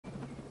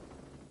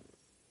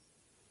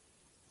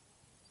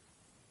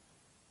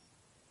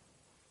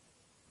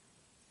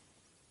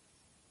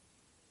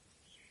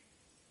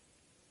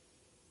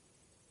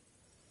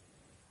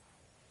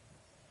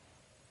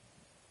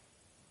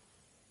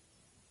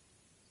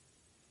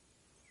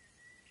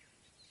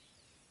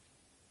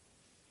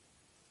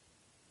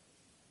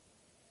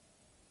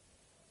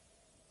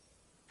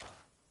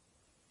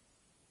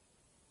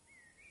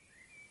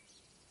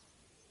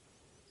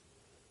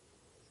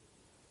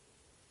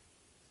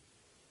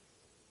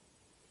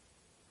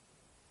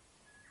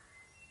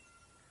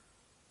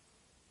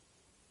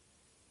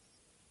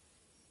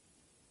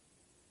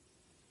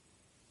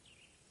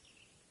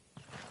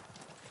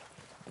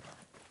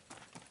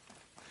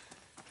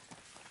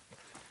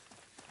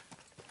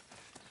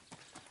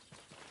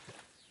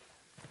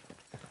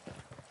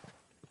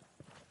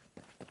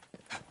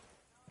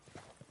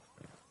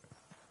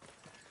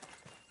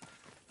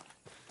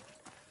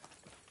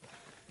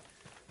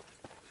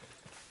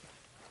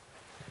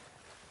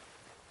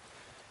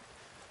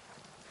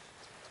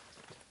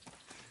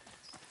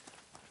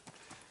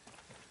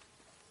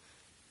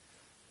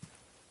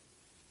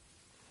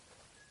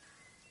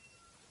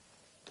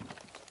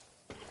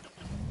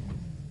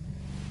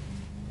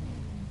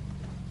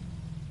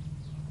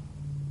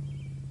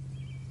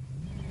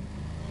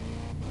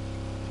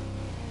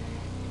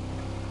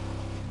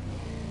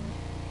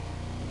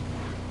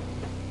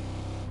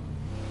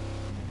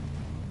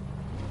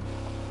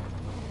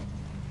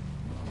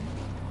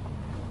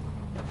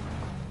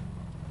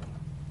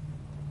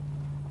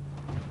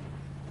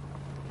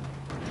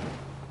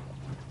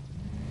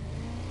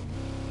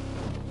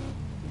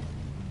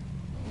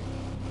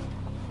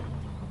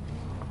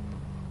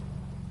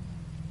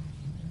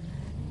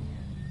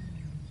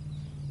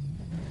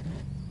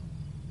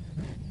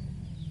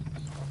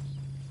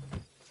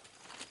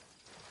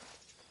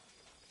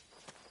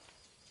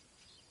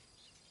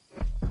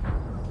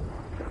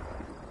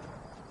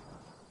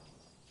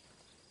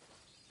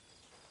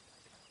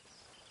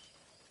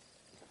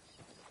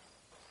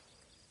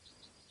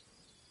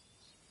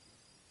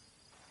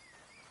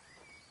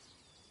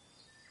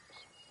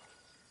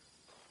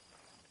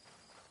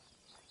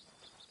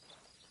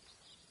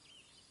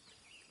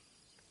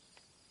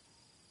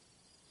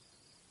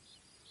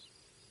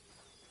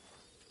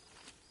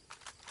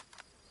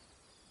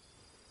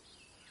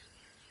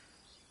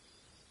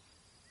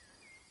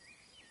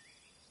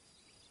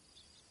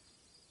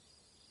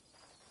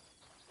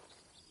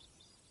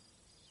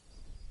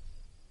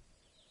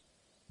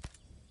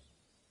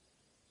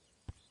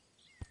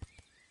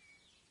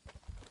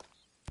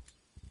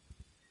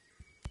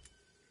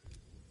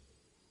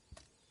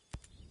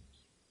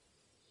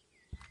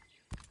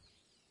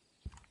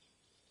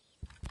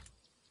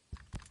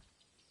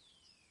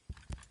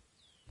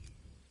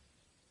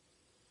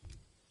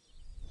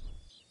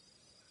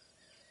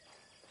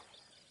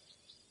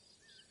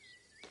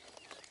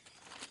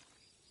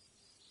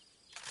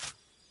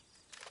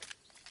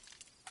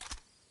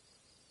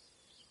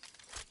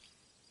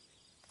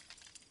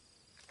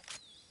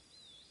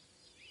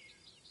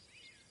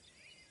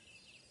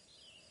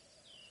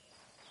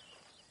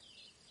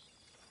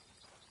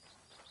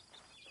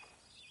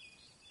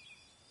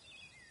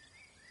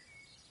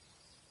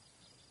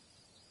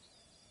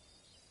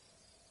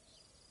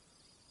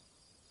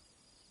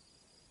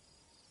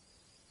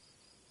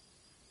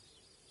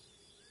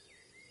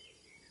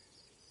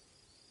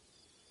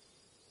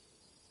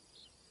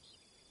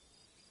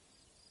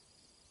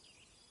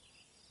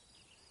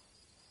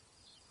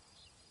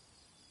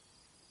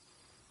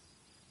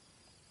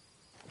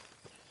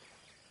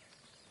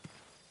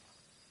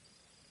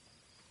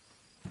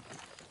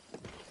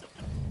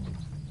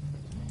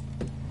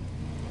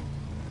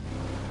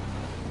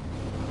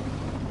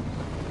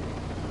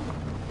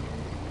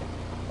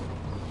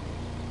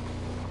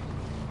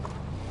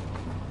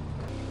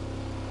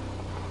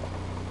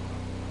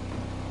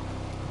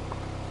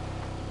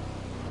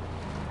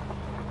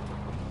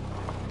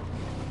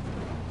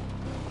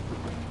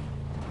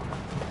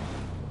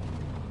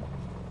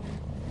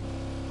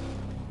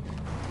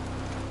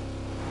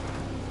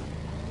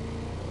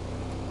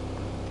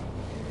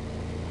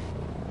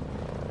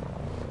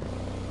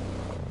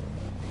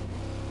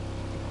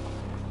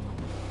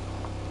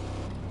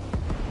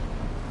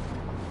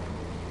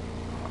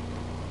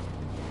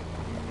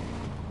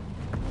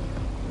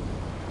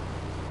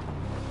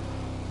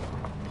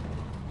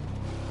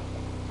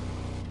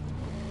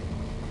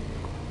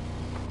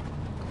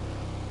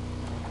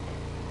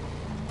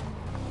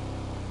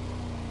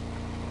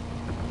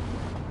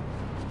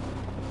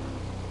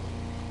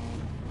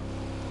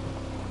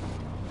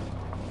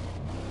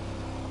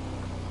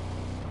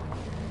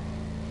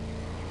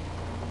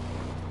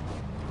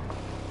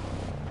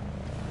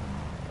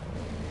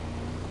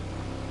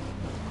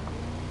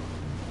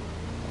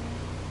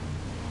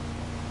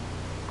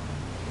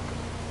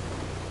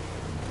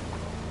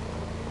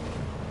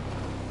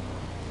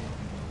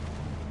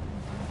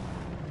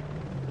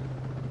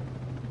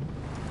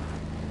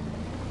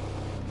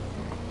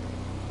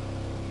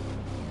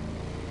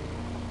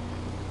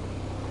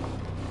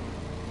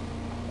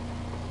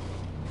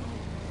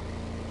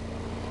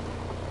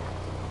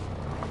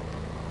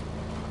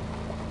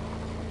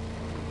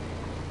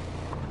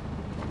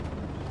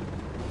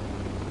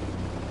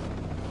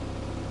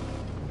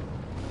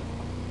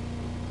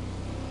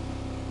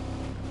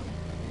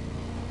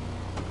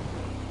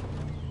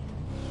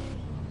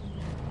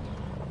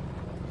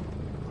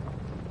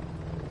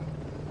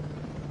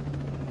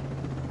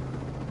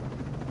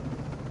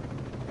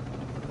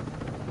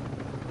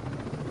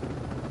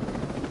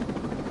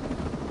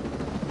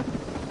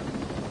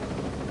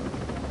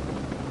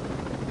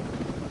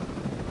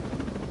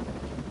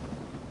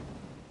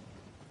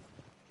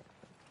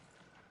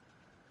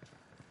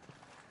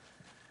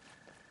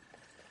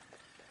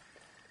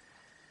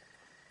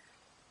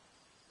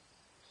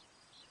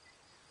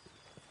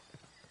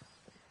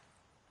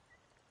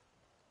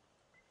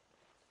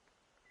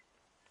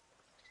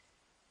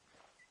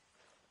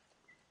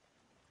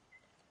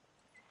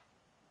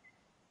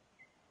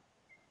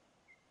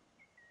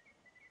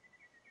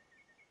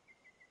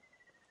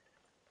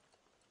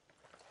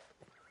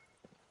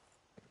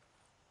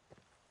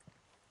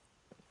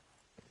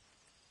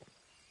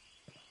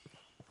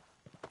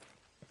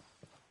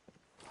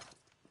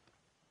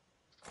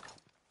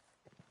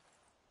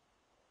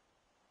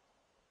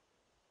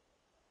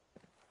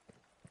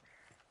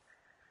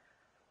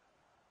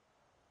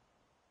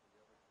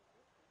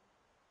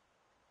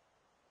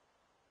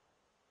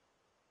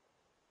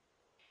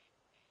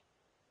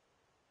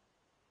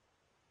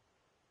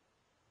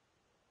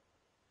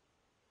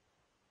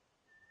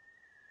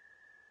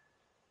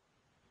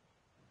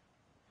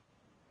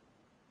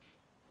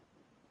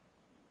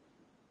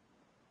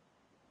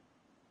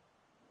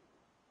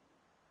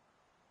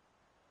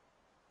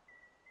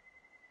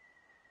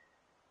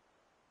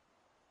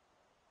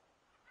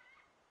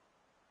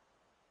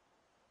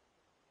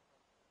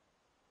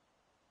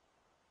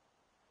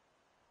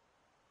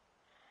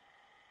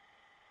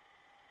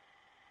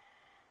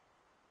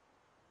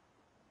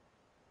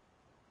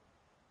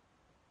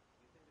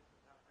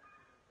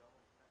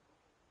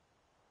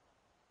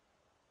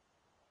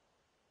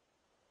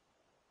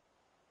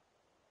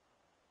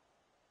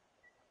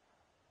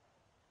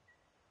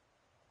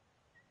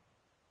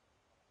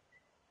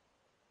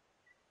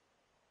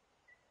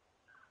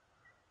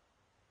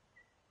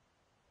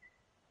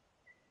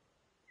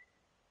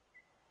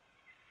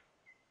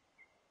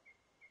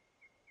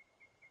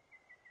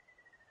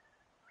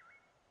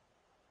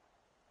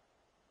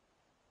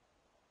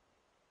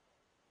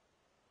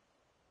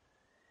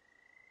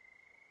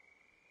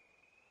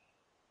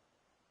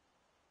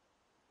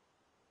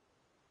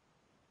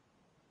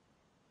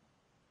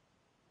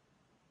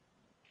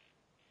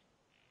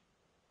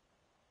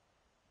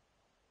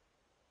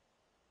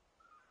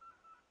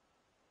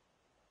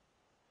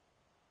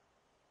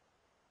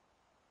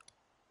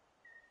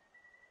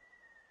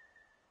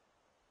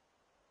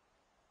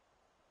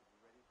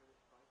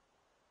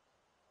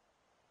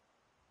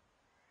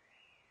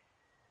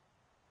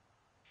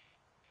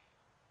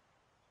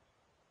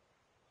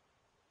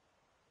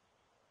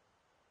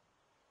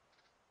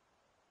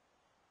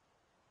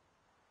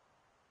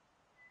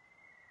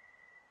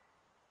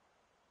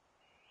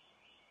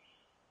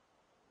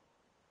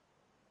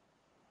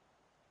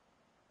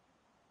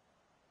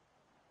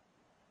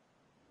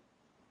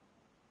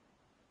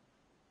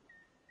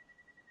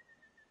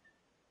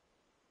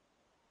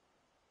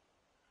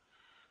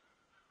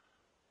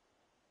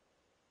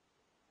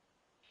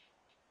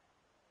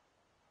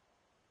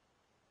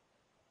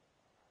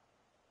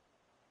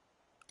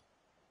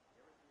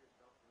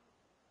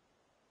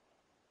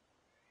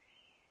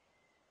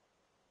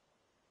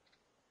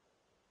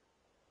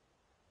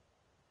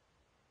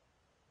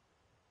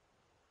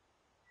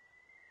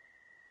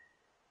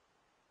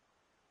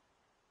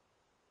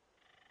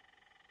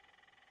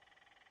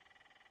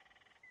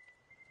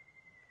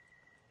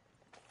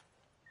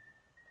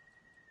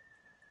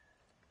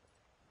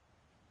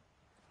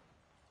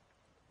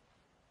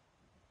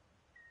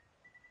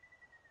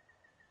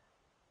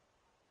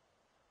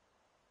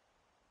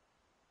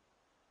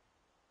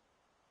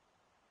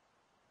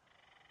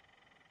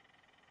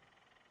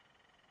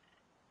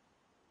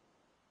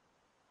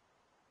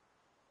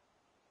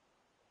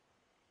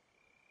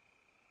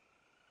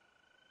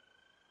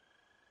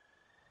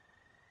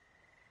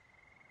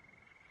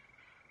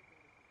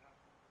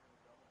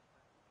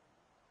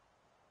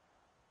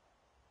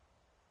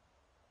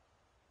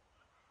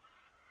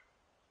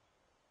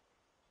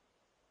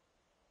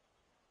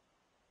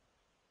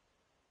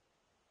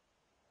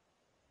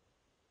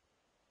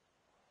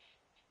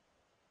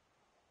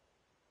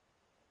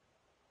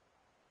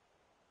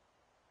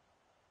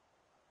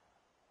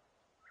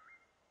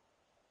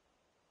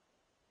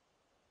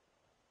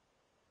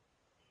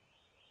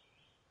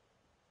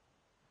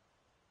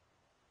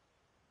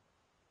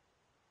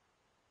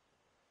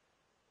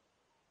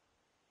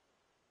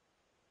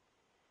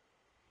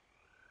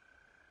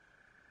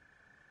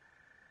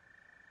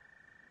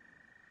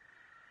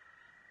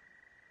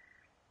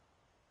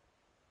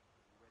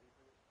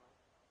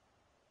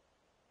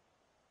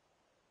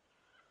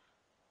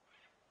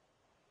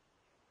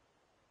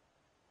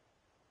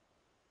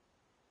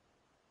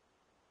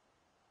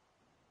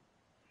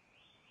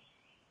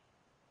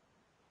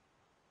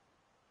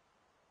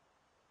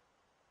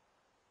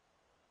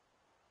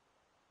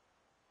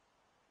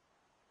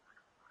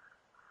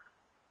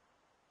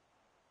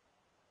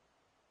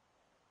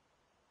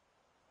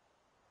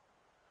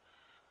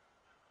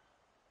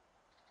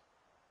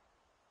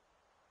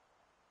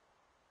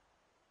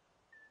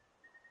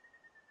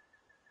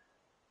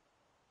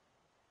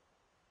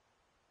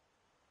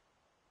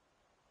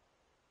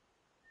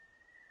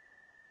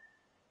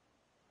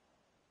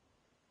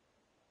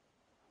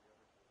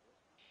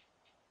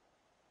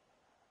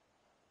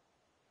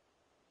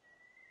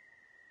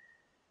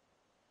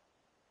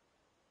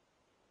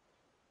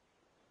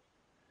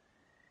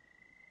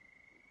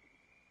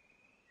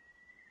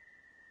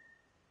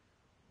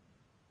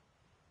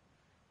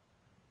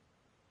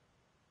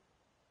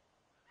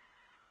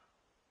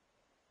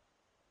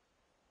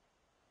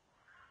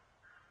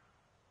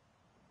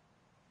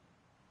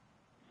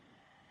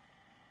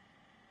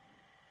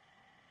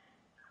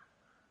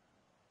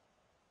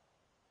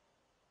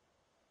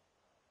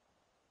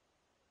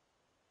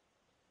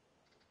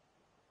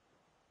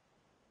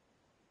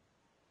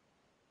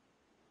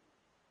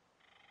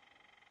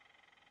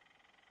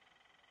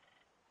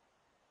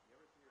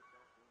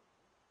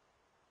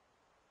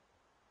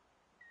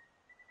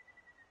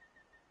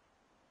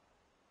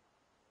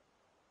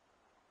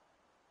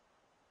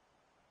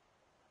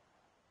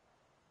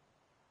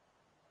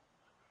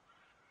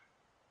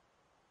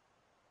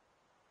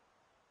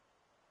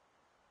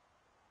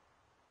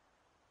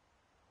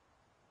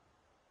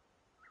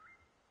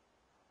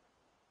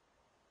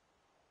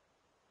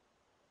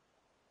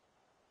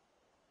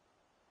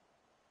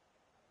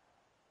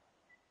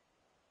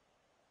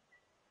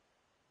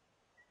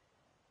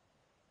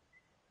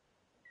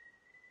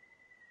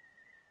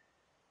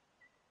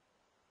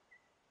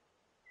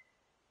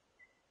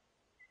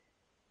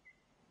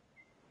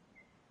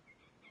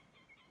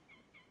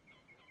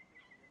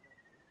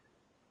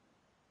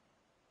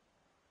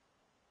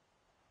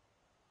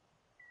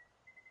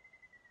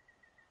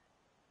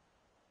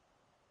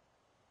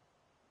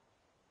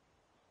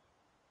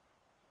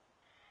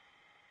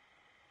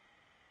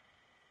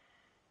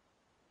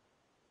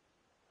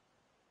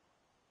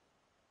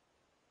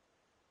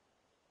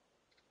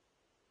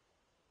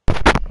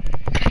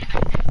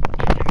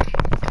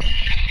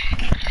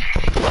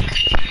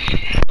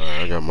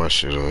got my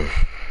shit on.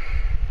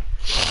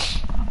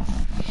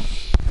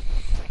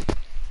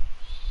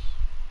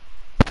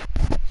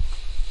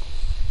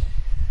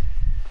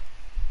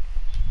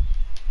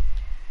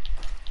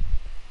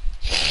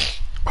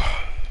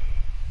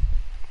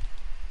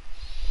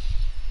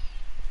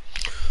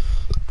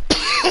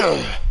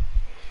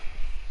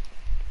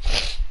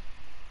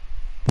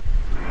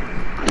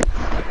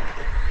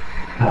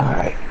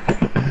 Alright.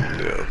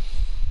 Yeah.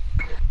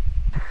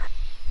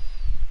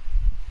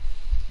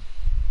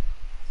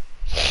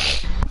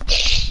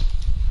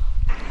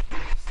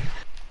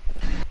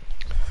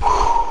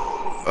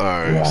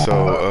 Alright,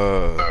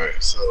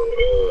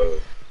 so,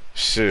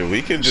 shit,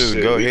 we can just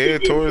go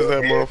ahead towards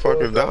that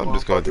motherfucker. Now I'm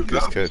just going to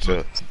just catch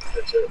up.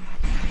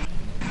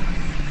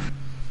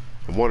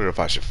 I'm wondering if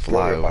I should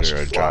fly over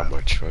there or drive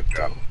my truck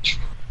though.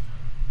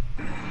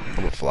 I'm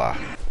gonna fly.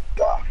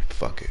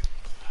 Fuck it.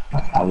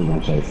 I was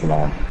gonna say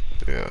fly.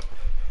 Yeah.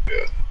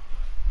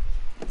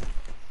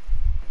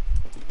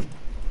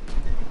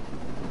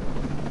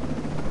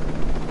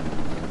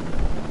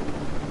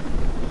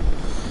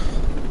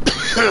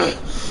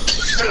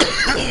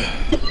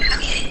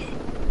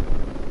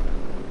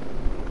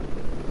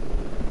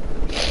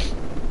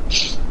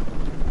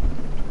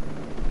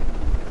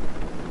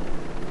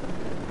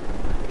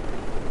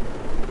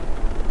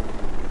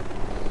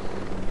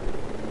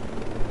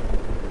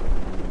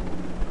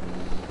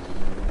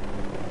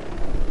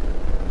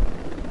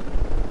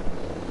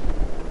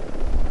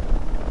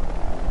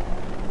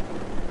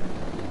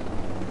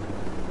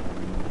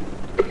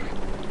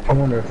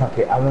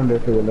 I wonder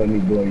if it would let me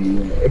blow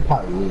you in. It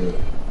probably would.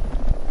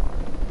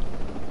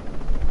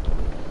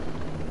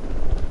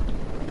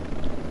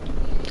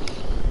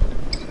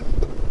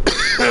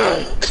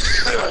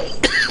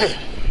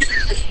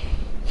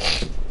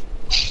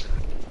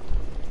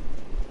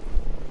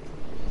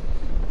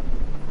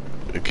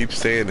 It keeps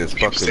saying it's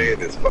fucking.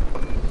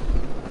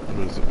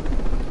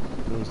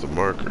 Where's the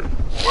marker?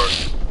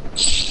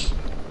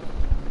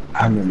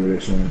 I remember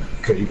this one,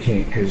 cause you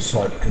can't, cause it's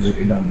hard, cause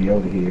it don't be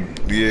over here.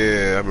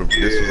 Yeah, I remember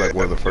this was like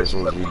one of the first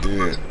ones we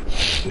did.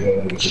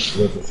 Yeah, it just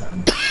was or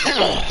something.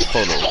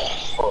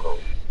 Hold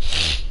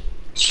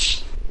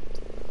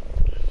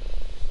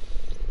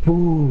on.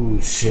 Ooh,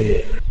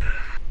 shit.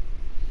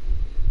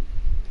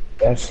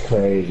 That's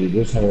crazy.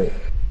 This hurt.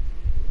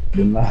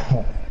 This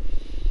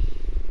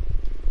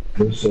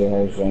shit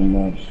hurt so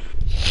much.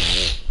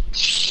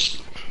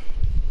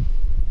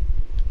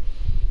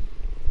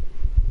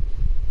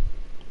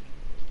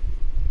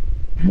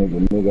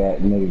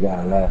 Nigga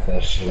gotta laugh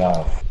that shit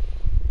off.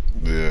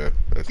 Yeah,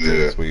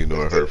 that's when you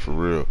know it hurt for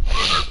real.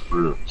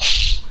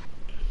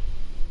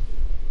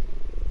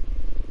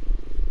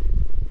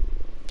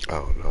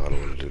 Oh no, I don't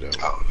want to do that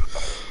one.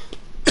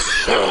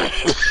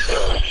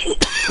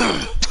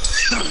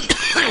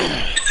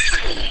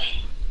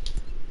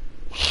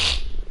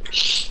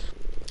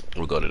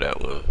 We'll go to that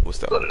one. What's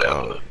that one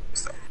called?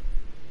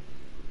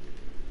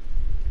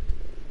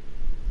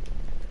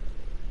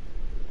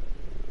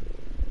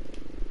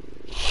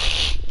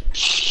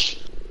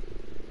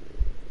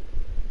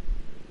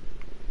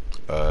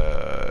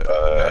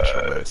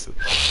 Natural medicine.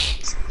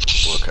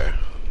 Okay.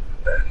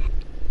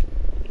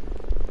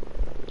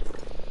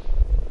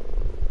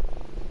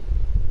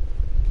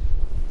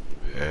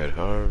 Head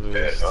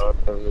harvest.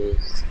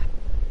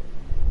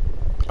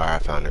 Alright, I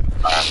found it.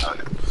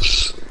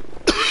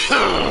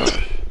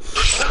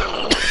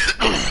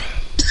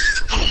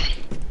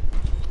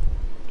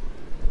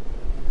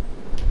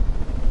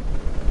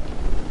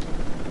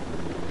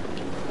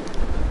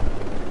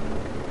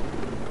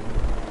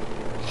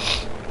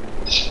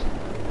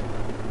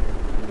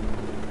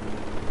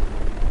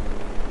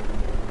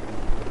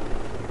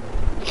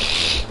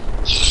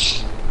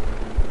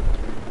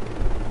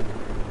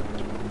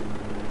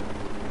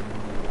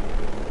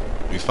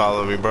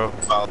 Follow me, bro.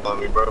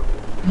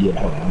 Yeah,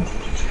 hold on.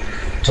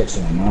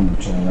 Texting my mom and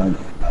trying to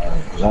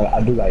cause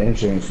I do like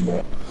insurance,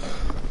 but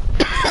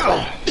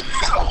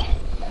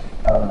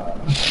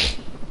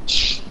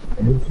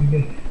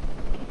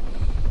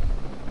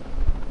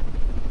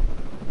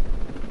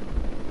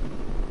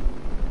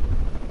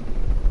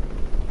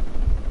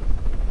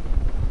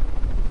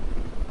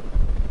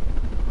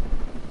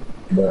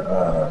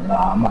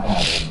nah, I might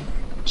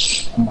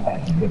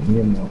have to get me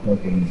a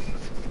motherfucking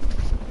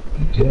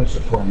test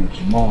appointment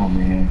tomorrow,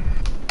 man.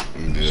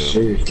 Yeah.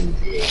 Seriously.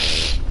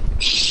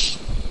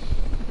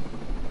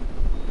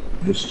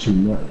 This too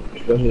much.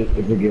 Especially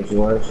if it gets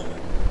worse.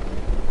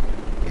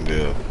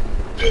 Yeah.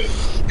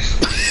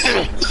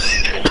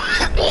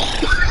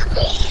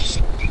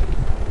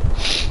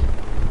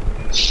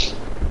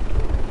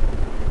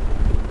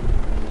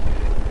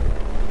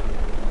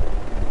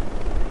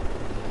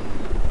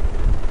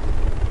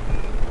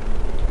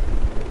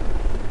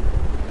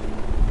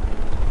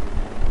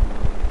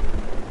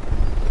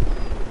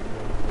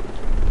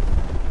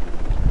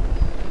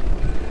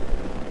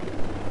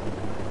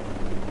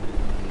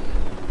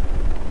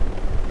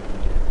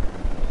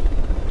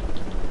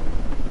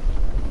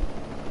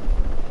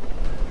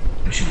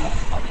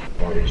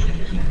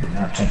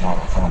 Not take all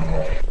the phone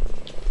away.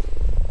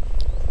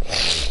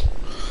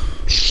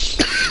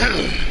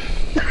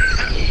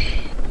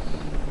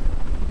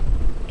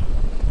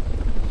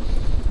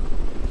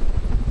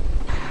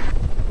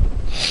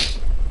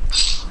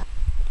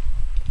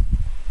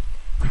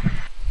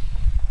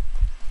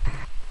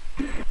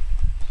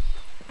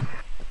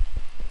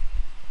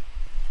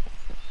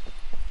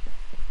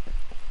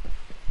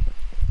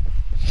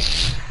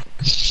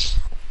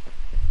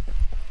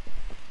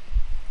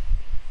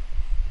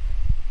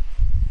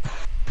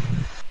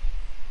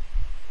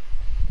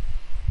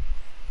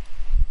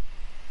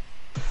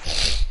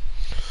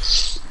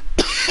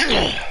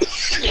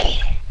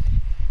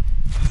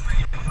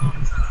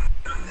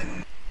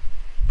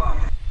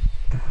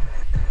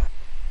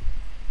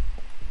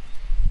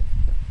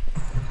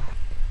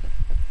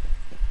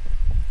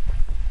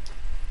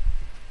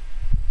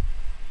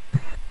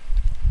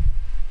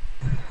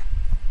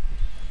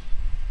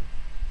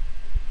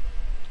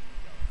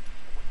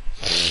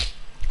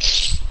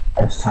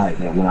 tight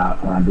that when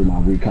I do my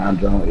recon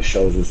drone, it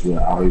shows us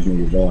where all these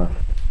niggas are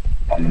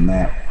on the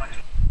map.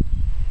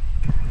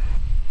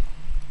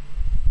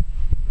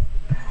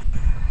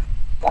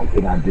 Like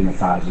it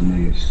identifies the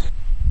niggas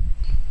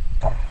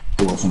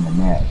for us on the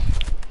map.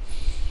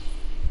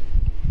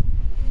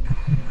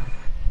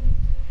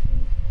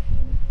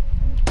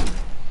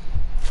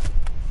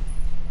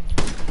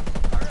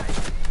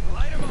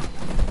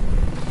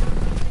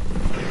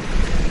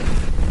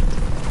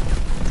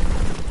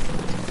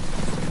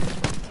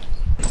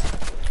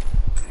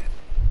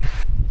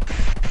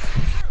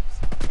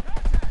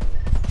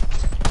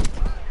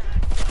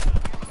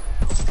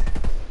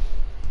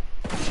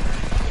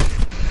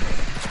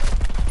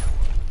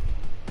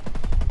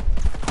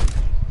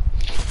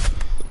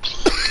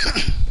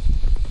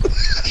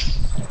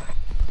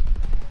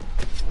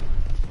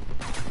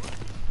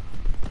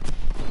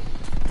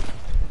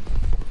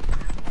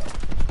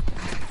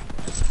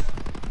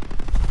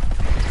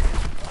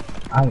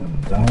 I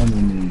am done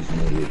in these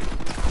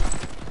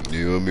niggas.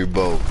 You and me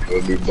both. You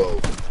and me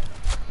both.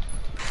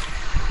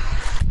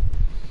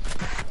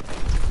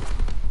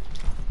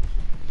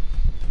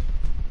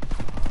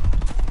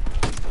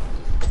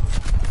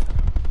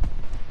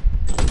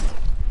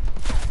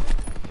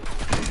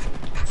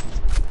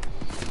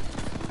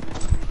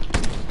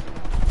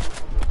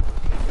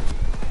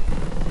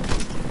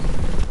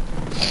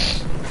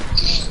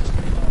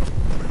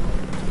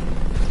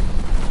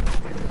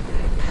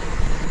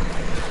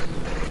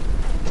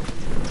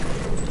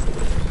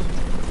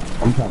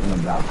 I'm talking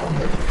about from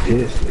the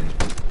distance.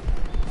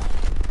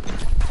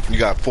 You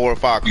got 4 or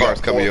 5 cars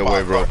coming your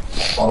way, bro.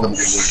 Oh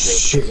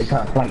shit, they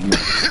can't flank me.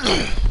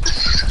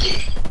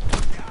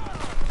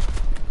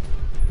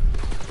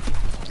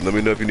 Let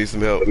me know if you need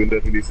some help. I'm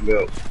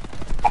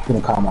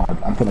finna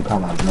call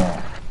my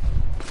man.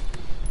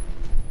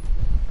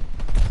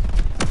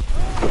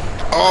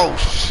 Oh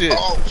shit.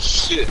 Oh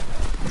shit.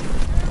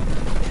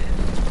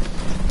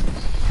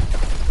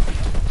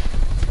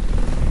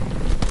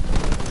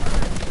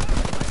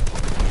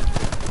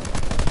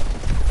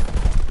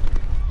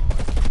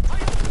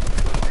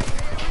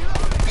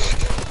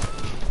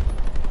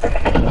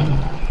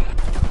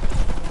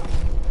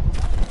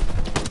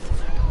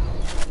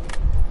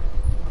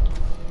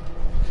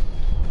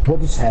 What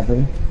just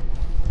happened?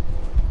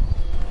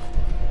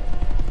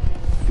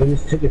 They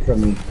just took it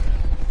from me.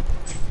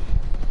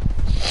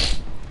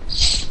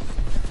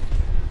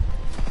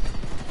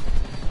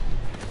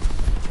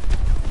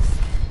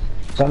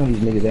 Some of these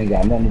niggas ain't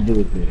got nothing to do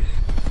with this.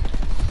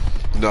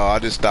 No, I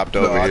just stopped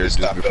over here just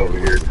before we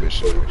were the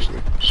mission,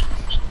 actually.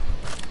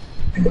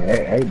 But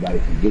everybody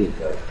can get it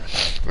though.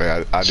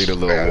 Man, I need a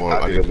little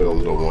warm. I need a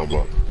little warm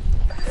up.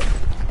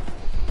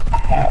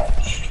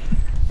 Ouch.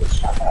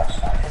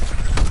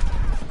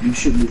 You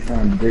should be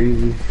fine,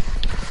 breezy.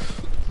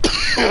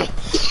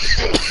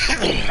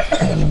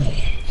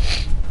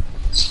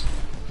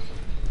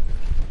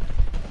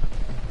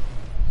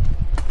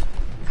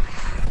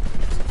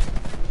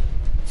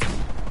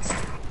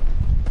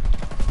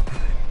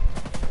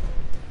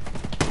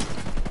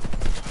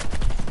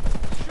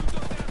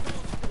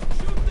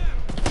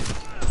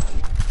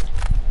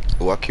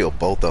 Oh, I killed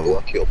both of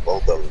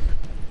them.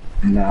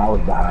 No, I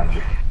was behind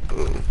you.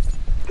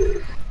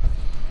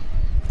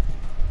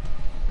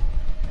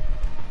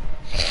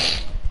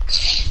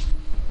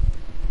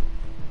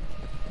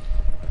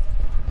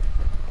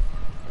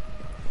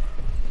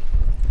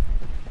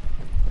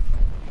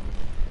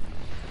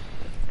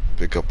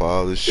 Pick up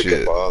all this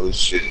shit. I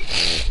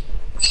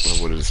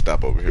wanted to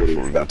stop over here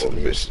before we got to the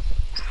mission.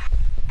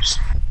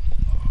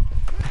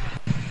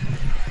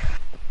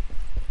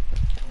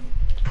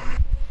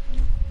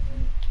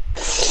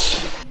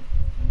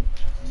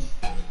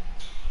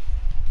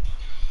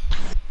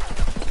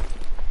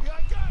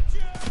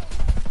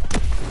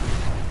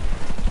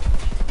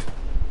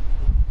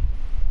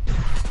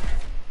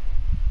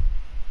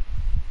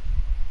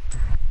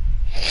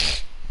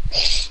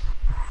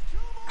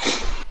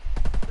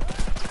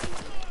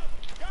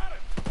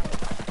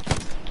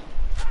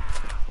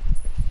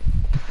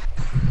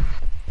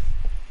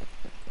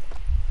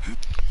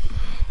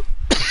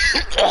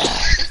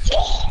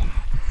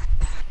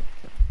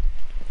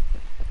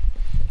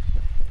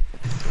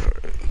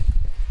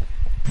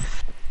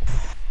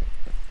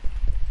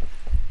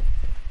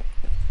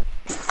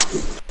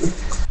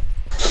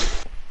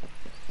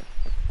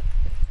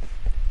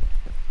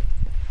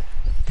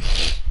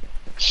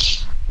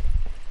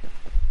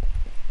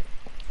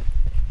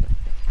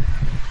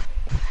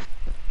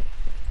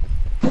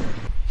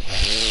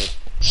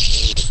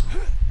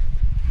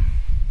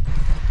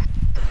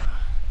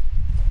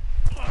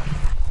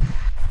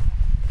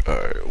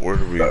 Alright, where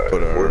do we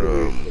put our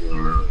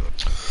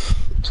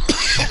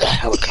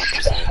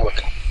helicopters?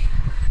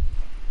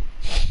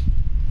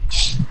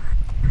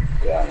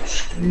 Down the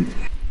street.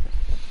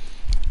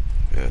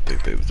 Yeah, I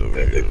think they was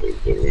over here.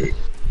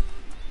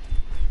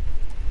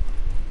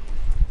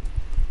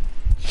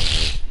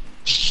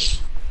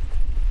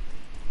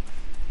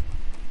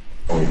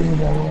 Oh, you doing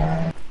that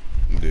right?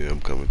 Yeah,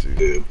 I'm coming to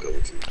you.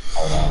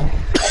 Hold on.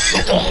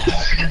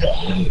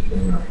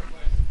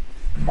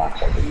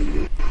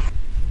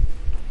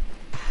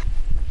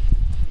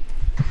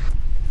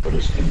 For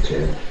this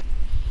intel.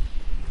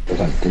 There's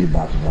like 3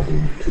 boxes I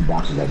didn't, 2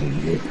 boxes I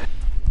didn't get.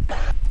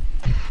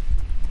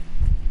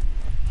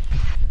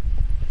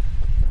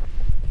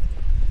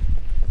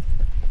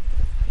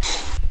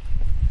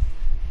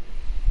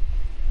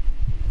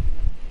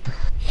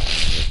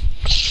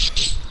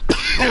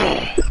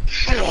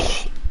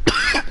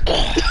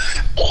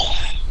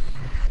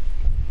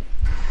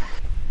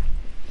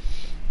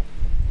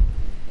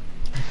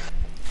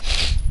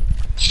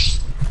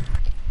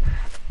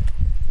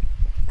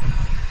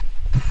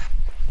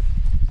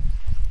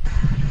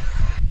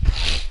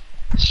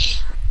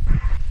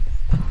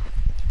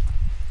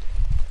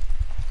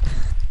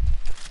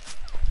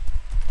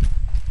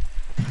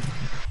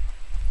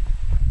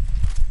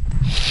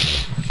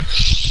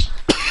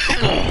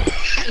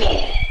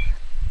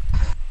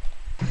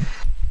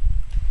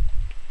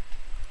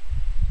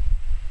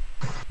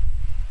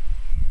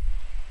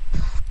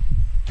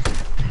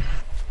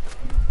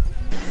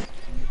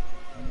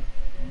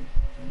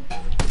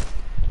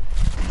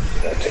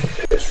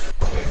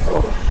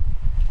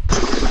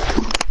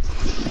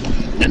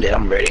 And then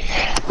I'm ready.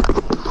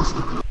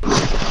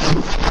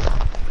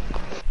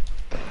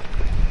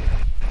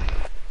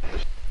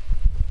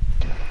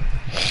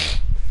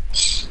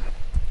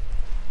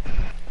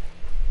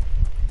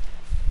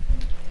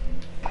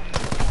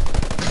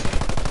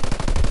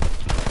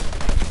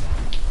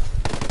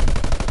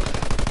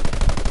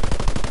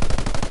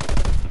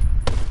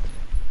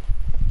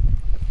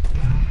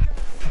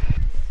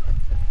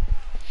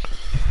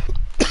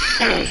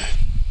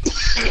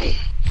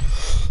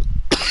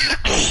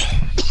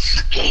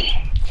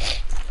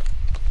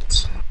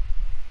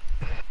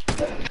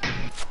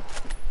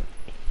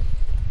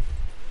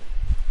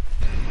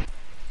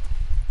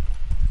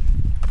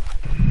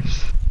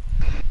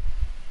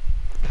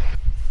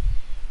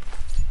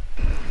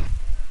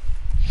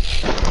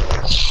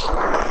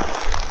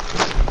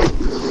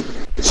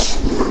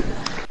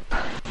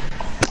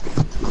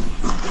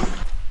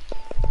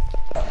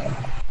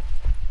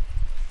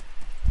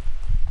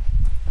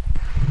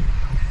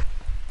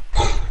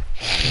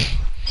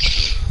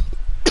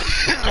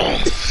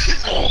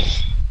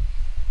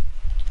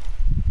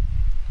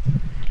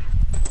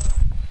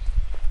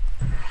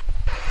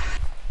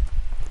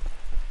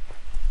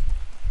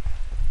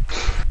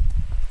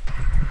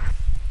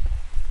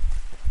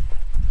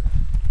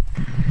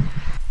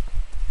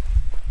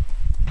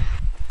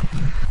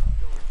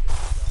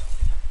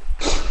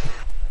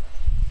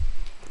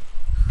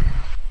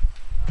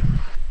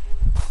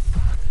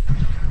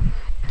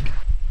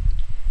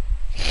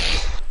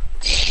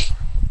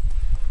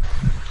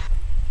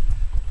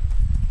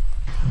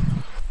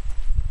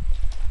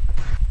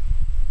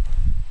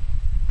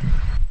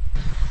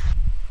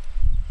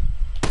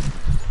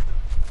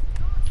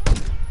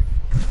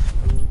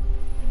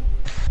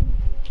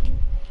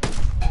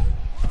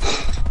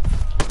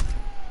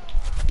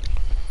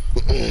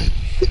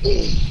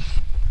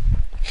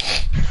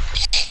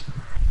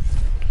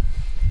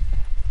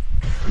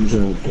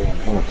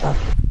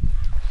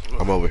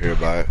 I'm over here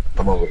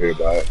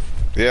by it.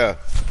 Yeah.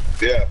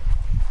 Yeah.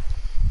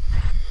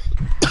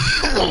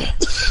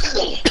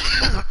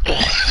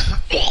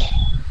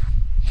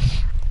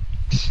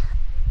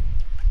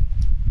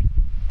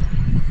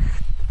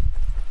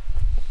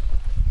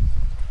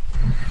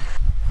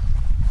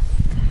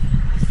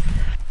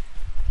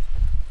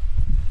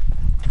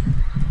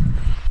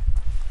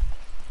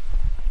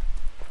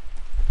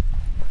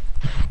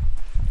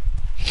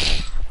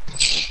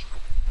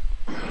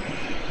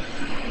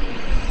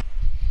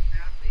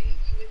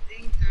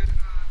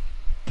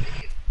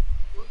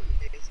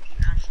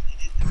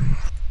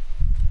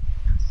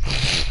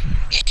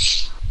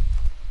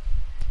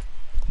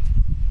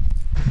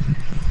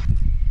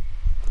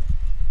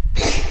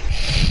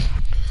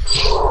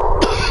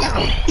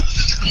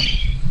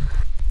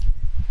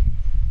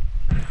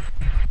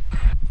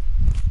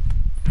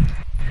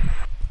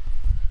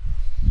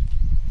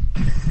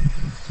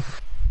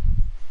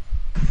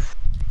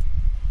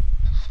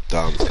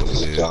 Dom's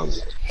coming in.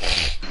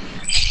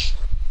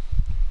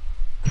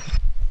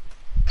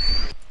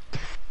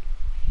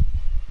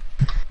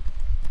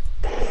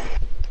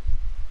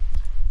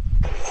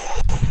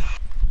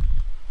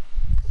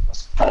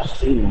 I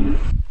see him.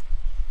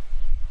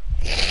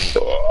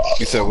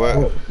 You said what?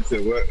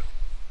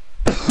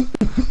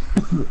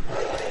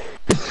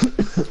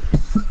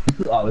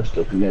 Oh, it's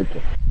still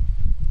connected.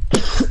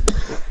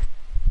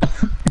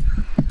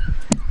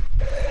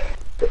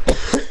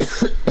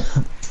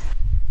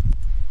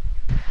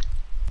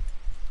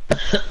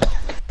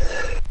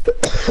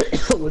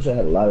 I wish I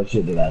had a lot of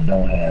shit that I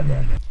don't have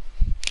right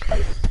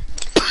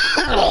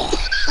now.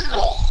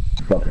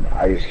 Fucking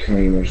ice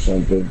cream or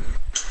something.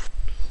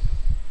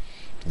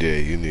 Yeah,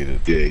 you need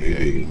it. Yeah,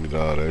 you need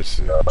all that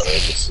shit.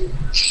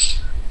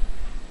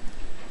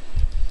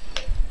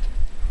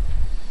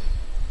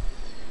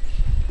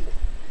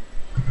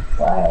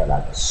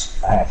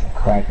 I had some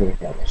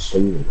crackers, like a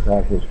sleeve of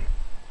crackers.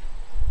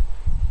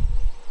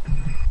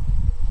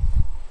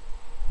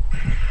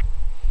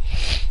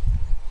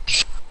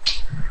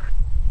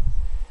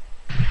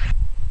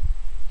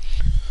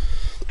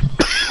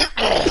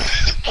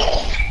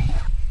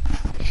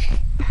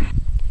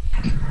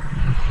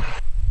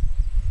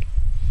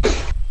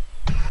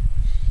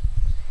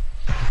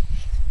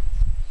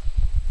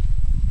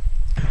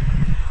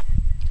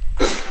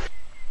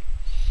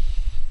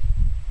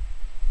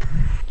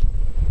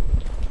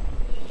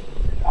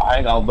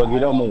 Back off, Boogie.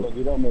 Don't move.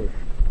 You don't move.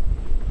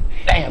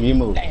 Damn, you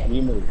move.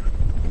 You move.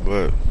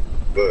 What?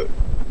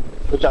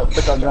 Put your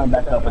gun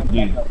back up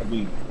again.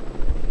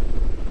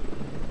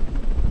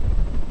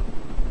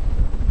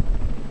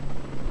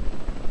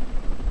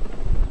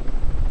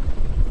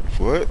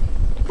 What?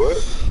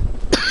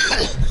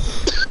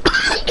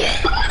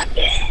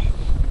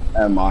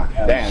 Damn,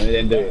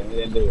 it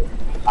didn't do it.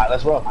 All right,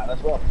 let's roll. Come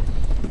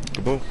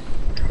on.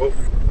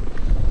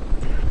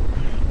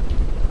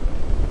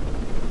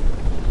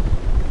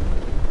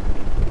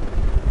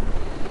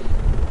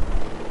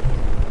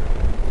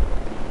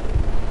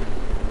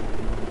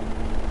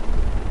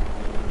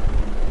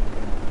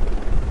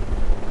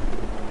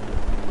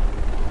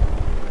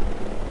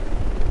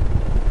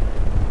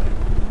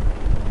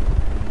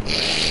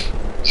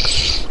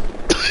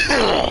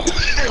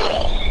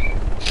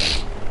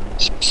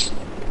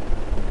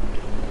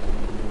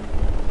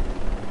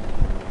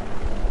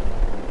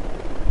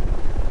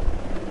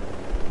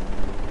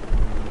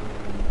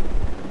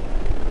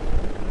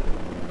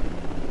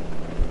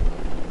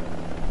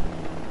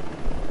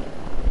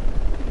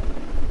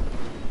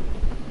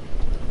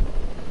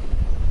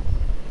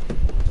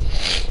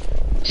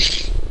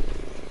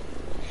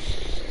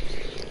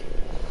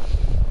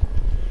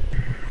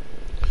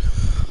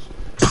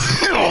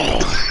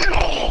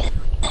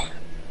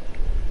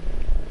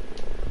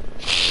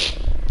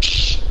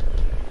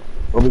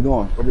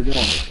 Where we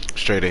going?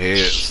 Straight ahead.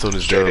 As soon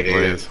as Dub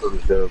plays.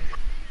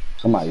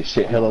 Somebody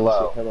shit hella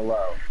loud.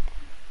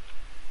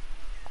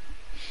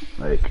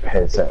 Like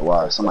headset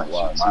wise. Somebody shit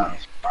loud.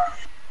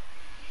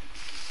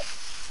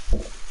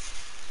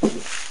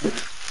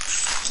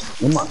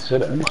 Where my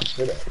shit at?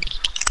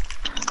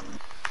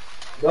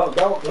 Don't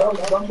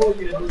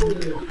boogie it.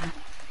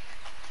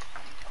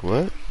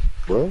 What?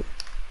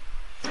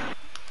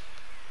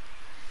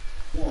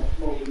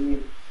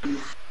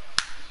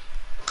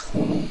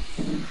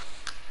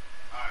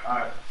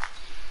 Alright.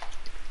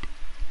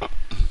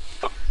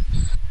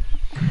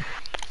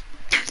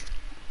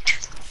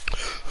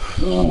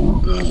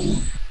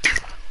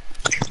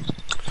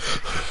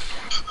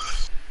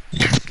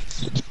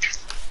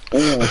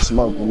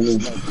 Smoke.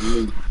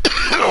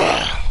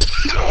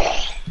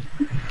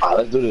 Alright,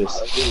 let's do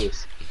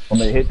this.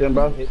 Want me to hit them,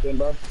 bro?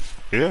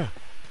 Yeah.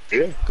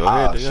 Go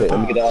ahead. Shit. Let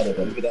me get the other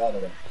one.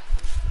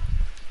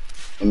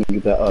 Let me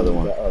get that other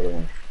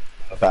one.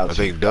 I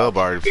think Dub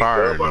already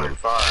fired. Alright,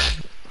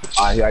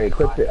 I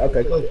equipped it.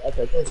 Okay, cool.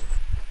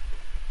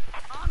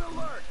 On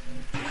alert!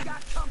 We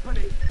got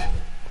company!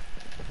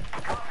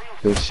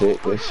 Good shit.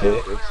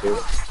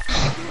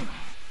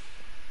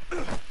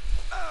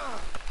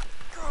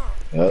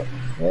 Yep.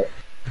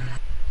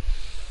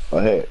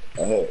 Ahead.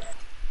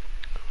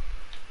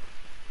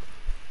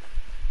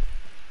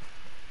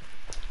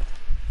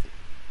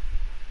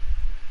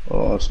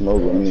 Oh,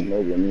 smoke with me.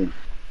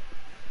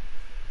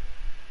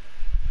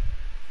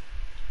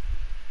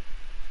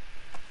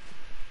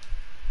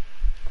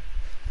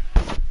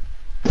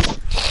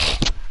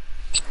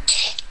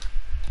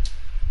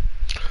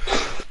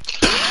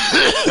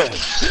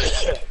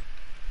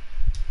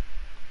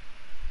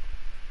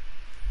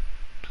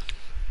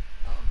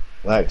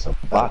 Like some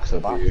box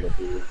up here.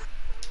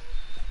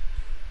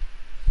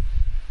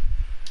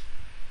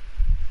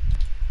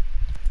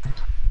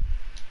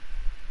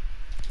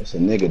 There's a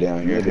nigga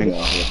down here. Hang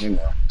on.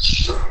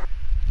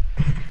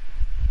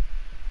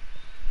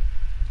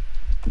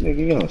 Nigga,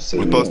 you don't see.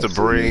 We're supposed to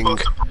bring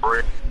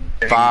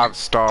 5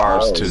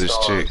 stars to this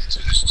chick.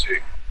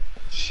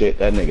 Shit,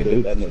 that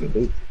nigga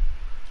do.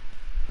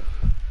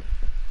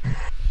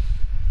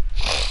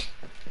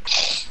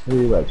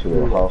 Who you like to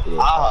the house?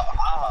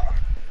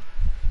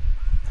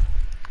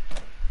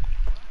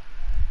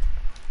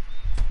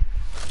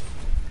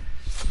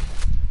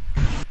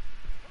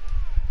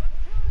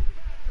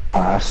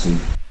 I see.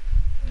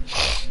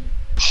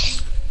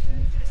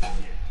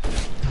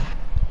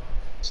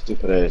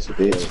 Stupid ass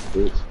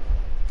bitch.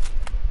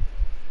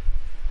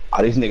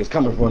 Ah, these niggas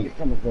coming for me.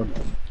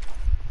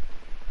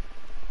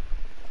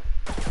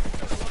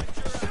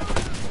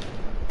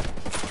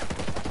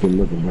 Good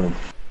looking, bro.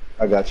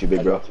 I got you,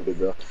 big bro.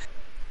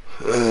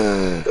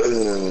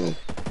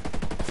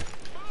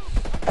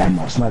 And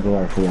my sniper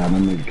rifle out,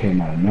 that nigga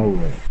came out of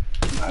nowhere.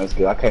 That's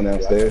good. I came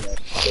downstairs.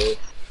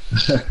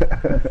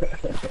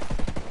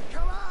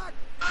 Come on!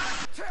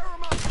 Tear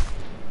him up!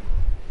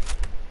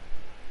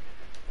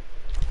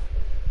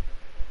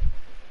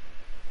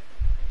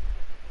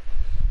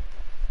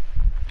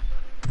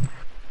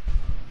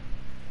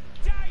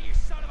 Die, you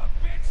son of a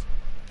bitch!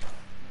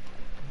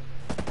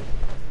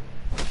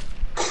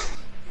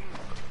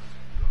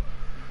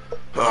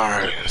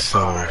 Alright, so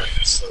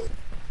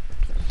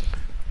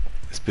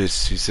this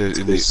bitch, she said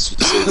it needs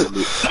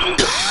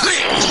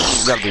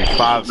gotta be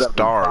 5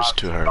 stars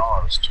to her.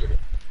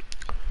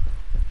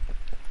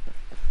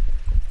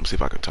 Let's see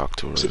if I can talk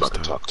to her.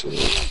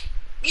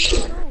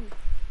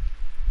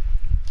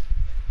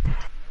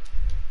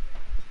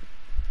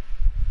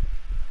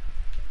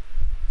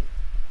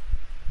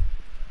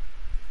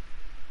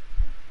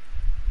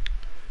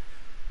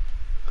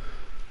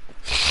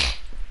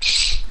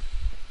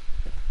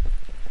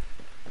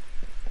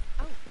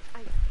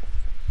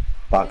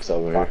 Box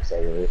over here.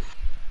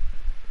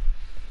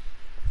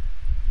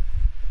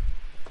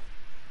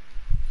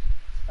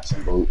 That's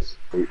some boots.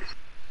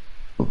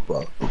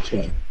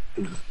 Okay.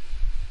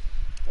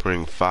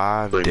 Bring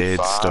 5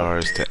 dead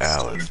stars to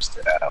Alice.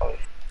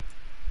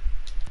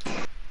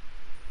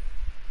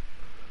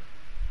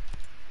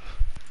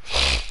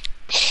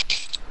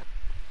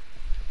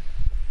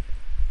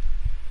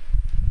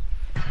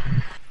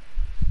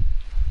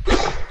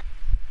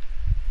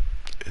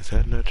 Is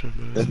that not your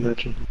man? That's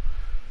not you.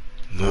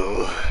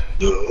 No.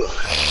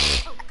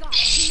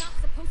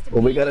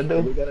 What we gotta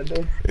do?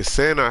 It's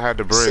saying I had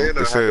to bring.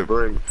 It said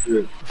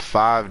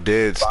 5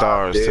 dead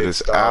stars to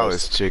this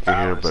Alice chick in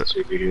here, but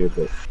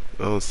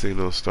I don't see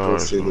no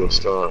stars.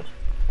 That's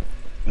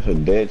a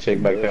dead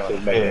chick back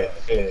there.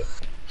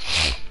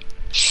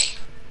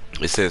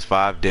 It says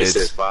 5 dead.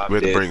 We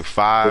have to bring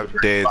 5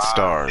 dead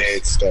stars.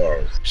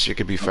 She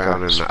can be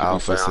found in the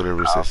Alpha Center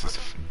resistance.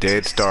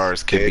 Dead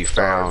stars can be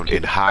found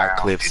in High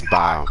Cliffs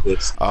biome.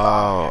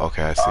 Oh,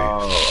 okay,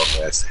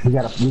 I see. We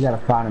gotta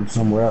find them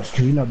somewhere else.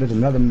 Cause you know there's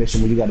another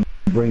mission where you gotta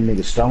bring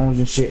niggas stones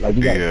and shit. Like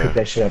you gotta pick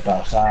that shit up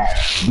outside.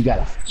 You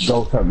gotta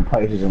go certain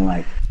places and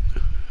like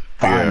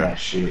find that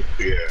shit.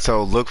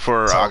 So look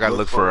for. I gotta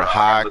look for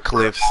High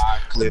Cliffs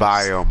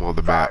biome on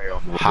the map.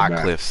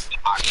 High Cliffs.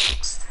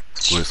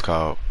 What it's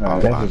called.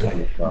 That's just like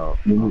it's called.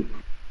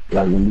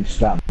 Like when you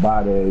stop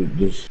by there,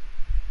 just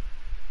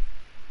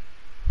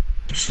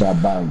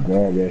stop by and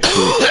grab that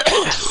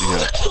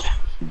shit.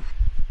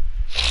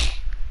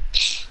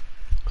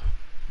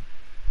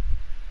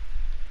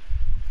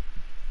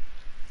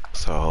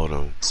 So hold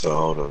on.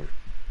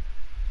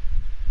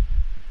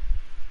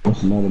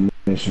 What's another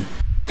mission?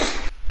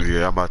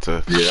 Yeah, I'm about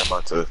to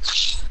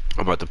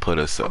put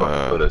us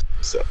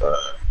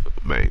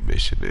main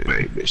mission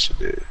in.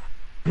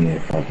 Yeah,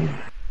 fuck it.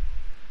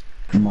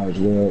 We might as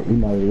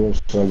well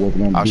start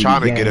working on. I was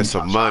trying to get us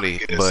some money,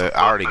 but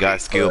I already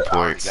got skill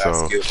points,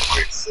 so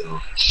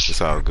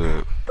it's all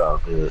good.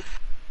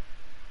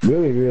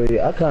 Really,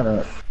 I kind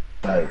of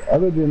like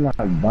other than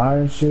like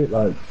buying shit,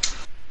 like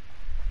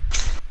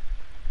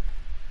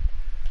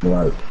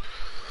I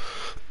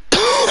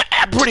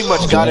pretty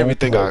much got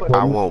everything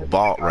I want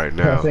bought right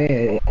now. I'm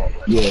saying,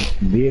 yeah,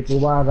 vehicle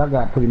wise, I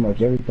got pretty much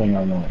everything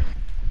I want.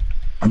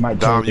 I might.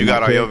 Dom, you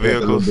got all your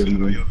vehicles?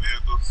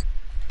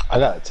 I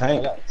got a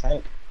tank.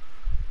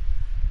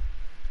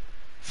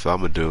 So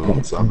I'm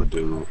gonna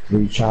do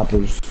 3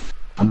 choppers.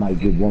 I might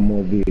get 1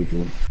 more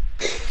vehicle.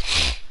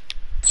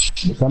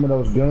 But some of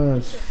those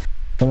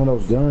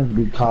guns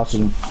be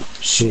costing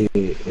shit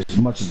as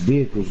much as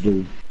vehicles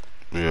do.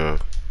 Yeah.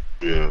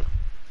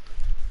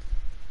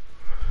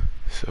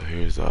 So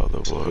here's all the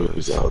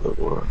ones.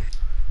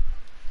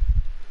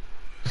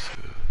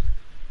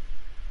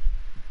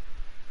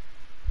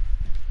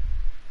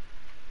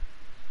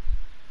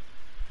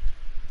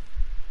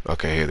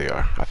 Okay, here they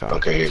are. I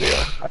found it.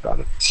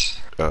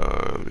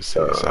 Let me see.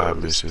 Side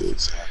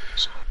missions.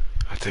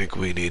 I think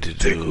we need to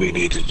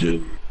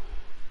do.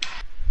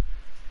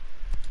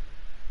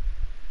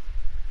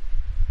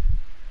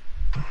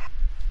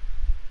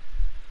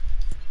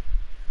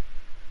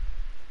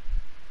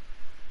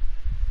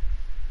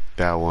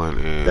 That one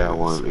is.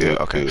 Yeah.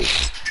 Okay.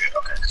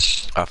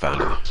 I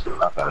found it.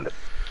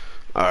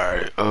 All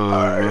right.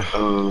 Where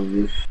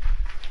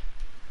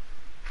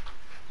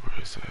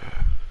is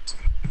that?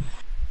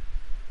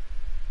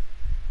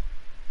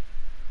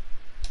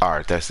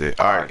 Alright, that's it.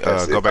 Alright,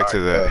 go back to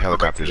the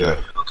helicopters now.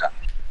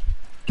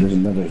 There's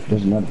another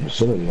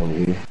facility over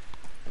here.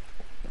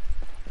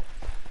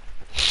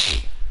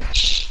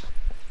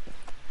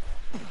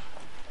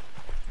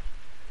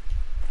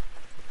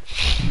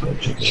 Go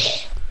check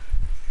it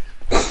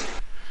out.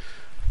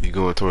 You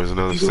going towards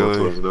another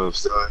facility?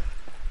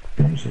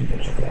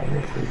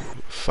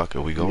 Fuck it,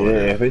 we going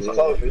there. If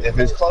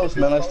it's close,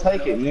 man, let's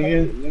take it,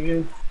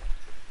 nigga.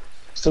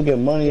 Still get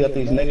money up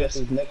these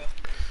niggas.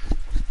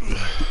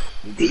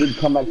 You can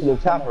come back to the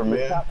chopper,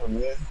 man.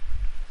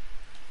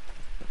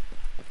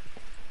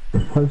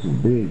 This place is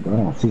big, but I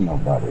don't see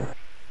nobody.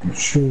 I'm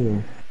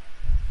sure.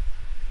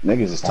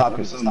 Niggas is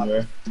talking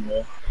somewhere.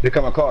 Here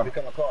come a car. To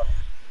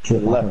the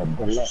left.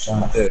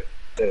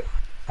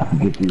 I can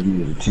get these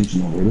niggas'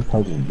 attention over here. This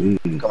place is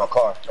big. Come a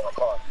car.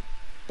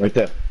 Right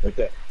there.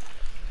 It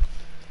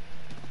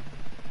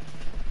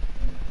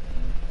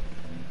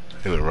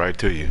went right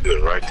to you.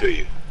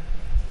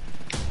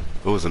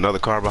 There was another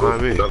car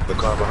behind me.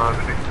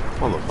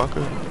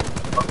 Motherfucker.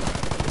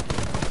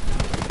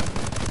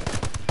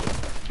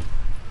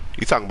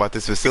 You talking about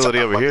this facility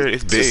over here?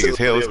 It's big as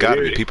hell. It's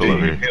gotta be people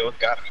over here.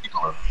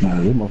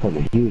 Nah, this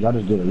motherfucker huge. I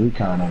just did a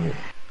recon of it.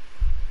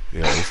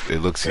 Yeah,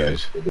 it looks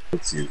huge.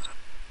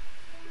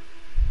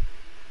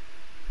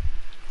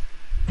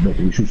 But if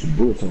you shoot some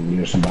bullets over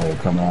there, somebody will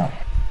come out.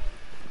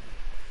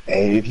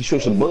 Hey, if you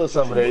shoot some bullets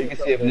over there, you can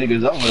see if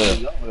niggas over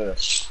there.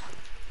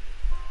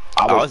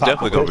 Oh, it's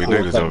definitely gonna be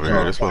niggas over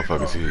here. This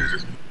motherfucker's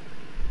huge.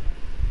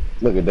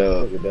 Look at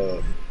Doug.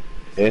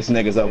 There's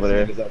niggas over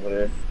there.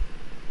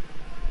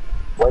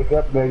 Wake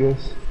up,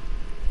 niggas.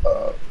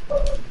 The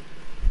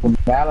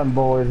Allen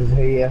boys is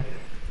here.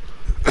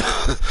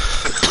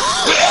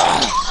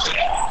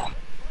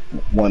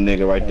 One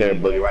nigga right there,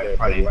 Boogie, right in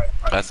front of you.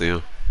 I see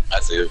him.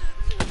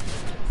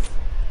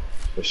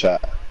 Good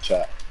shot.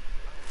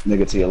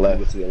 Nigga to your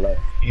left.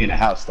 He in the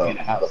house though.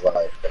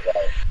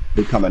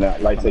 He coming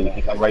out right to you.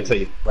 He come right to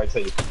you.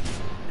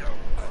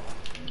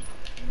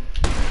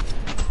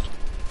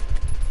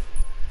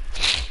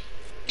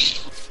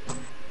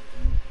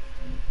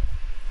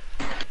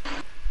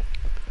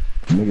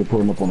 Nigga put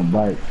him up on a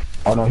bike.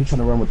 Oh no, he's trying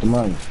to run with the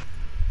money.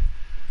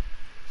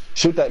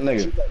 Shoot that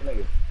nigga.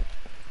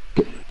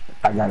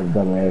 I got his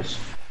dumb ass.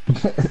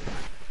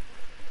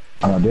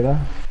 Oh, did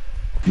I?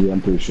 Yeah,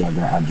 I'm pretty sure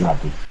I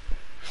dropped it.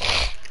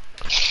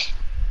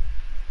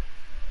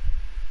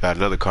 Got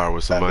another car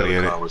with some money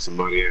in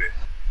it.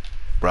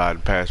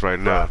 Riding past right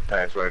now.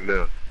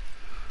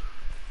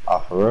 Oh,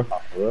 for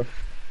real?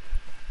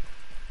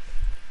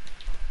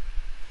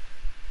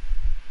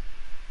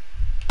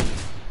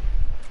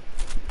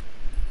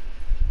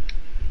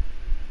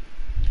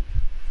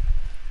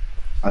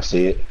 I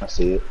see it.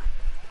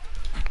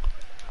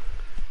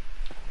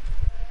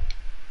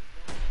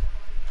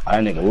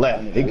 That nigga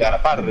left. He got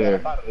up out of there.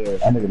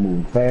 That nigga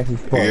moving fast as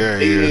fuck. Yeah,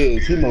 He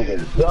is. He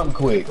moving dumb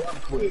quick.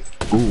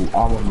 Ooh,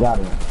 almost got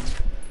him.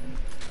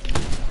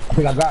 I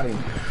think I got him.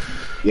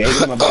 Yeah, he's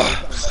coming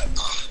back.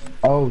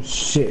 Oh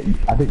shit.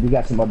 I think we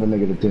got some other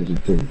niggas' attention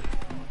too.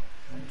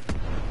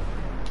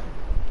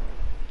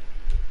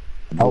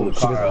 Oh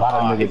shit, there's a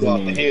lot of niggas off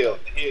in the here.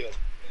 hill.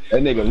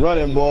 That nigga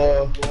running,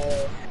 boy.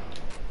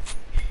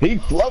 He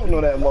floating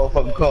on that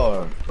motherfucking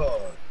car.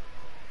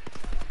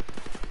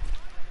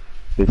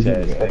 Bitch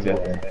ass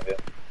nigga.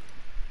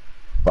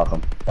 Fuck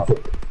him.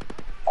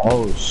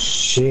 Oh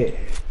shit.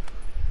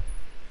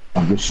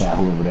 I'm good shot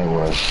whoever that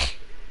was.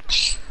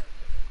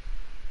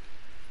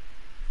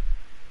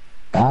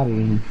 Got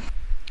him.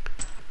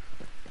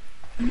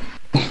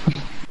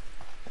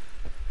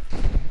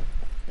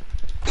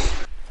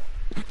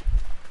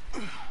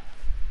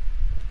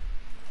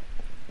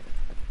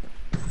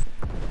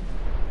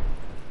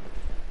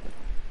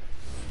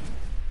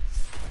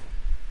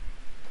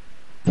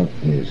 What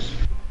is?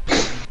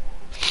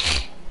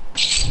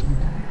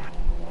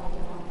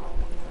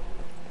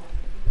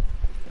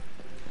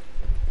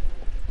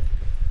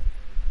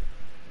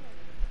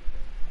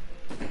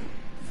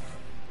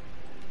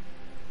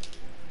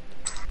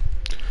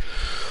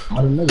 I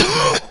don't know.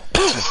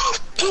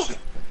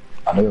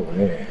 I know over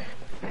there.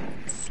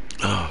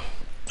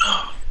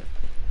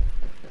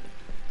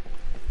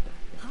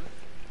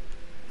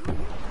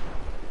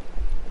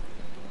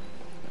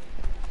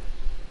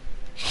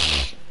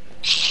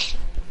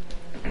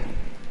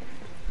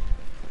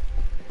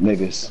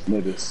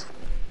 Niggas.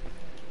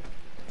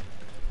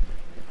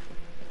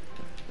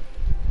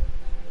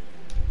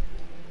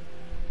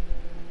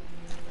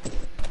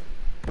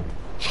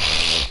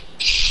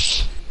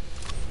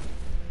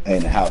 Hey,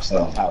 in the house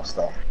though.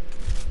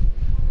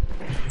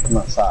 I'm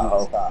outside,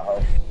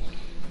 ho.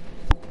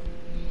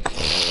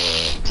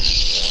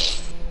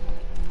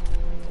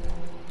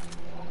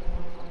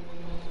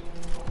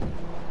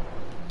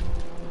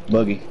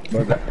 Boogie.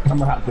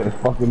 I'm out there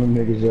fucking them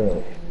niggas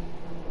up.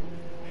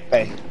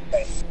 Hey.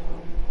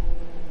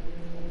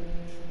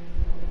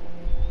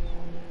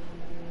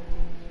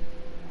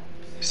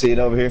 See it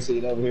over here?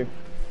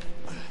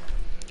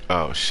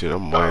 Oh shit,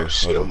 I'm waiting.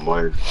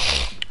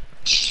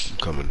 I'm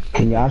coming.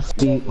 Can y'all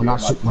see when I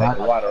shoot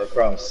water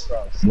across.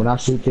 When I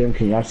shoot them?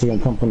 Can y'all see them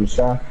come from the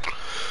sky?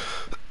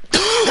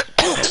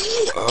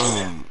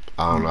 I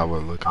don't know. I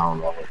wasn't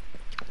looking.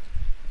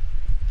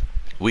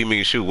 We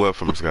mean shoot what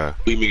from the sky?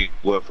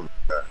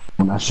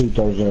 When I shoot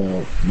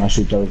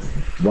those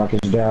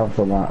rockets down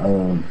for my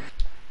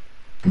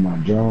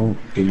drone,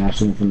 can y'all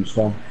see them from the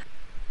sky?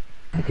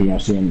 Or can y'all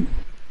see them?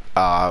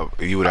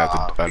 You would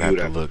have to. I'd have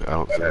to look. I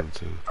don't see them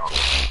too.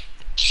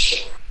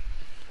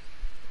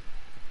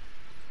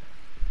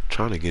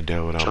 Trying to get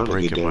down without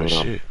breaking my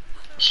shit.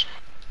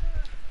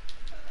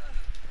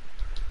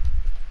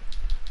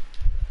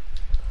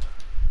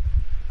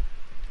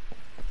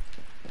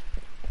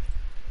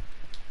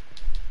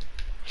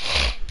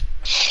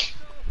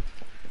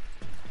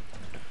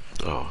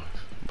 Oh,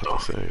 about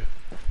to say.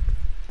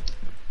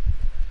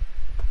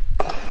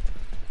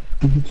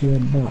 Get you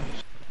that box.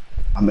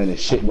 I'm in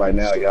this shit right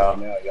now, y'all.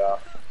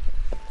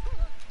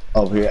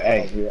 Over here,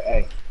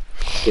 hey.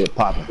 Get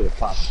poppin'.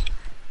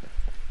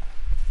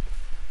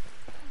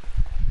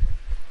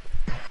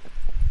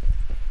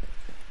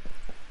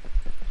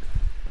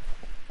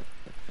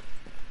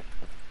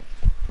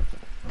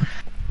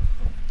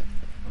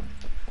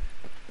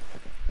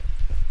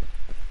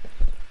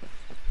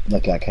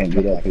 Look, I can't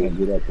get up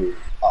here.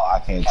 Oh, I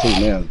can't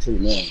too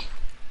now.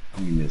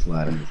 I'm in this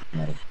ladder.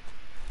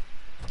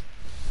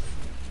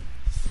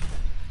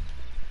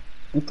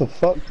 What the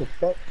fuck?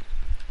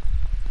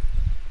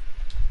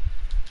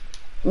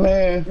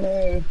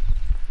 Man.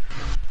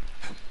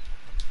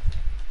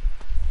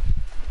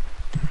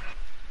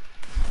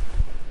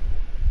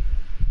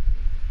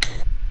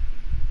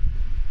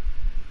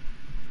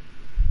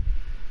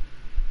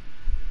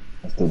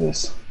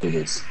 Let's do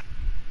this.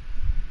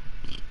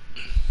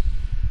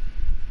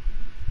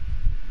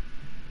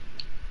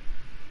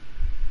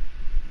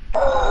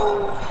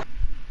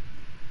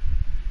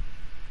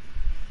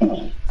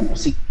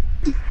 see.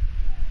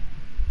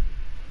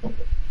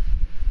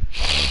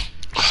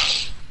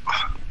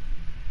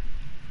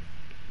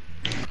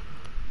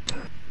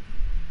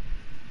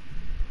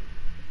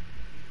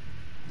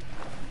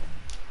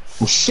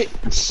 Oh shit,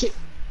 oh shit.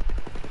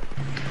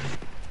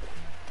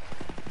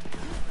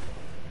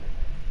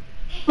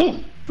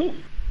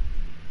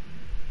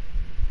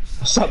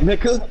 What's up,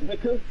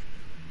 nigga?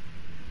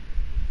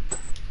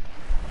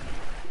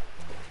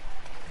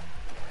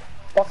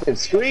 Fucking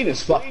screen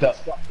is fucked up.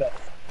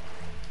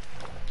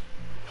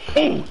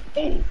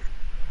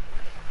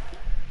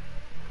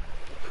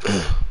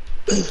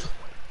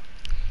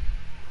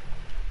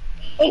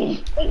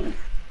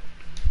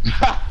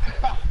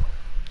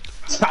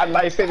 How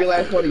nice every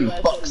last one of you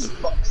fucks.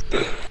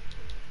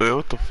 Man,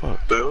 what the fuck?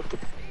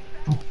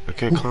 I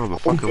can't climb the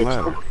fucking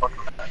ladder. Fuck.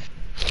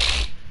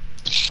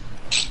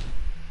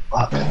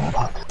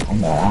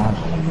 I'm not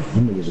honest.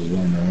 You niggas is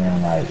running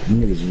around like,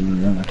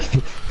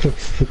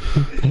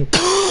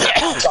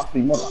 Fuck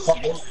me,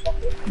 motherfucker.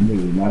 You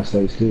niggas not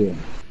stay still.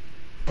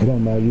 It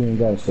don't matter, you ain't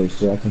gotta stay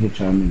still. I can hit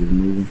y'all niggas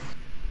moving.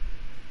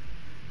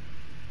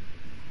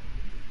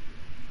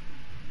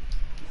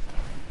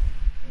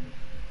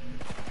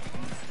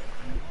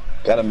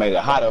 Gotta make it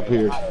hot up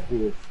here.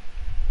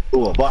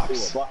 Ooh, a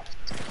box. I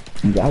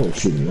was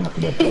shooting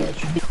after that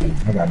patch.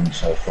 I got me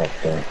so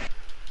fucked up.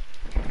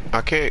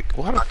 I can't.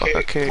 Why the fuck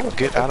I can't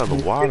get out of the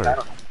water?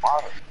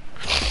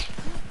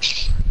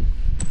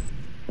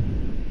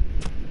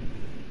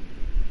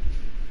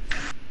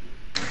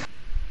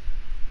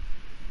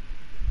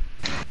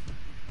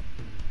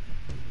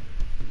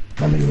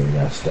 My nigga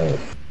got stuck.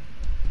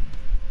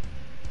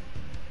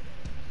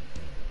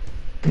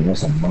 And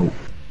that's a moat.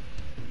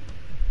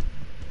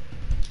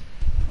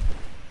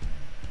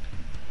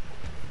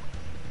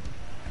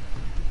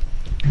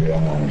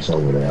 Yeah, it's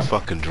over there.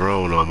 Fucking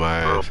drone on my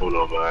ass.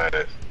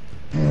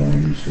 Yeah,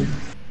 you see.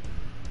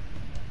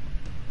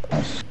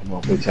 Come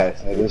on, bitch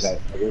ass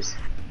niggas.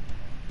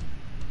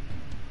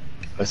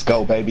 Let's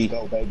go, baby.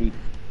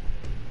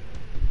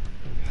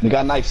 We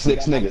got knife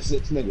 6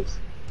 niggas.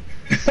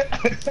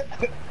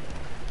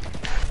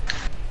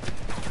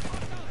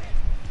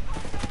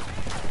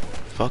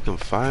 Fucking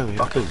finally,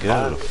 I couldn't get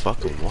out of the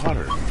fucking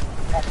water.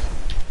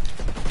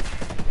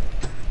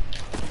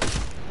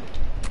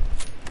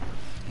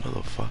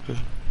 Motherfucker.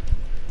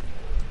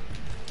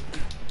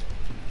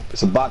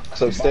 It's a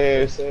box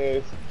upstairs.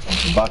 It's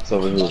a box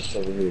over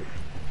here.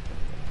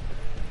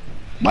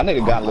 My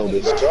nigga got a little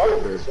bit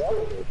stronger.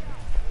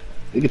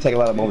 He can take a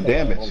lot of more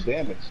damage.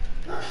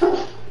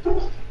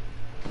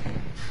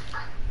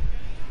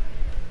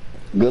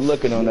 Good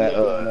looking on that,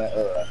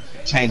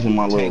 changing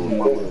my little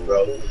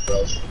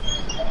BOoGIE.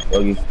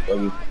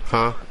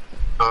 Huh?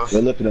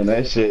 Good looking on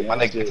that shit. My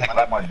nigga can take a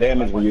lot more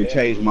damage when you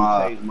change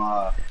my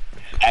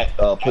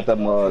put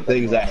them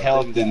things at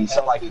health and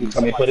stuff like you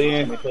come and put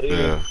in.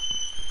 Yeah.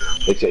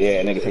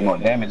 Yeah, nigga take more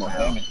damage.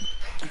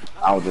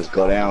 I would just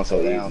go down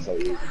so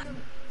easy.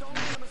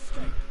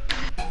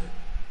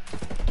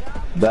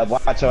 But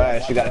watch your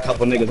ass, you got a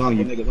couple niggas on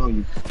you.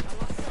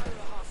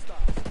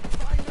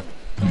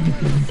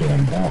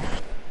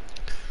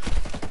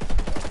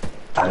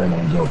 I didn't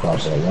want to go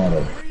across that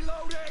water.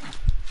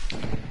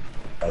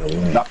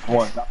 Not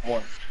one.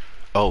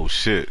 Oh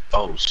shit.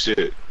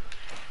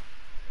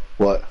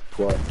 What?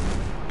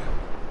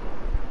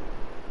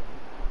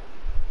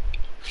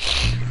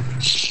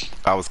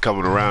 I was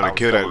coming around and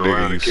kill that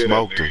nigga. You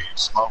smoked him.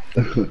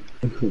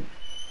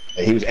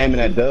 He was aiming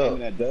at Dub.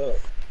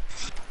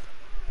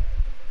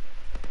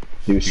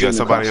 You got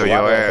somebody on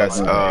your ass.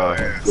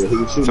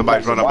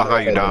 Somebody's running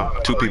behind you,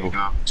 Dom. 2 people.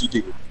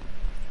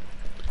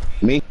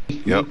 Me?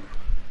 Yep.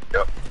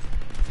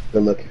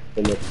 Good looking.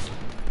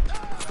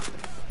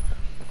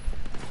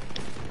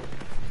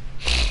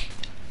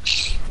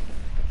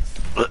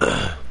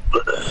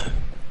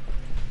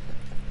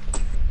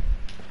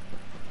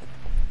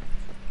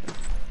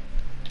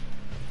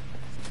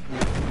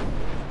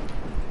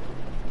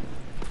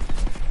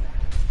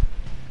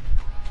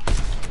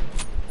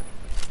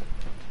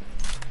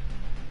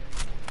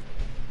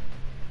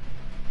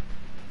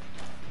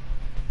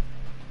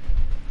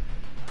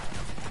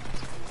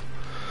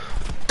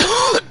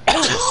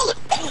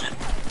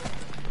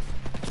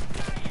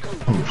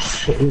 Oh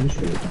shit, this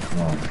really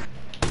wrong.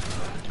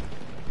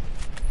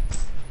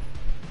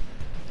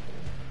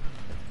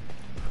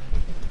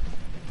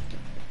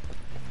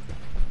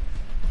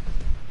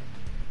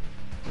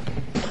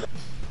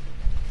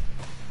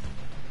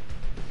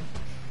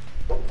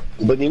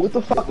 But then what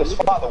the fuck is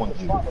following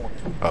you?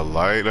 A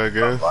light, I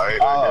guess.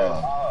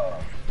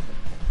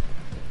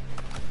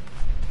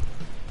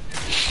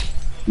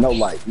 No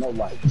light.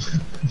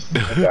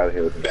 Get out of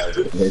here with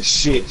that.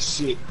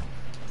 Shit.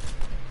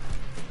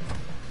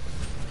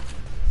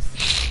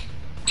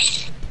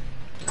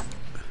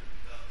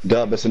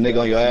 Dub, it's a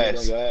nigga on your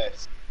ass.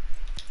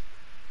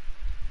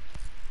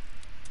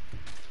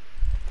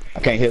 I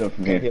can't hit him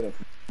from here.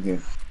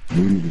 You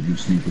niggas be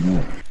sneaking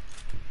up.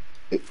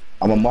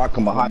 I'm gonna mark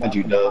him behind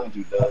you, Dub.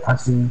 I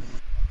see him.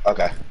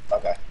 Okay.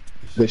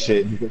 Good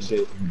shit. Damn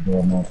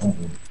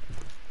motherfucker.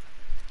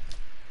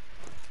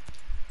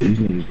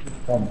 You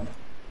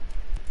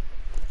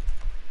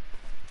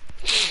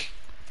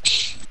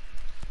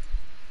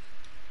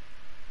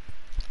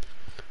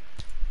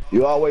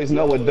always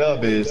know what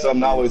dub is.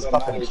 Something always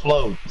fucking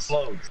explodes.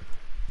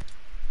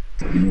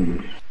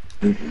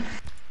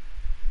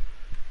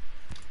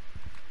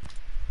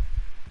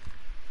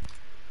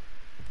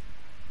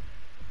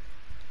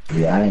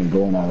 Yeah, I ain't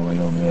going all the way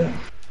over there.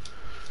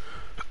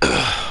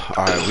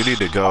 Alright, we need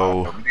to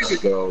go.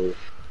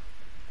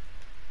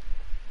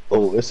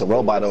 Oh, it's a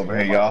robot over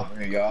here, y'all.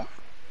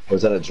 Or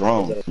is that a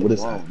drone? What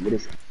is that?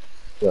 Is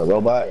that a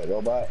robot?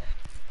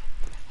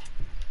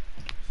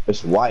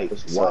 It's white.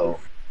 So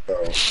I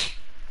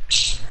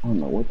don't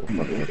know what the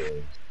fuck it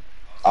is.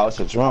 Oh,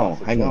 it's a drone.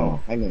 Hang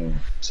on.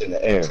 It's in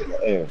the air.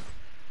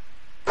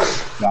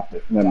 Drop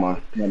it. Never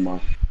mind.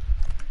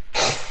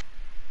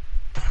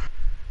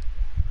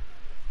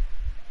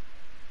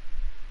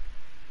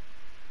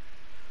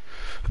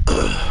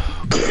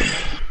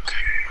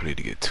 I need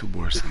to get 2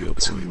 more skill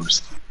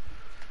points.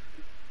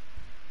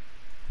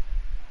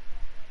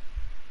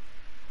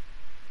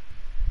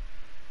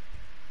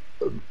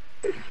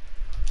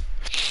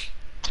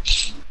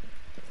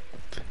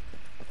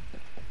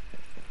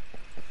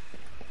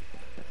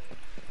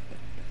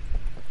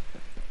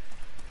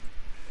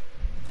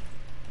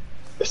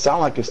 It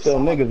sound like it's still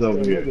niggas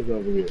over here.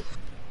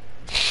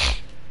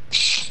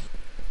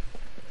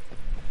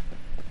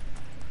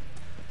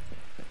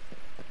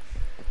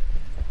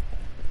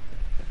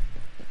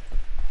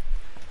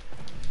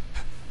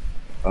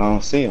 I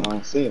don't see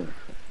him.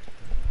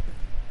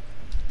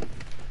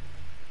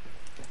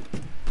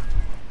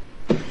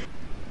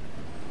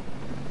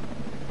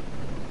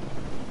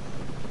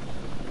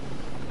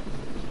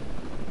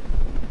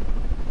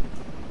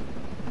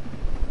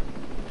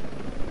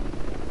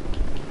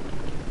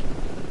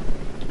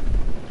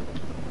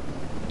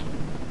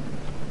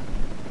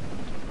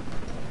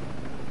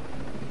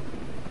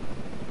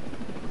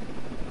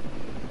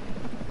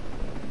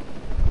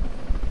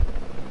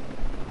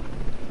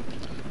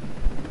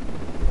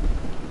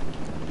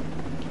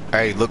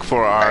 Hey, look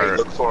for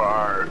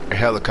our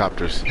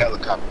helicopters.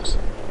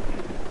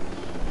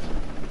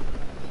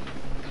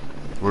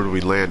 Where do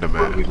we land them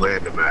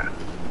at?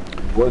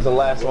 Where's the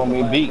last one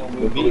we beat?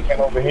 We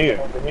came over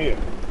here.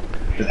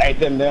 Ain't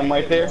them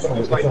right there? It's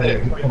right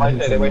there. They're right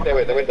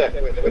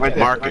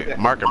there.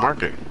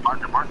 Mark it.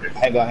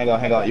 Hang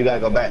on. You gotta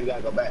go back.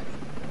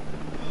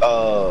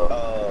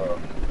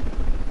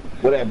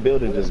 Where that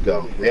building just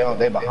go?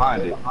 They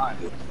behind it.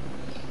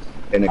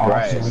 In the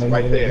grass.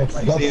 Right there. You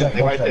see it?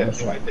 They right there.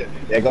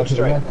 They go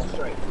straight.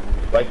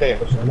 Right there.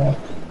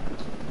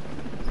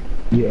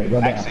 Yeah, go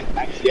down.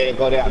 Yeah,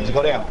 go down. Just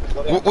go down.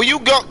 Will you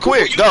go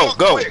quick? Go.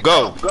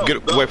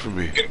 Get away from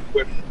me.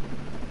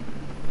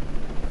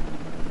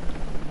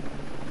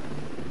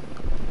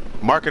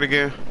 Mark it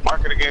again.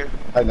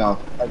 Hang on.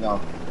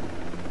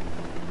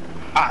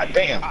 Ah,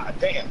 damn.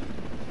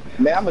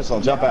 Man, I'm just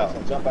gonna jump out.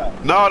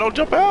 No, don't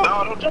jump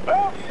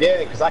out.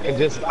 Yeah, cause I can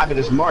just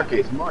mark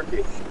it.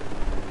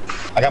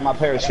 I got my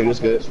parachute. It's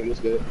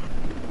good.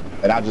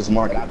 And I just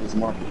mark it.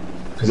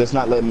 Cause it's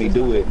not letting me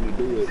do it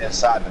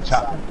inside the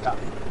chopper.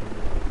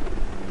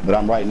 But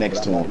I'm right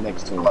next to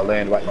him. I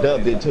land right.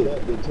 Dub did too.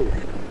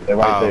 They're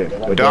right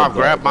there. Dom,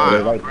 grab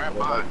mine.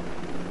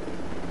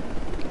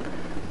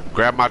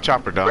 Grab my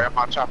chopper,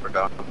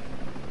 Dom.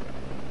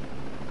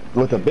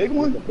 With a big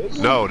one?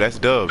 No, that's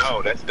Dub's. Oh,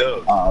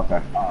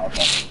 okay.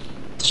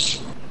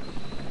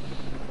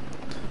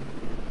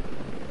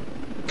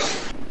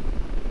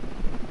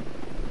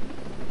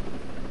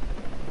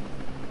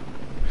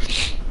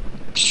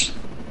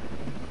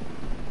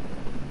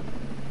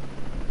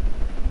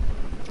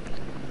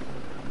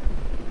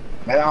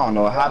 Man, I don't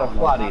know how to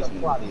fly these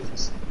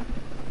things.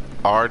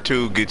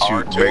 R2 gets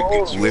you,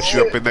 lifts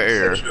you up in the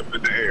air.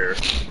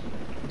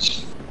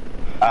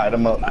 Alright,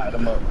 I'm up.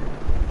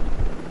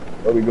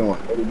 Where we going?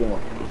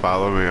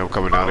 Follow me, I'm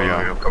coming down there.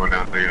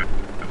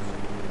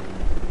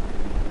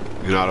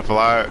 You know how to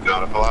fly it?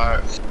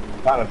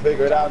 Trying to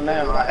figure it out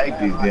now. I hate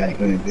these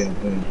damn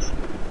things.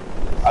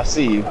 I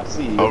see you.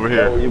 Over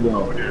here. Where you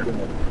going?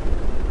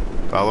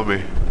 Follow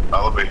me.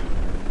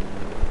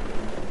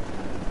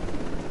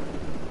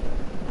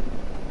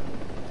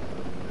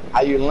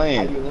 How you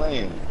land?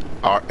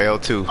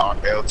 L2.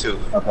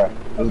 Okay,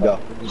 let's go.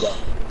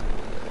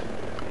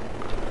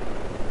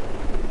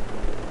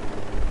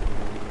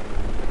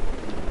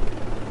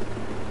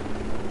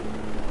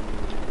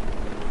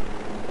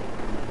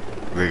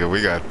 Nigga,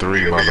 we got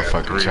 3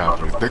 motherfucking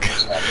choppers.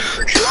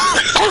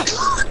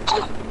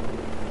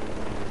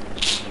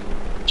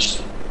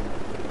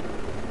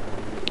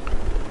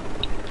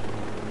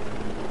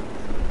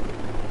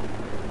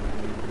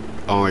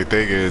 Only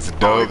thing is,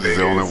 Dubs is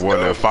the only one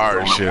that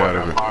fired shit out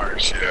of it.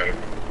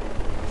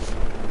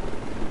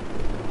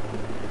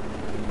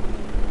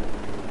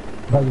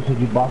 Like you said,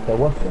 you bought that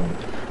what's one?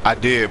 I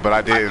did, but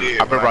I didn't.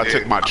 I remember I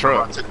took my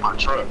truck.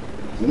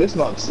 This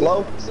not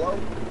slow.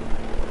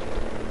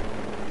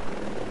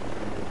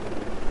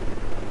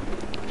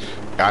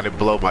 I didn't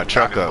blow my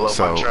truck up,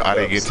 so I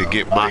didn't get to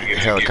get my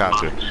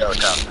helicopter.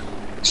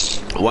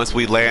 Once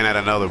we land at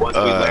another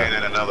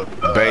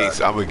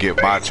base, I'm gonna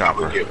get my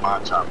chopper.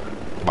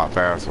 My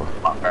fast one.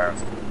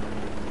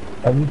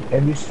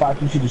 Every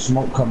spot you see the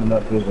smoke coming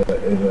up is a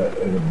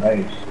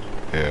base.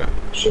 Yeah.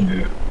 Should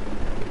be.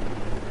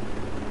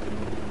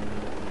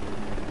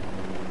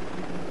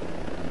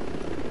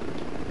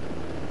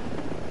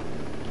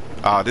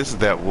 Oh, this is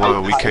that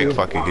one we can't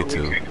fucking get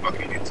to.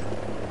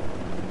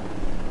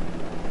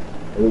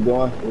 Where we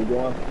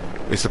going?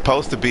 It's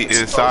supposed to be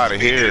inside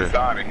of here,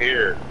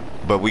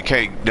 but we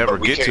can't never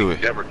get to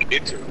it.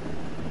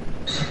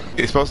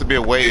 It's supposed to be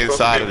a way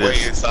inside of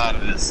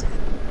this.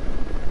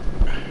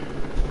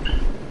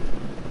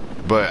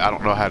 But I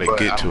don't know how to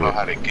get to it.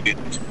 What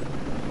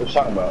you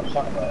talking about?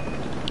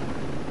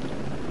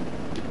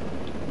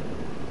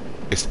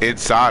 It's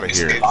inside of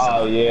here.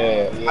 Oh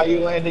yeah. How you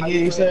land again?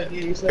 You said?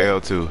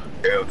 L2.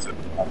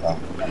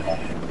 Okay.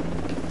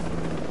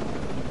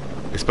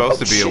 It's supposed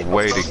to be a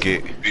way to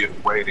get.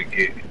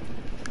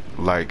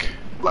 Like.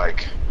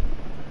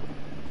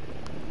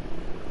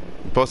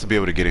 Supposed to be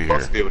able to get in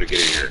here.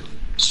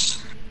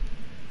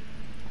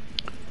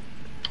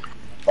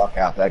 Fuck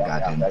out that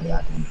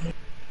goddamn.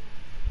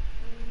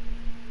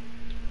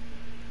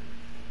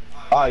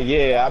 Oh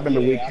yeah, I remember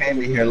we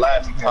came in here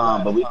last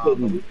time, but we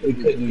couldn't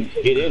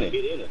get in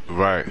it.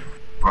 Right.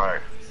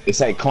 It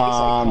say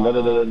climb, but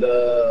it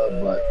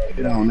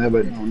don't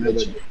never.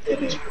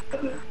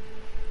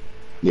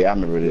 Yeah, I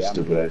remember this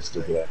stupid ass.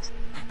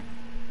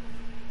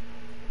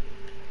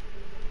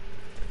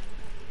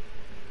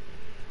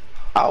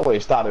 I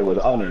always thought it was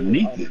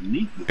underneath it.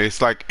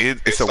 It's like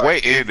it's a way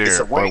in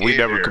there, but we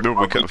never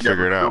remember. We couldn't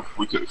figure it out.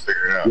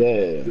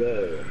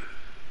 Yeah.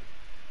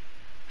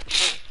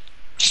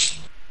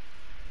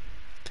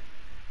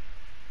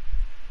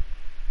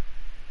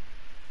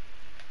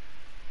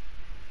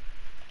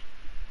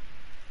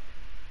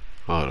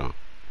 Hold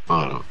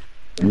on.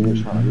 I'm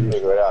just trying to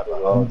figure it out.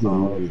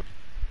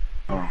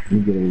 You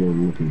get a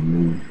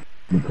little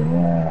look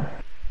around.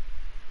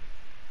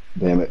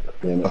 Damn it.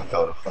 I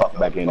fell the fuck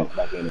back in it.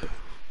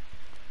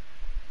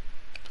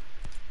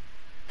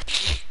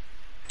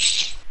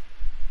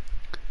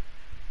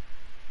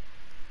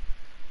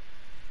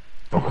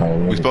 Okay.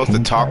 We're supposed to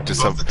talk to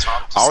some.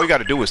 All we got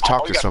to do is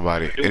talk to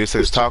somebody, and it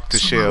says talk to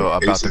Shell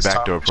about the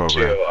backdoor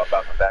program.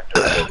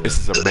 This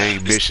is a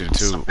main mission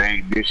too.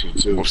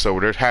 So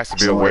there has to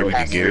be a way we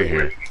can get in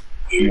here.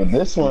 But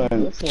this one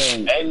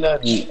ain't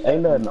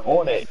nothing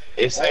on it.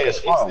 It says it's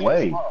far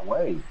away.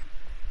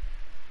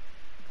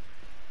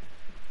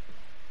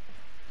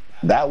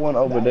 That one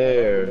over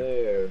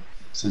there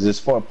says it's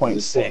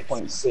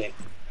 4.6.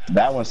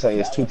 That one says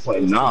it's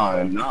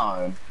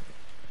 2.9.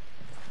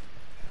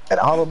 And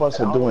all of us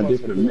are doing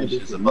different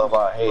missions above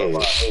our heads.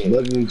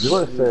 But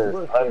yours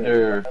says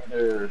under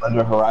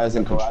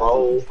horizon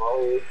control,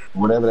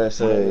 whatever that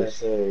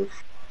says.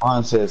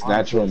 On says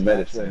natural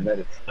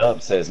medicine.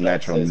 Up says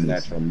natural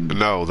medicine.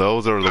 No,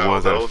 those are the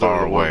ones that are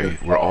far away.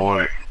 We're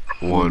on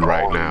one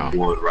right now.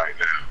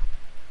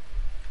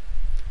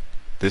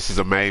 This is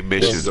a main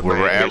mission. Where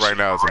we're at right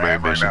now is a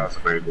main mission.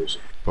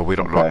 But we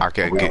don't know. I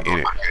can't get in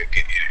it.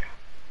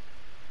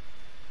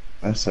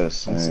 That's a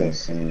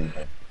same.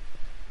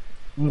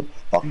 What the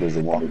fuck is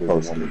the one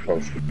close?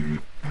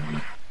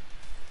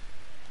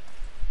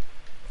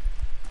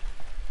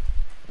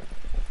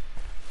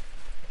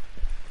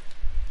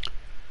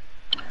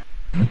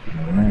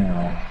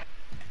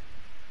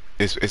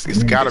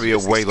 It's got to be a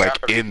way like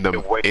into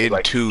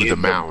the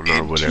mountain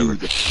or whatever.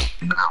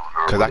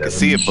 Because I can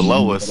see it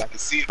below us,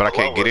 but I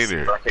can't get in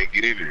there.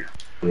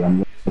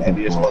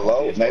 Maybe it's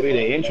below. Maybe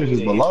the entrance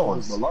is below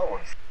us.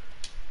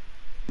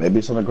 Maybe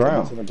it's on the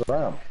ground.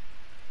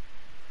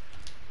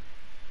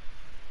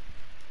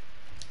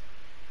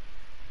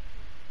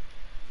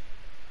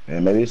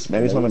 And maybe it's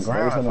on the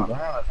ground.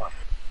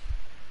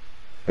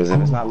 Because if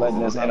it's not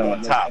letting us in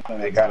on the top,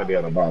 it got to be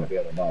on the bottom.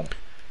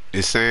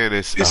 It's saying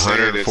it's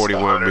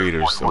 141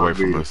 meters away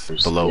from us,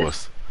 below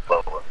us.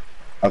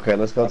 Okay,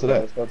 let's go to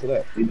that.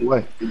 Either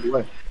way.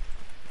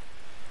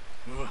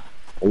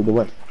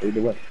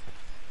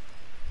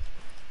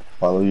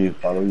 Follow you.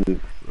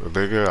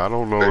 Nigga, I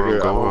don't know where I'm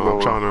going.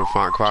 I'm trying to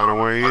find a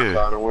way in.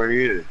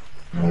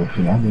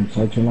 I've been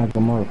searching like a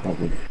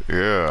motherfucker.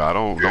 Yeah,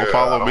 don't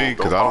follow me,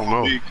 because I don't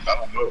know.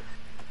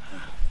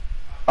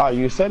 Oh,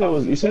 you said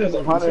it's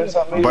 100 and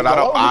something. But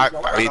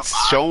it's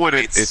showing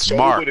it's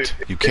marked.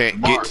 You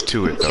can't get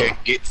to it though.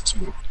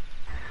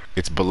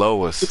 It's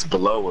below us.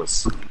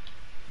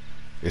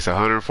 It's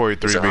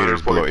 143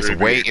 meters below. It's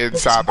way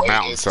inside the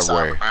mountain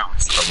somewhere.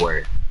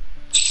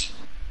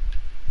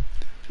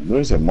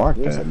 Where's it marked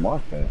at?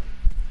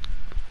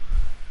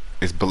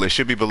 It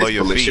should be below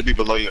your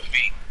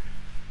feet.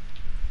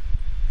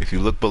 If you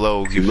look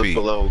below your feet.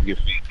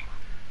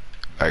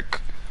 Like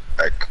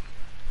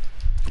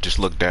just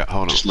look down.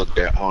 Hold on.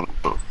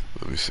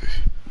 Let me see.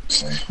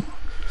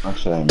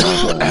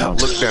 Look down.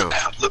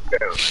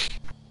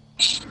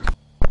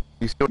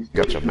 You still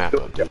got your map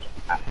up.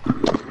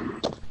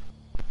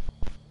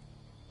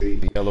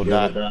 The yellow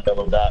dot.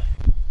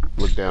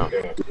 Look down.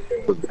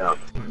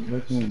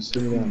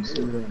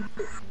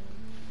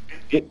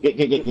 Get.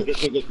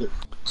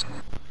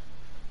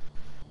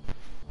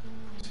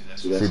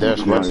 See,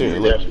 that's right there.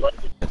 Look. See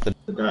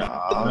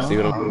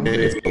what I'm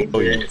saying? It's below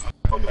you.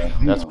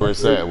 That's where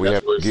it's at. We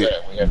have to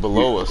get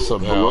below us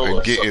somehow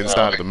and get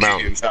inside of the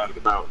mountain.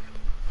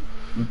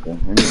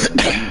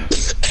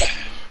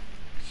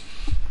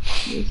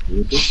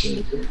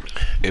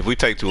 If we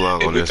take too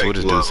long on this, we'll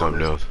just do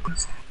something else.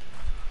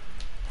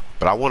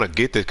 But I want to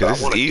get this because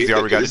this is easy.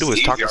 All we got to do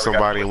is talk to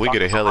somebody and we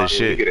get a hellish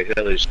shit.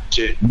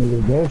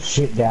 Nigga, there's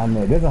shit down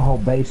there. There's a whole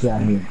base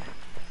down here.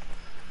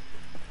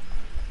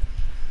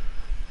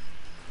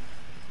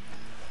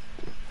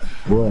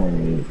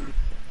 Wait.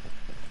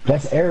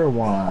 That's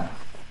Erewhon.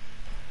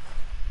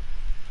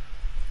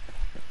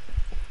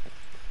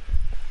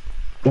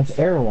 That's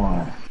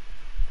Erewhon.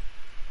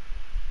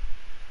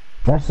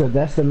 That's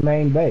the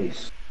main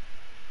base.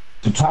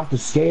 To talk to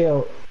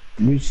Scale,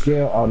 reach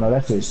Scale. Oh no,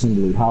 that's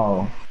Assembly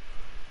Hall.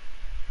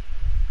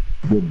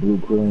 Good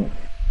blueprint.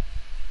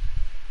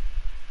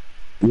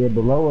 Yeah,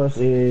 below us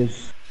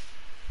is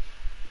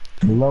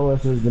the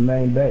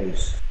main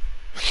base.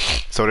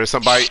 So there's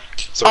somebody.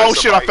 Oh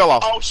shit! I fell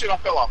off.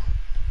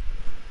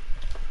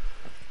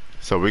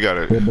 So we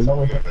gotta. Yeah,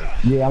 below us.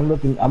 Yeah, I'm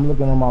looking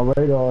on my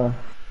radar.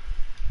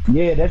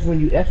 Yeah, that's when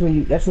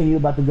you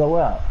about to go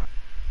out.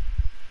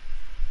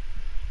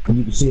 And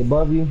you can see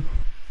above you.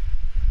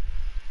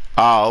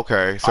 Oh,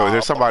 okay. So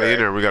there's somebody in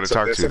there we gotta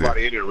talk to.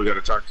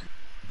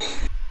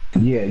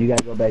 Yeah, you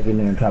gotta go back in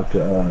there and talk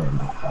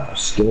to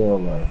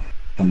Scale or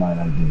somebody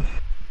like this.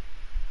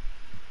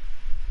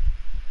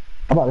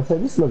 I'm about to say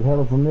this look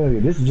hella familiar.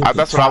 This is just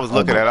that's what I was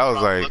looking at. I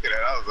was like,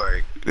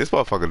 this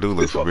motherfucker do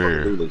look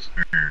familiar.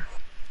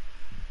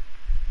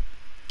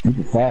 You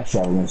can fast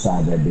travel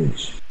inside that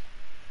bitch.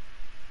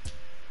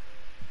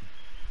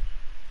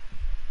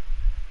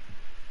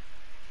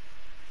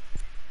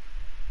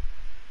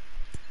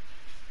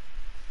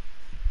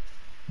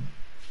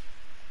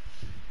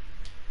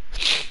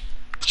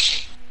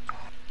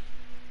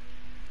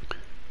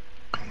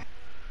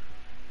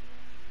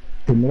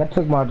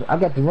 I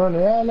got to run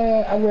around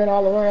there. I ran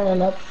all around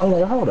and I'm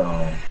like, hold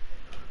on.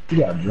 You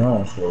got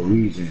drones for a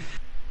reason.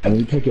 And when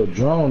you take your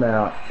drone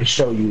out, it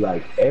show you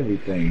like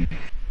everything.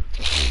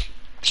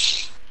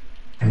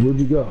 And where'd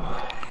you go?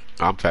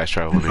 I'm fast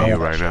traveling to you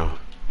right now.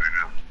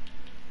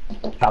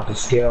 Talk to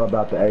Scale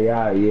about the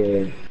AI,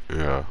 yeah.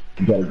 Yeah.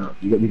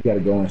 You gotta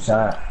go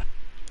inside.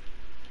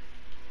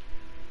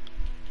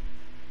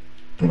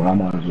 Well, I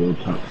might as well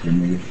talk to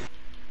me.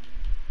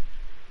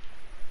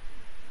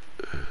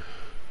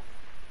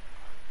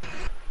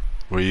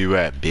 Where you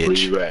at,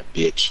 bitch?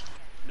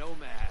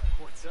 Nomad,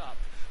 what's up?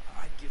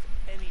 I'd give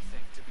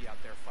anything to be out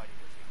there fighting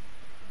with you.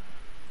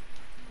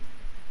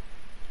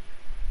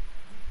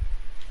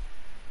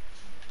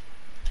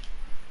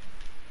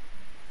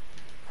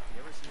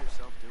 You ever see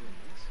yourself doing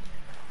this?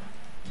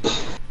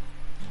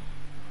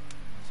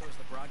 So is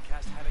the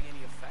broadcast having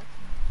any effect?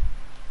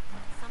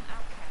 Some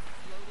outcasts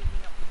loaded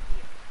me up with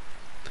gear.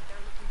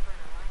 They're looking for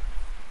an alliance.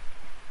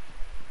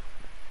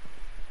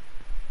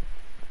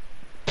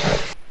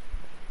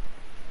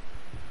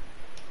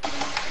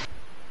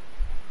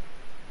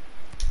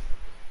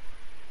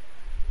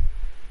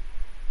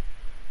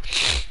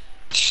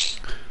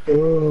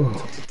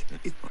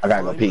 I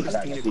gotta go pee.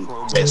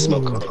 Hey,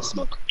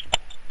 smoke.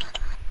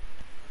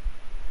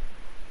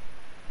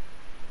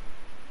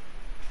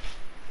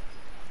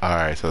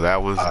 Alright, so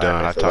that one's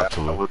done. I talked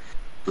to him.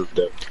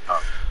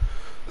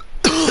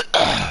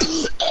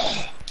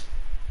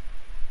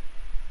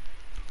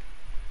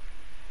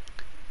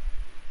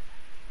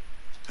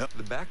 Up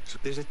the back,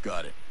 is it?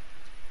 Got it.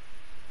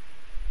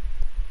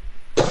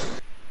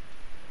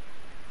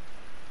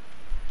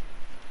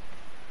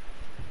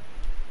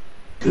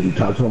 Did you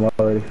talk to him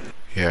already?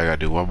 Yeah, I gotta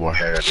do one more.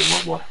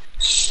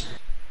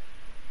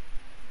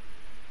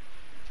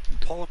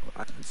 Paul,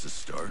 that's a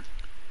start.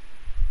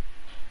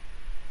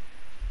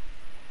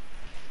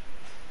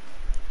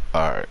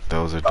 Alright,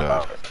 those are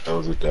done.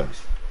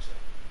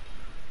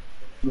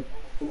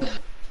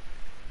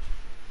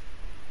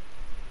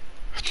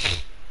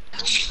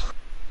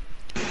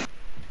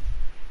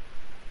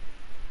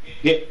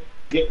 Get.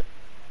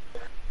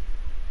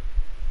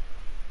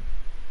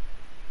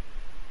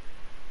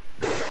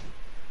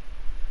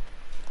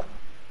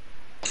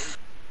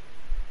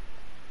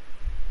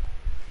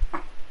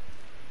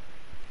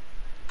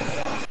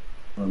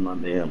 On my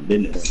damn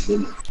business.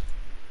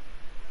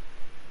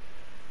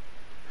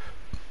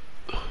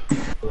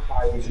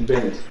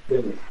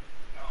 Business.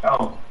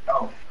 Oh.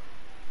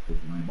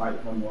 My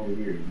bike coming over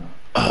here.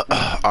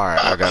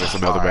 Alright, I got us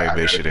another bag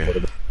mission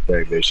in.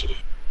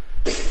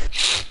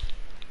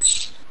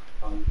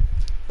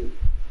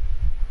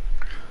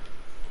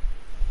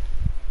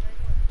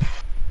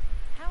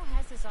 How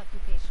has this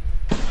occupation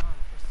been going on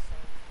for so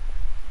long?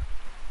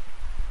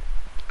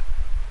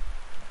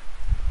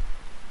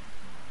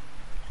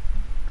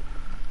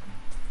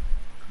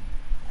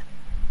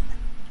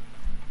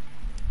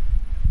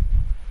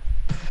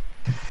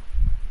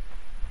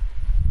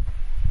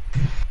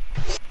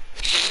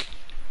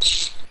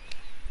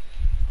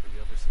 Did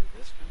you ever see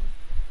this coming?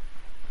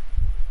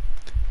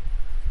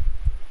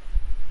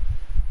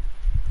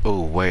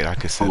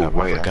 set up.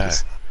 I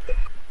forgot.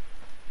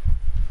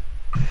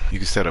 You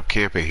can set up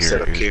camp in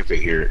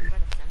here.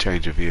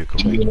 Change your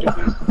vehicle.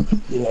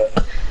 Yeah.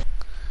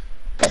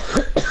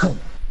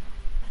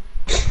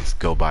 Let's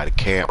go by the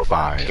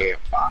campfire.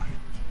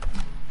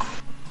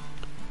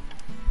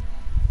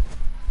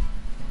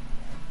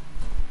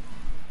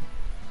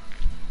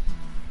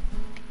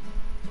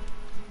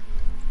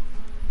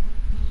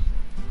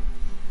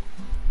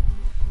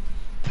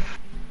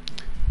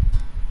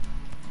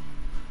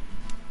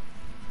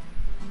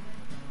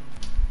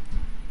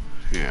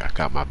 Yeah, I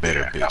got my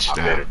better bitch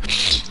now.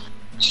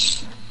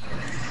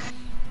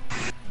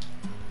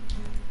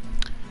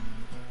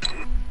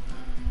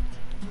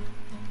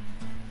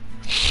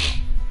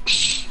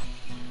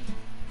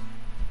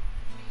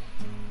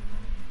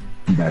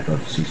 Back up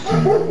to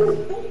 16.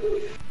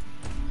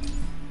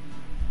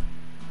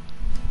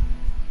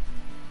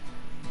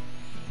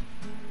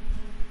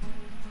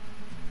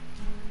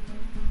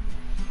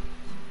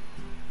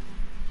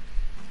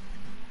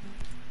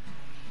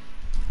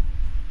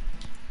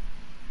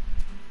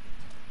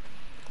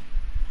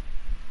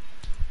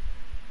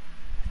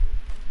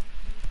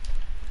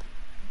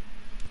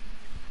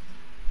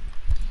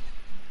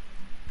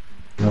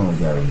 No one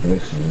got a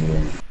blessing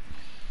here.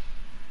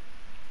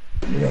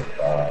 Yeah,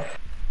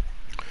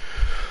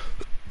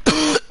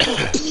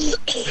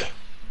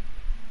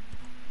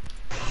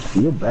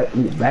 your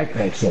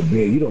backpack's so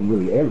big, you don't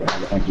really ever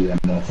have to empty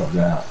that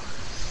motherfucker out.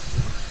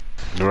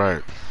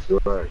 Right.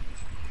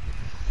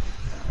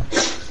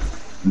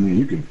 I mean,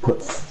 you can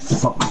put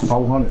fucking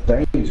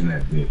 400 things in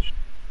that bitch.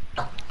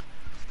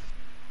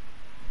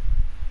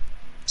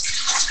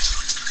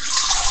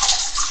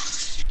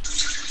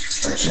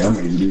 Actually, I'm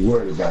gonna even be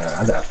worried about it.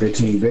 I got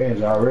 15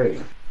 bands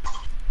already.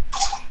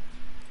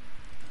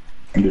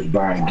 I'm just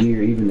buying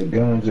gear. Even the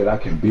guns that I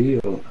can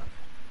build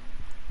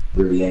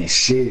really ain't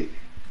shit.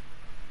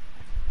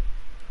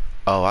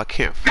 Oh, I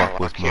can't fuck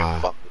with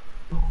my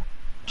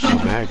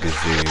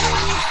magazine.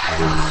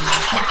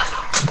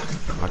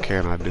 Why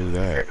can't I do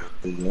that?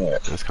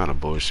 That's kind of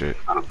bullshit.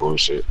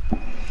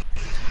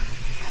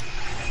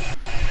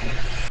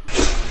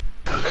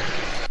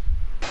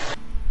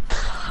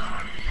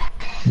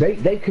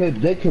 They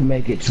could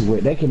make it to where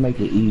they can make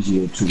it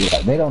easier to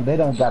where they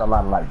don't got a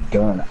lot of like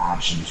gun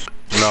options.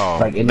 No,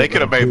 like, they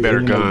could have made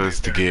better guns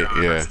to get.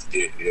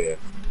 Yeah.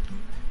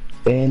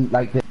 And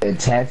like the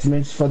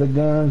attachments for the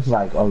guns,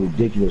 like, are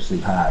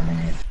ridiculously high,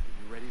 man.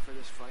 You ready for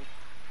this fight?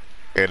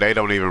 And they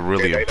don't even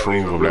really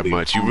improve them that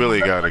much. You really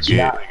gotta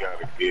get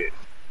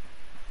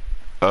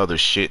other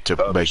shit to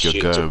make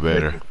your gun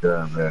better.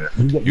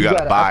 You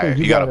gotta buy it.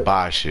 You gotta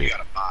buy shit.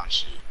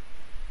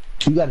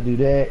 You gotta do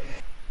that,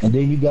 and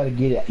then you gotta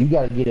get it. You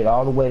gotta get it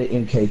all the way to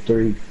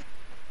MK3.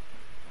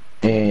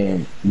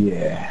 And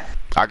yeah,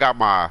 I got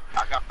my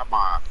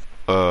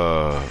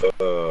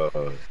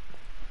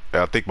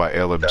I think my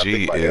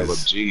LMG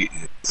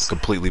is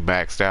completely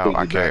maxed out.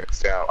 I can't.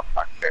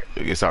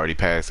 It's already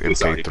past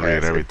MK3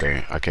 and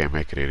everything. I can't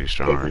make it any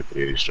stronger.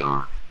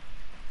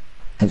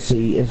 And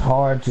see, it's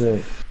hard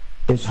to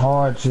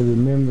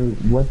remember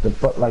what the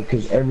fuck, like,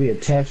 cause every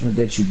attachment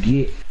that you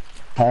get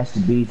has to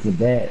be for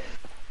that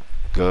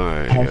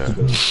Gun. to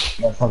be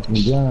that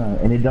fucking gun,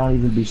 and it don't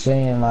even be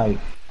saying like.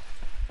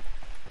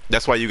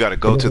 That's why you gotta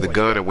go to the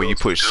gun, and when you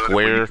push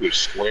square,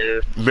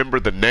 remember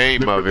the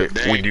name of it.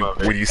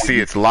 When you see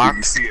it's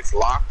locked,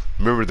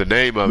 remember the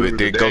name of it.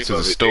 Then go to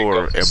the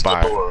store and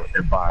buy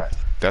it.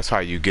 That's how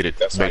you get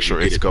it. Make sure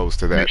it goes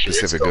to that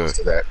specific gun.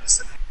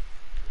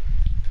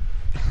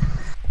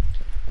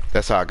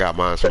 That's how I got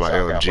mine for my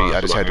LMG.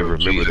 I just had to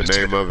remember the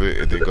name of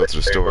it and then go to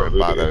the store and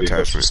buy that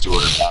attachment.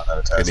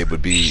 And it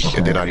would be,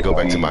 and then I'd go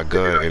back to my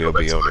gun and it'll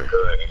be on there.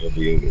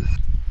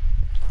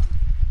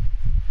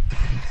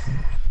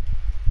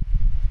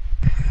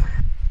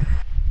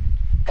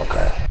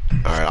 Okay.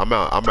 Alright, I'm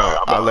out.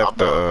 I left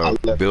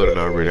the building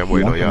already. I'm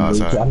waiting on y'all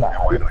outside.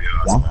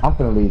 I'm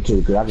gonna leave too,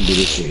 because I can do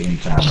this shit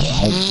anytime.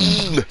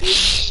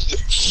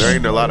 There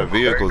ain't a lot of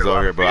vehicles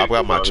over here, but I've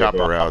got my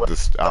chopper out the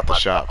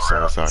shop,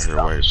 so it's out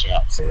here waiting.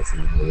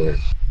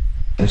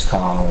 It's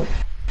called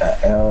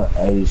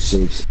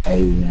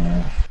LA6A,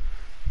 man.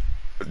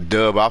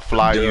 Dub, I'll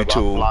fly you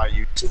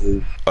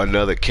to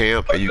another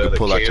camp, and you can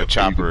pull out your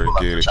chopper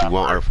again if you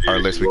want, or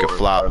unless we can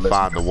find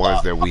the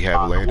ones that we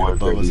have landed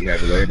above us.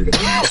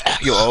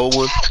 Your old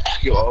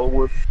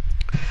one.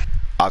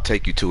 I'll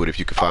take you to it if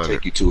you can find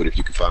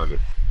it.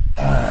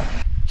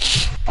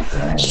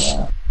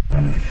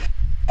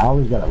 I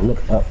always gotta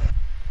look up.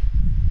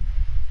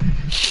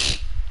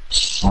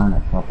 Find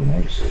that fucking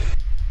exit.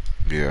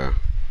 Yeah.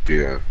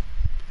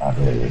 Oh,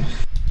 there it is.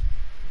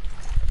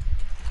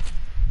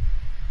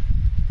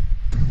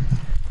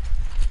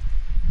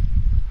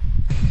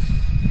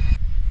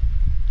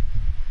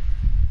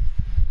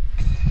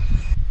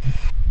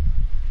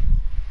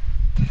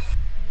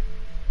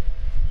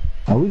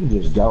 Oh, we can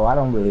just go. I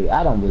don't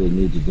really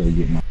need to go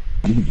get my.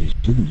 You can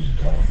just go.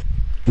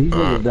 These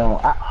niggas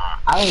don't. I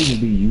don't even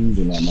be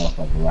using that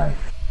motherfucker right.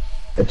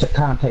 It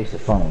kind of takes the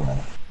fun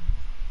away.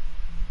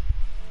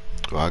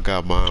 Well, I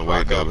got mine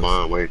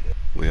waiting.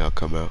 when y'all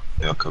come out.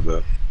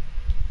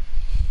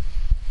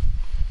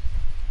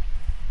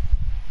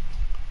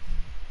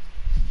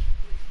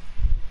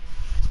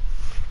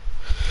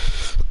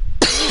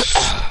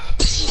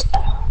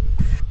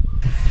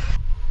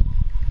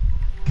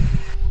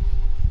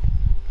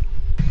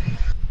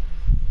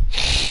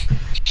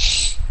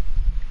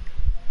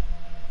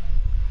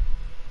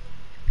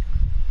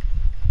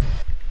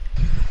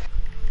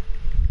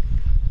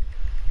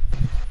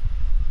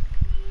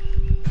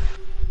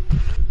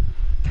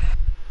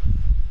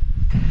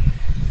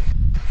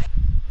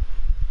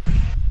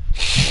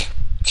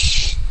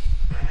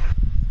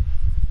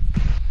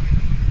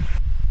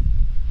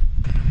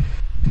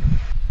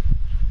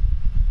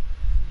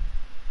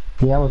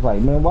 Yeah, I was like,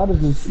 man, why does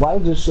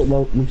this shit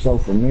look so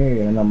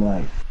familiar? And I'm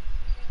like,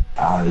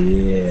 oh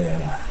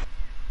yeah.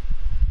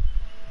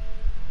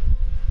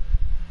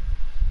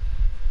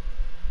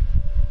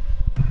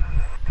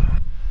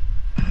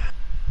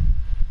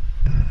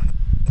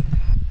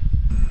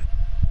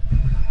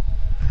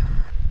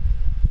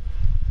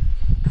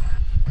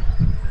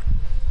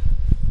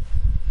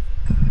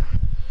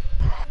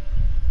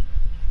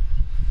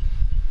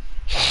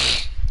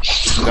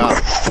 Dom.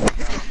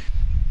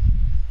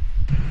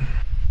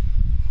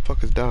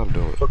 Fuck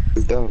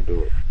is Dom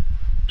doing?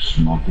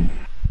 Smoking.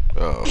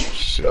 Oh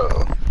shit.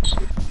 Well,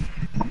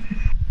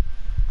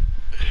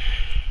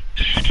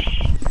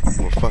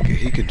 fuck it.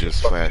 He can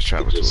just fast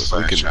travel to us.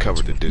 We can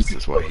cover the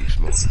distance while he's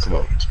smoking. Come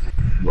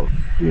on.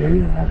 Yeah,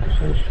 you don't have to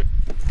say shit.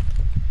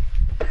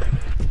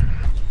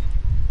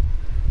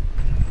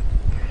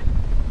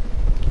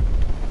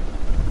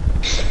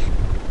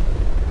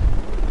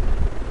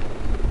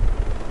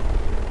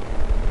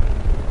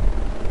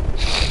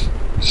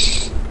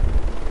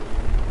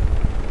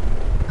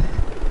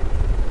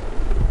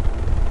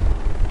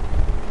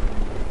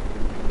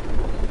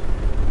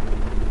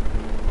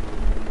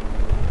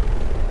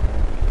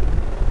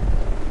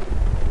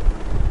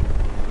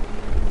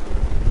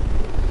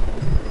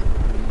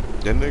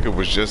 That nigga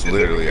was just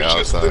literally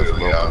outside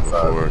smoking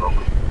before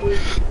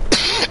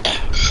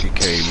he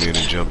came in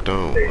and jumped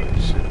on.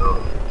 Like, shit.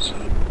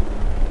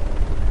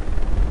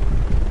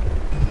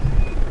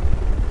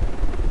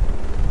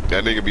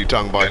 That nigga be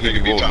talking about he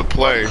be wanting to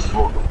play,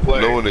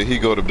 knowing that he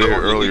go to bed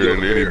earlier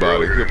than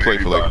anybody. He'll play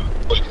for like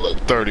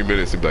 30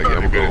 minutes and be like, yeah,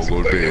 I'm gonna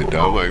go to bed,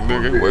 dog. I'm like,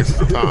 nigga,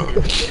 waste of time.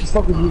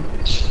 Fuck is you?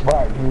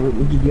 Right,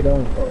 what'd you get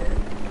on for?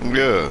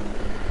 Yeah.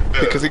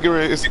 Because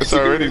it's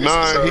already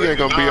 9, he ain't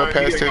gonna be up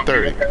past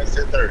 10:30.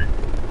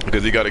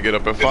 Because he gotta get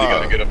up at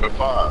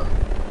 5.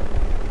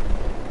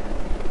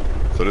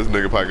 So this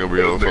nigga probably gonna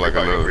be on for like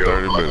another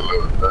 30 minutes.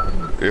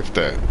 If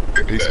that.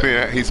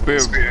 He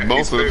spent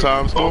most of the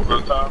time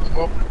smoking.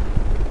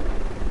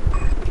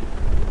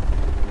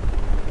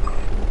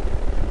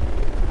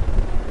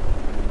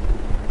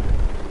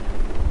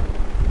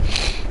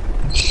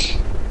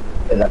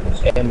 They got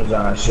this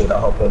Amazon shit. I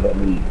hope they let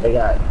me. They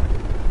got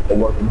the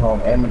work from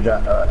home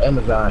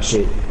Amazon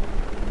shit.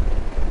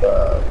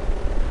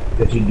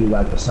 That you do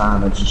like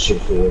assignments and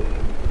shit for it.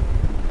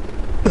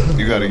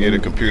 You gotta get a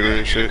computer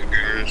and shit.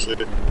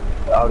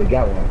 I already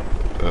got one.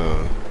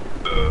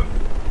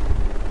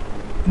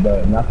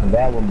 But not for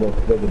that one.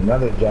 But there's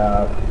another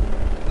job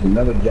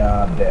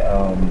that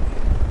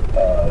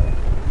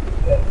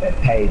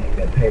pay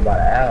by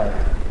the hour.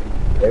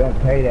 They don't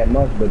pay that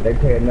much, but they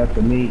pay enough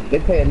for me. They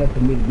pay enough for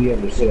me to be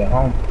able to sit at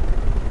home.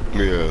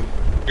 Yeah.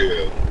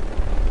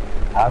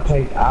 I'll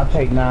take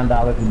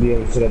 $9 to be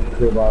able to sit at the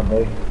crib all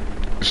day.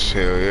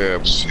 Hell yeah,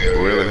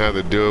 really have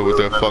to deal with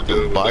that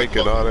fucking bike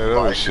and all that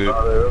other shit.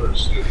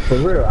 For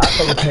real,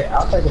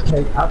 I'll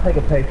take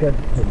a pay cut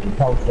to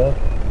post up.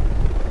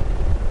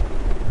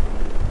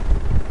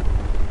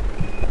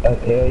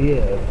 Hell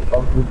yeah,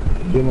 fuck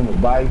with dealing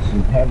with bikes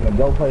and having to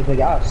go places.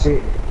 I'll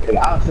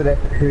sit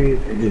at the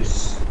crib and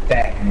just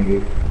stack,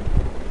 nigga.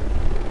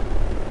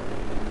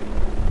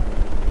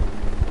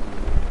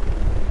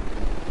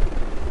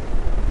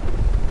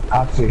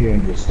 I'll sit here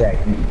and just stack.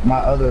 My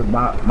other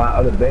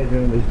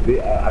bedroom is big.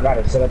 I got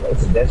it set up.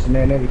 It's a desk in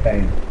there and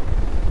everything.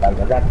 Like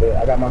I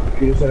got my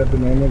computer set up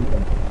in there and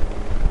everything.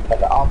 Like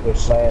the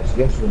office /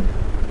 guest room.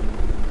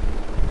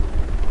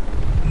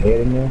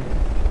 Head in there.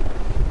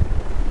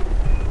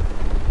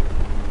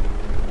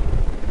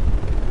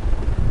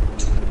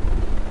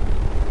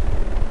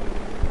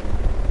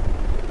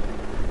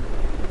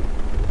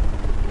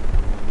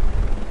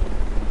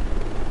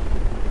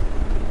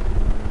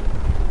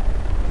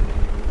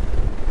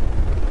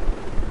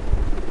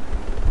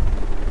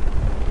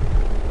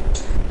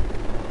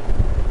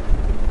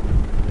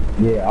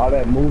 Yeah, all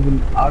that moving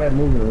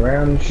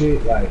around and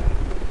shit, like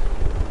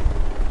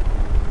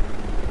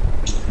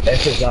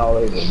that's just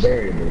always a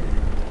variable.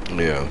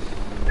 Yeah.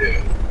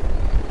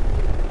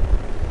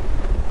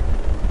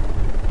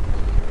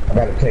 I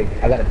gotta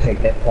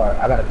take that part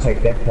out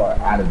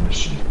of the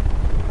shit.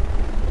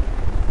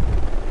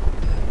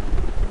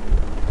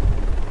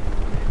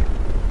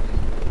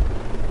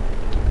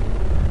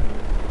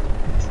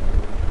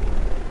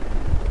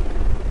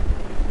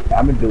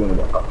 I've been doing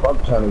a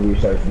fuck ton of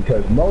research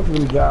because most of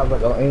them jobs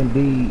like on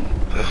Indeed,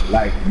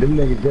 Like them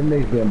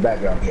niggas doing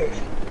background checks.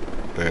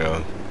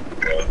 Yeah.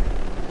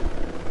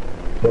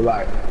 But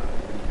like,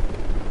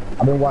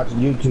 I've been watching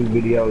YouTube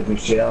videos and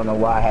shit. I don't know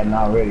why I hadn't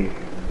already.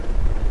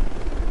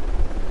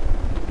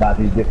 About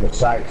these different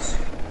sites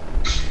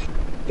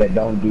that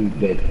don't do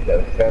that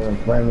felon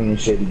friendly and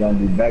shit. That don't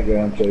do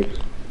background checks.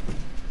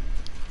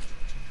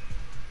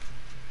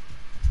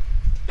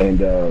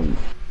 And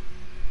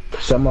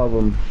some of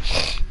them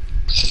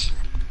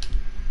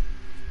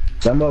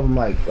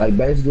like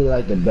basically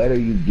like the better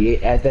you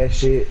get at that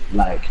shit,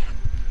 like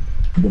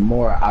the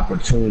more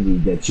opportunity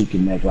that you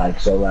can make. Like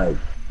so, like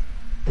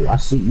I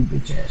see you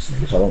bitch ass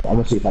niggas. So I'm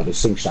gonna see if I can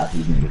sink shot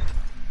these niggas.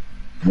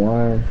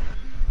 1,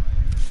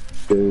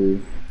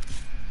 2,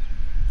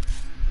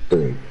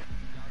 3.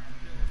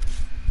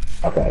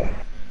 Okay.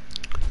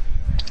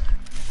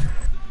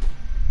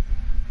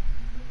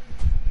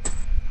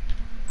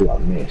 Ooh, I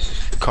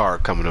missed. Car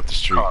coming up the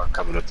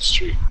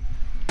street.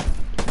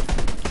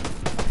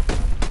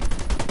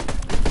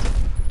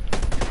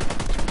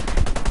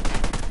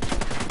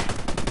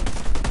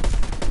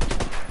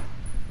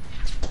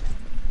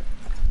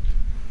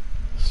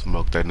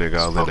 Smoke that nigga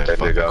all in that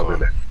fucking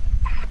car.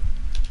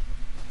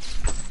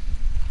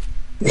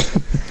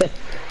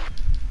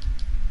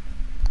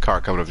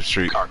 Car coming up the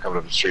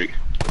street.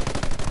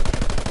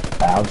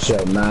 Thou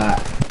shalt not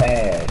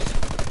pass.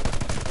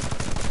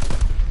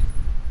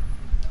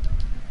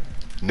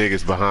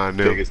 Niggas behind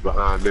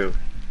them.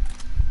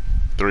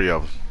 3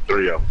 of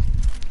them.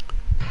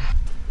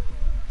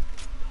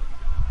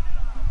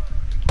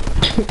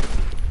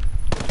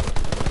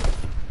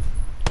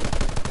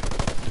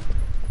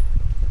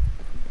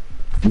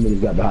 Them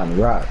niggas got behind the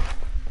rock.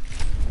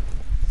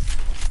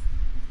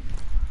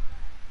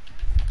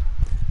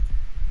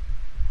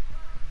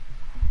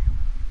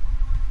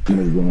 Them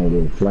niggas going over there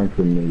and flank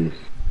them niggas.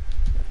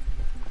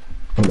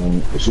 Hold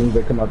on. As soon as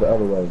they come out the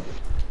other way.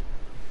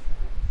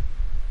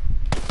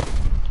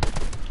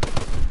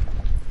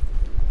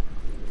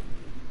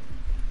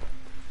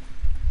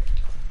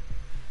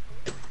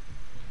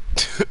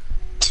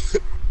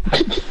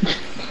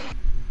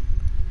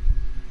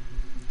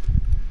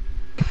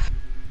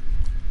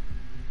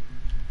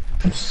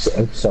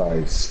 I'm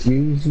sorry,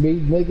 excuse me,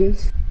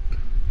 niggas?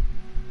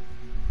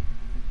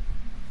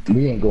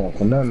 We ain't going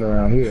for nothing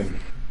around here.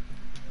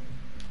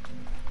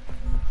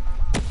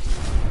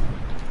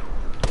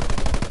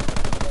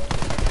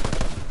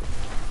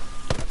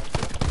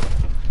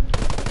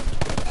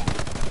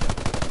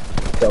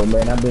 So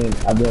man, I've been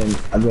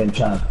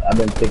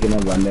thinking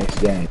of our next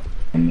game,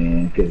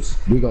 man, cause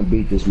we gonna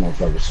beat this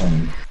motherfucker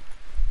soon.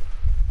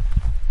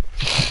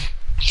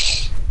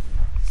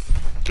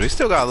 They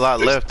still got a lot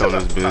left on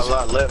this bitch.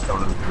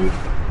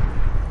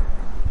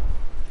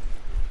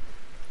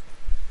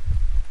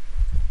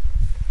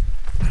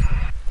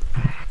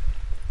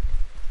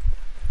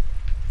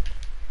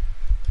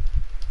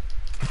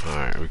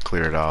 Alright, we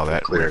cleared all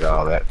that.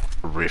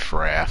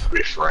 Riff-raff.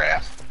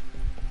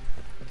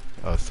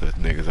 Oh, so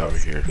niggas over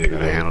here. We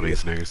gotta handle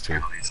these niggas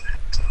too.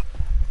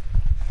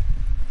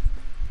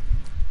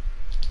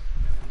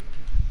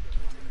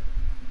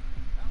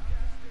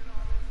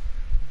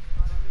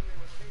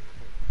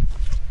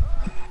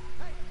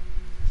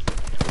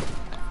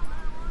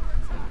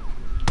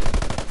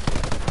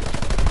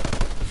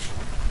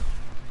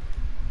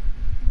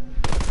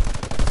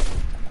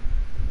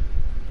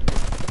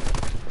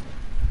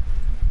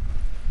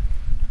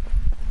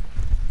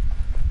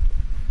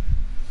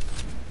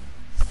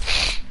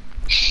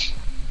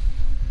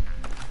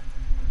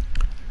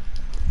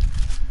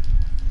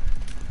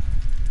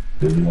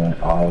 We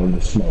want all the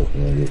smoke,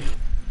 niggas.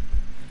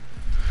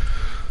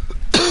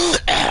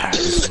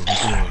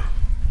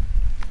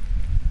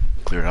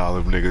 Clear all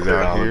them niggas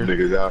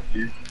out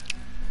here.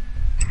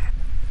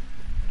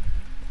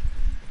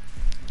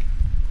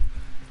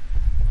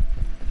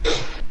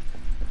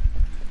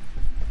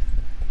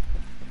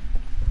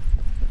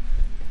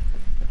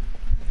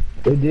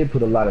 They did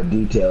put a lot of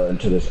detail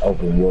into this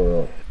open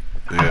world.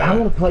 Yeah. I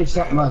want to play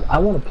something like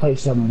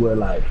where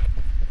like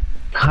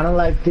kind of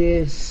like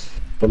this,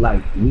 but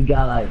like we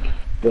got like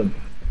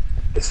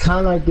it's kind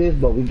of like this,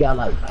 but we got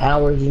like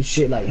powers and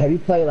shit. Like, have you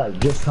played like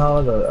Just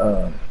Cause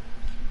or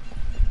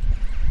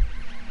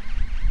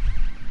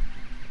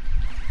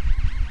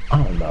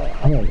I don't know.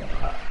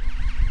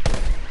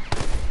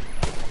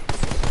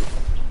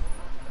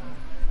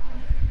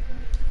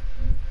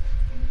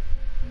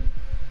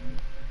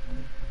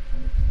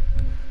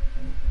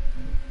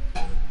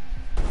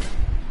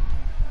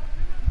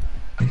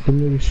 Some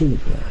nigga shooting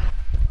for that.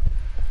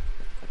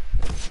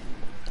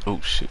 Oh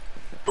shit.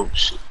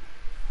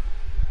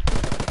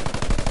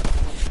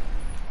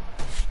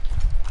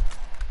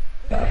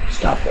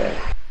 Stop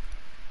that.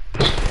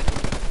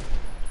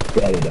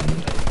 Get it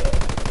done.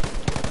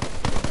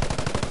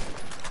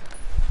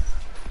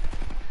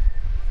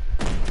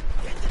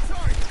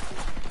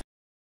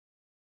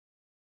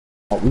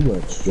 Oh, we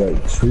went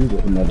straight to the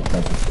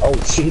motherfuckers. Oh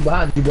shit, he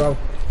behind you, bro.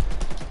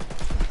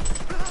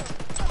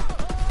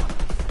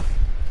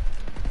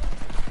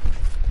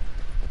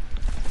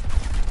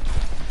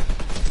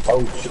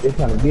 Oh shit, they're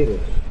trying to get us.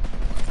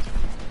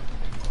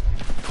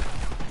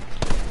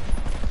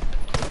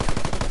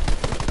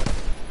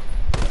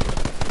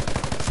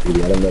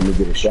 You gotta let me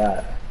get a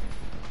shot.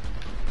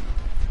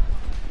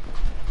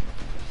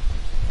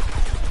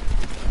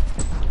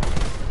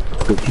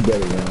 But you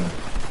better run.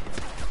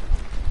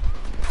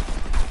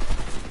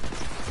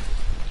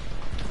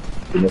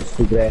 You know,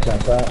 stupid ass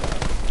outside.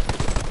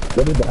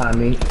 What is behind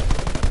me?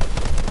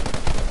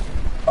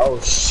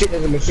 Oh shit,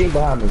 there's a machine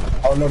behind me.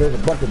 Oh no, there's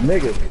a bunch of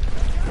niggas.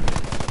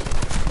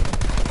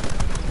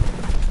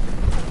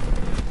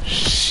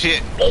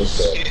 Shit.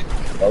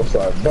 Oh,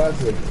 start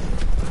buzzing.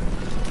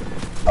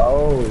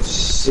 Oh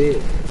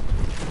shit.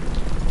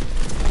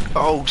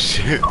 Oh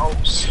shit. Oh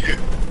shit.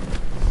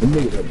 The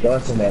niggas are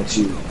busting at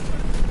you.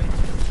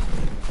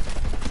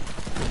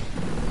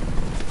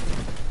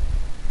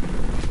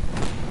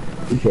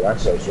 We put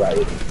ourselves right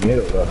in the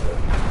middle of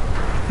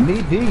it.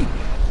 Knee deep.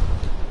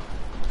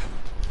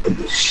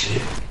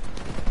 Shit.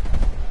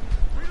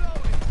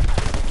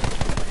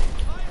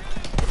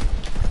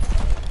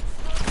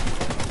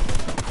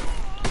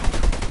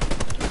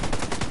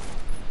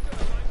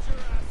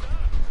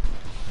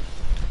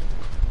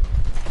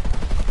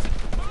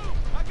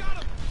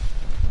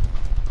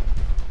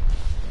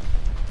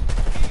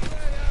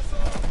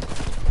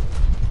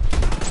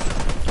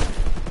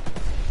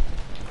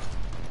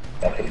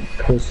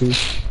 Pussy.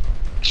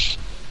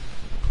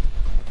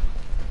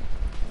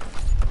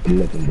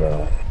 Looking,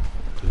 bro.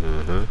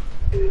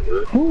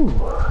 Whew.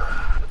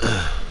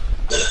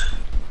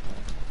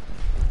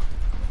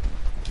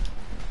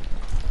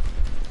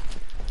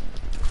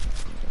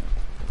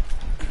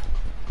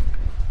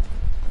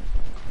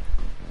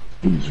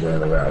 He's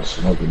running around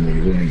smoking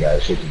niggas. They ain't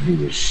got shit to do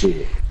with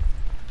shit.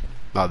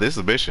 Oh, this is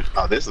a mission.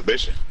 Oh,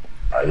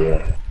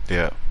 yeah.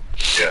 Yeah.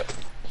 Yeah.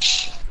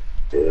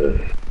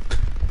 Good.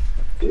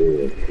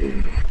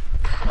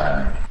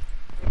 Alright.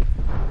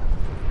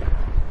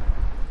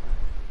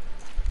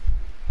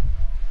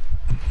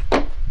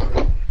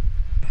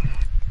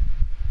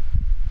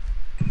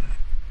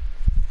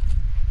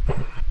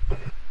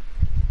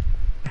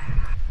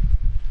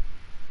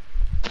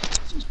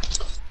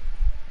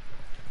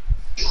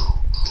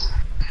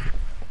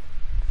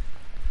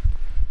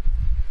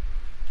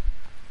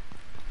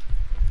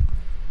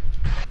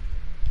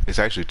 It's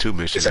actually two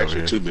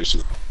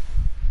missions.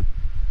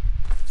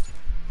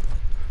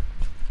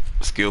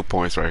 Skill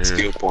points right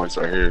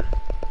here.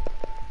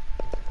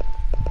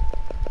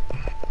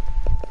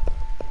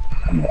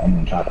 I'm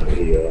on top of the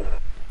hill.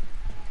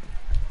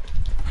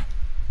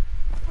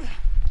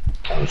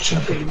 Oh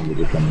shit, these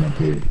niggas are coming up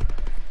here.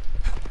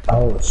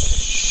 Oh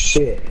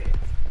shit.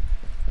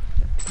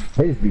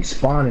 They just be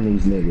spawning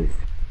these niggas.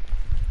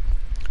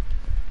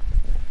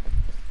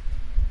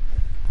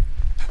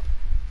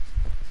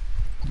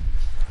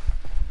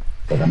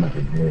 But I'm at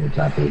the very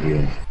top of the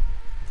hill.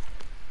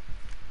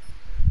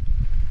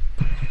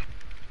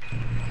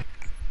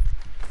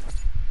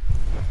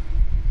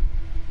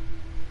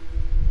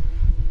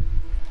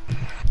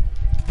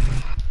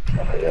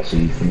 Okay, I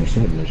see you finished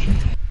that mission.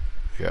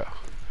 Yeah.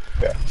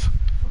 Okay.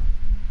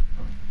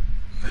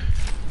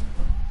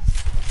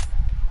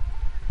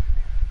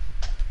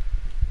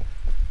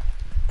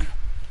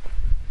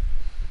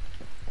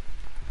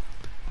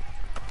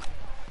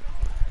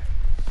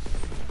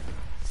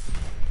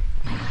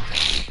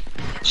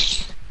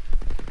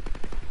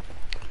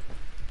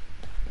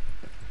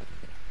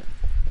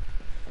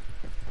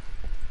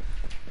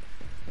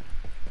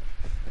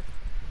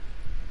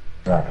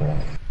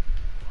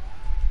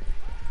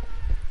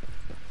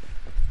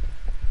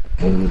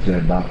 What was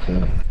that box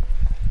at?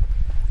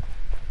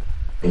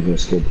 Is there a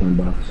skill point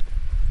box?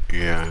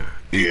 Yeah.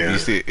 You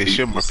see, it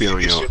should be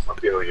on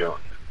your.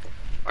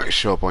 It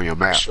show up on your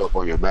map.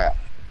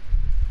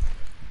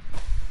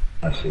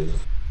 I see.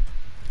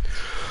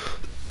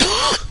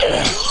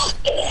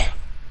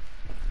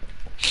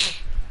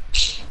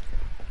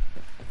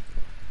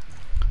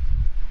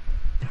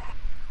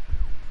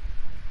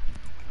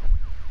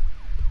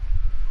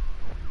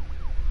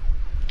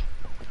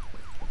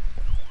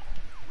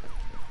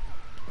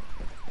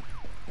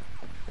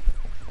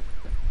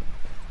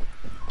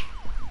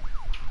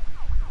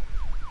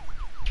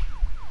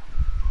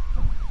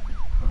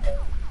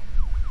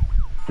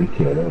 We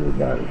killed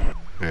everybody.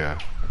 Yeah.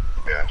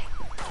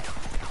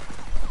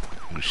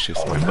 This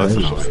shit's like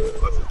buzzing on it.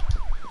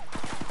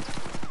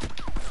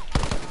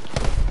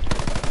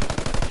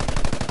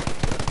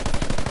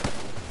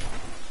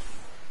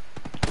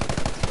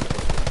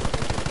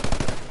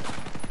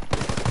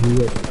 You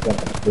guys are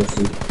fucking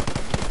pussy.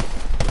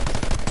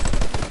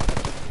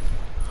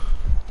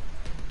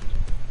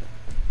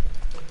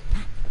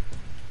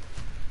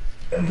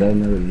 Is that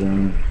another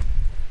gun?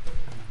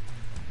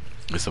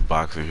 It's a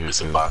box in here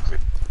too.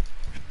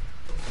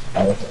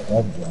 Oh, it's an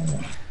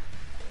F-gun.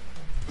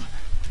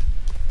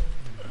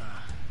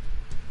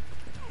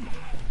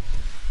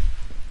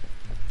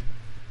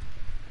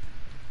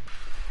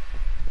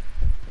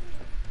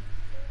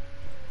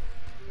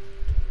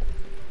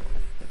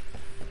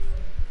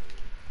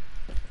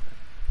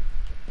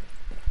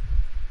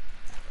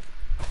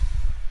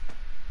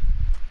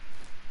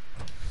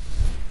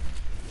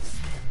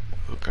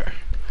 Okay.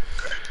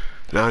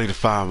 Now I need to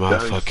find my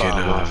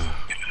fucking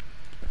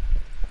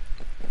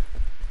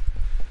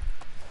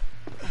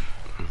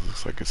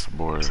Looks like it's some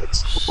more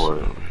shit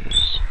over here.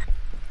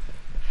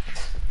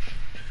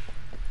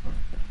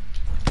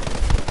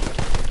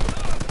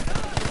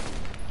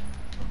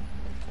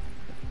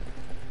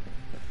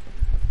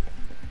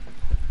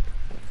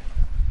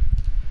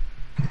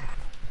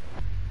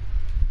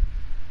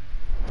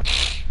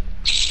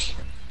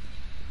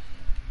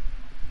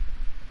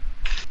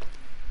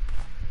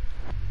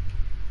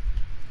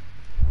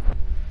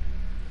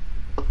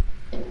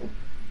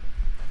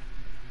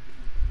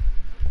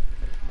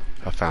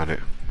 I found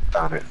it.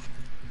 Found it.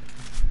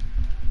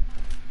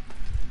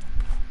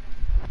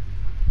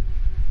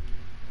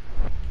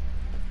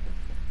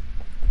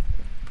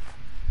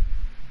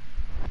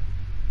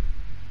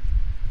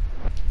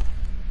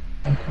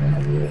 There's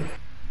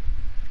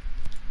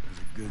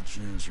a good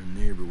chance her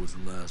neighbor was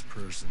the last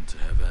person to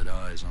have had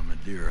eyes on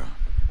Madeira.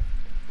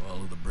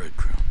 Follow the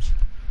breadcrumbs.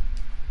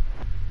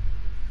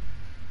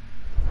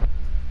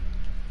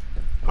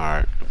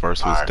 Alright, the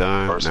first one's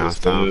done. Now it's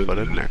time for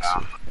the next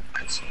one.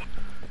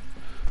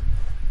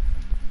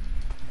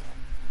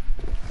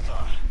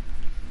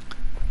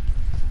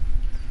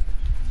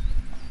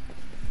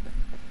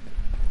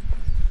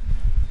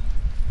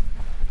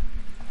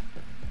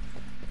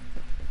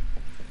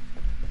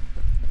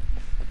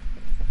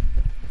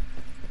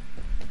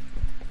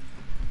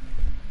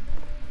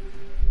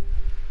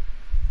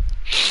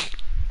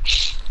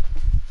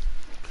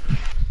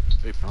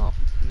 Hey, oh,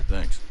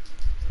 thanks.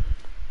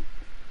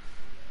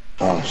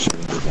 Oh shit.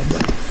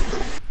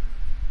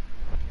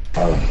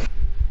 Oh.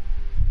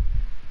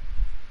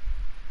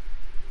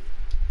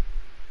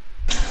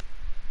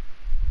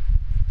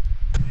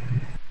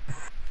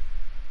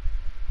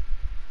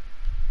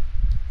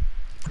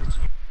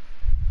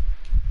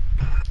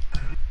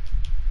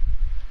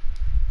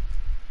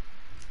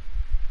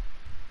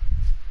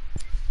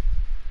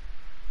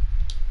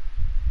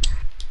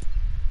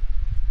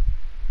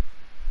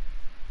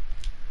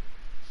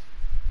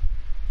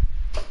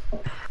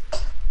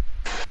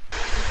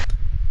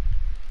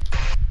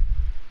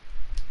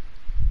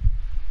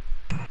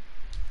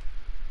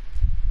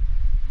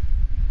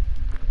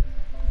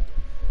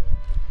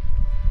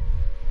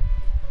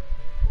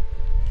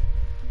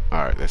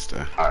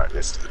 Alright,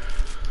 that's done.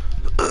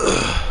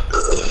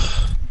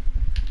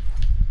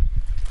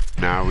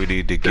 Now we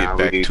need to get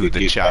back to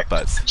the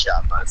choppers.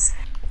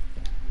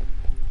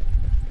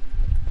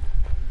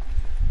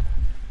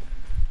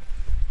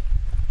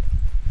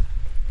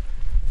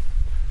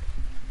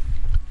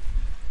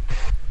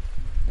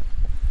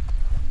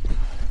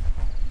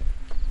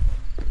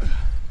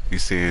 You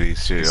see any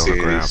shit on the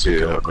ground,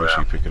 pick it up,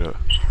 Bushy, pick it up.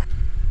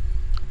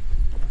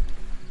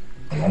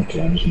 I'm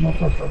killing this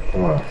motherfucker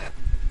for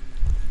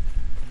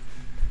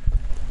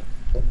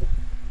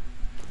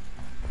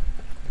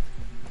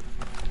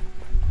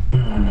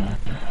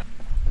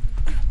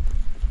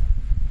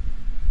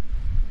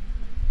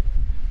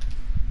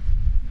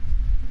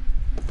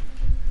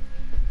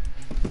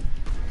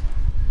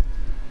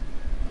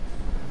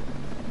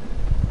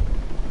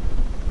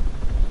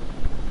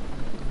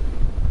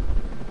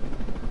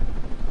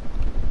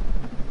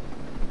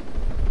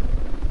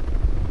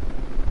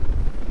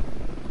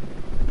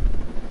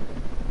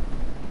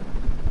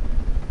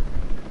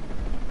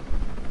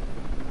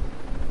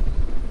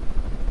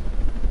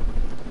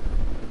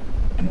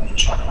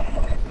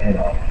head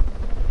off.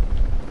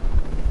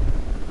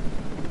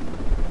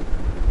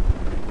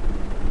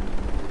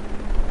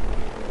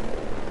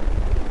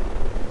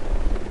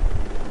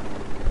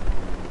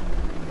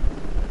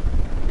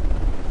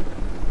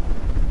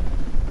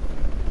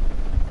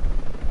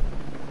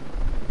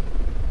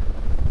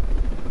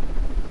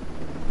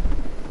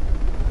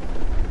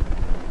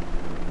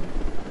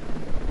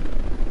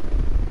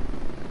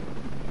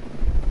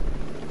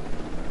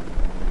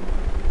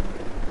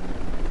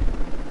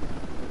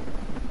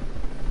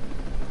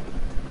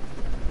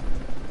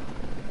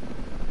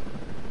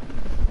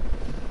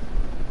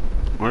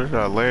 Where did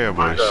I land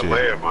my shit?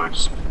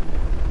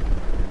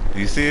 Do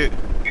you see it?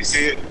 You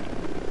see it?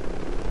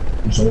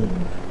 I'm sorry.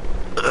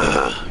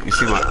 You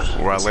see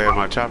where I land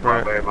my chopper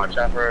at?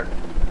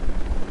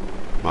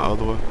 My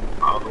other one?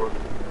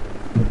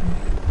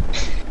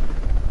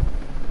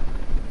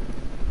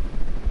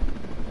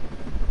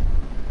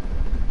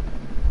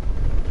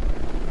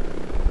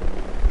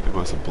 It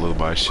must have blew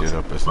my shit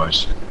up or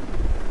something.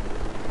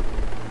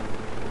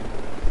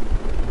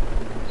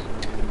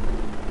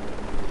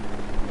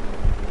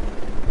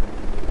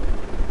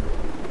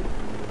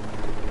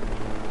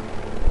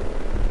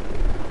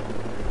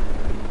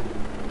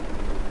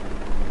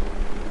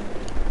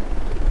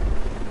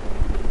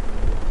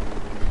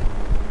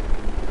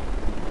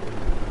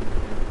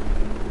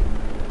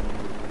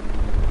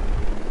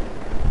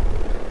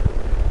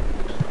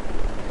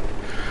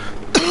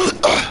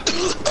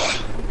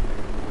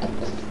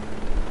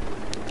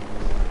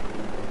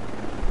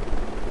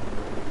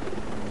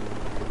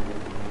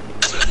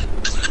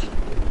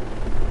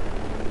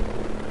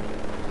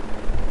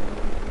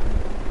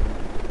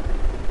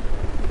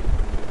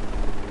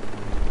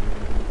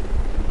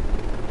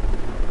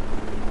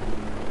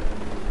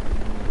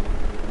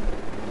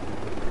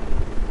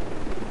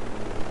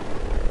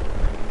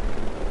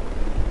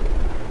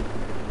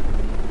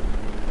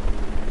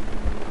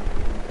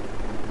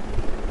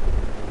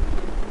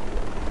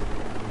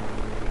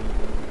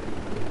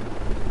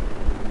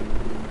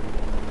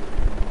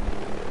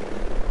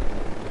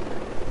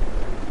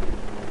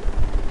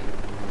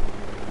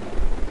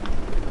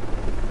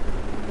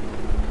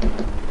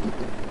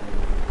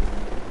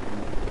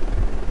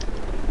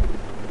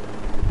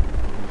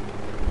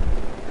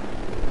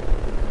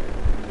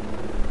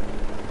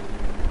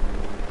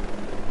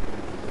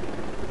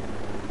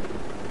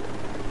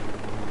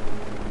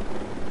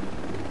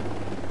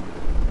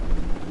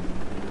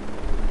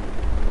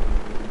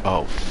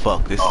 Oh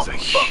fuck, this is a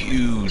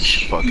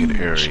huge fucking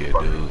area,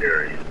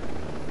 dude.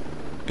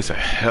 It's a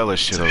hella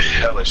shit over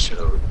here.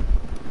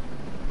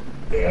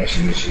 Yeah, I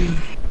see.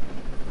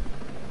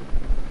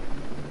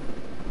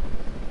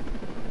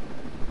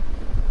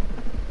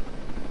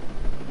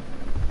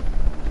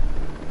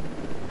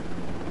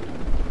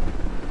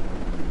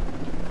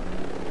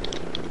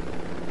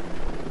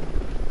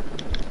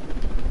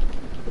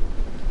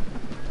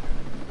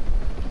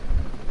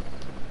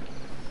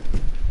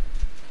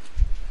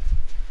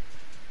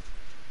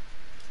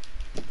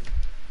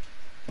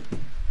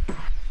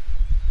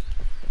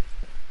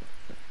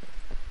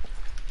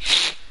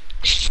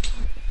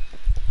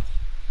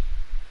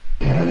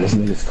 This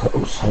nigga's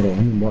close. Hold on, let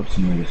me mark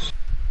some niggas.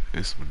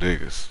 It's some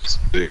niggas.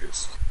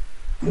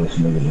 This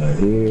nigga right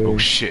here. Oh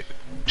shit.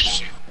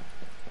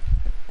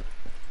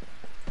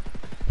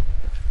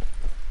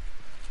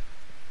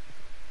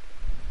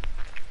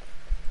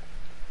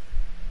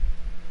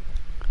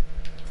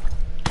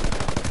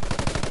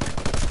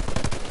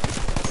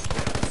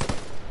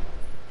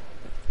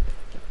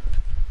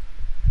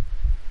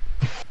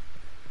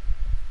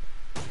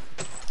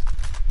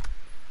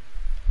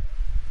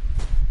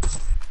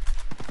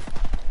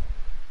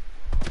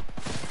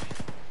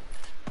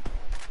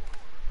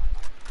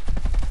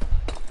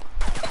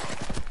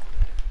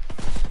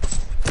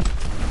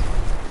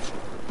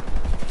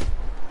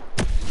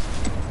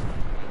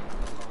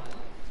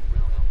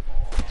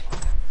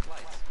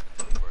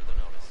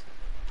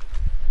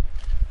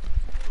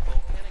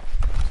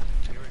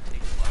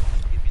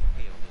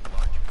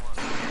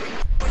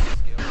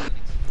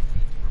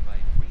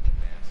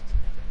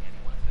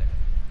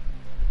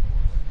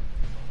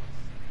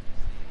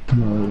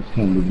 No, it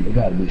can't be. It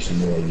gotta be some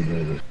more of you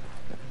niggas.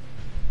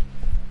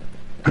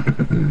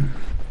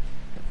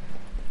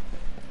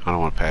 I don't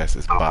want to pass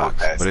this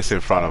box, but it's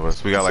in front of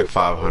us. We got like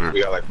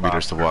 500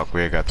 meters to walk.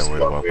 We ain't got that way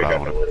to walk, but I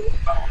don't want to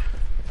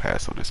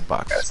pass on this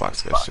box. This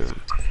box got shit.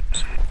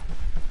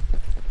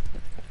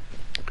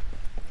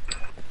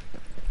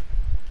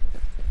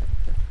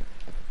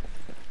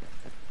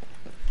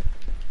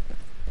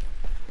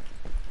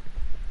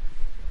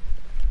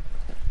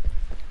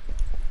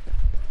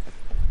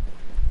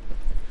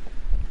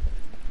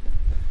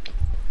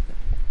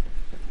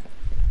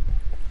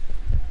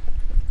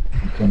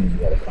 You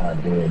gotta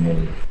find dead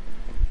niggas.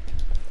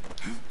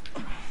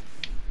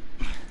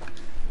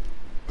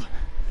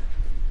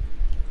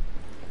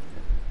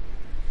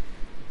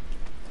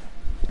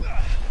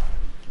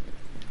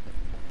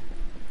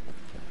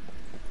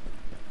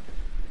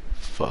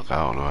 Fuck, I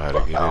don't know how to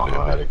get in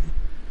there.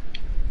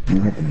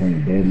 You have to bring a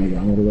dead nigga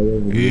all the way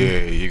over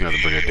here. Yeah, you gotta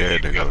bring a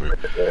dead nigga over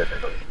here.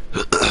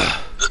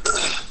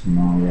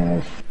 Long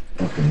ass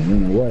fucking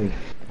run away.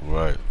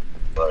 Right.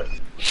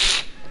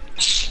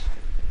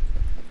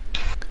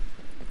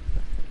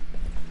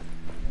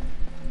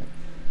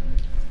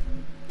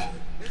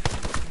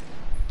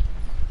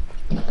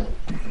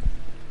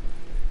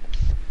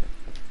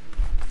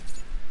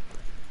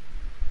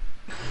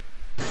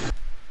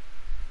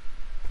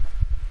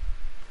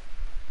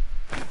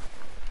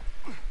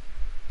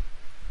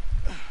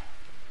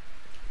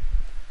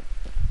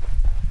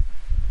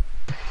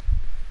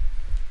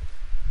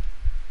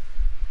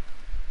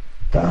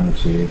 Found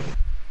it.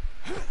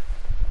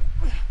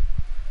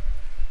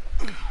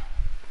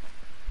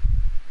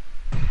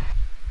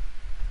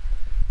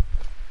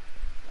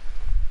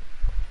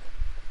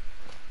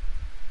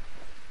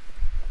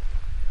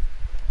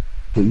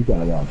 Dude, you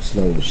gotta walk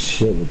slow as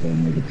shit with that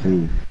nigga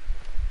too.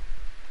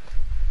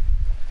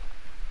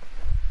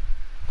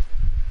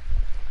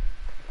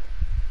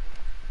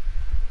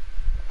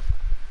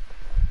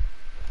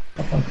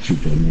 I'm about to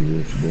shoot that nigga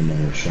with your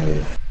on the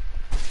shoulder.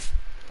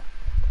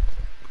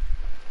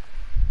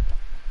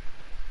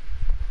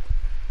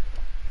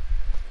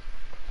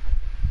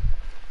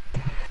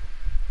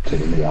 Take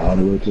a nigga all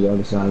the way to the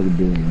other side of the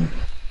building.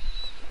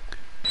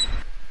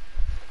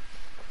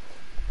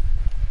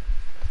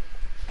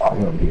 I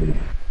don't get it.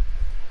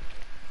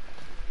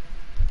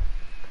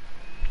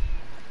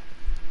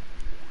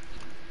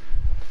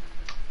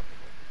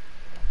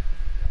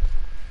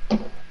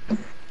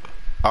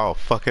 Oh,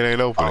 fuck, it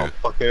ain't opening.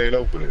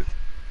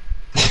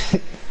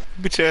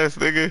 Bitch ass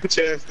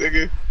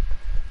nigga.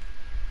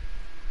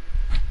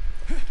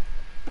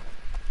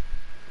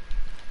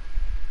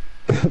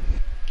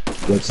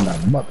 It's not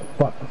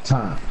motherfucking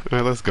time.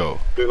 Man, let's go.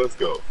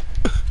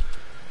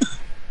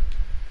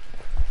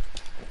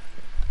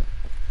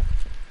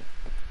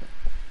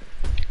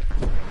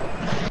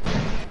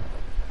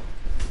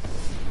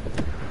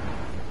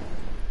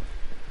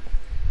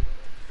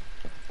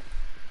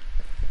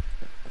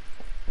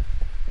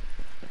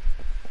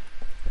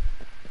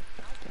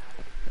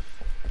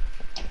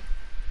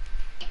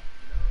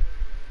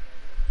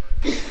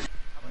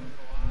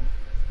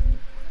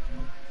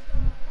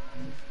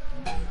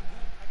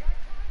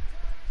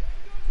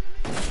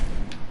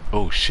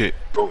 Oh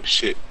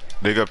shit.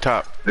 Nigga up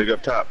top.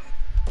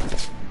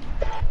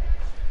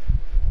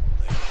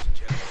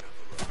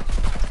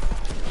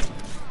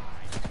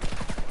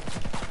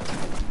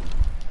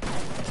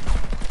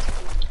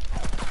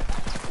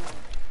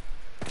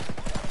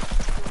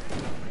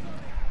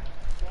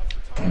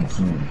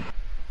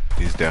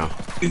 down.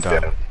 He's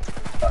down.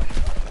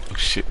 Oh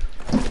shit.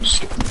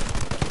 Shit.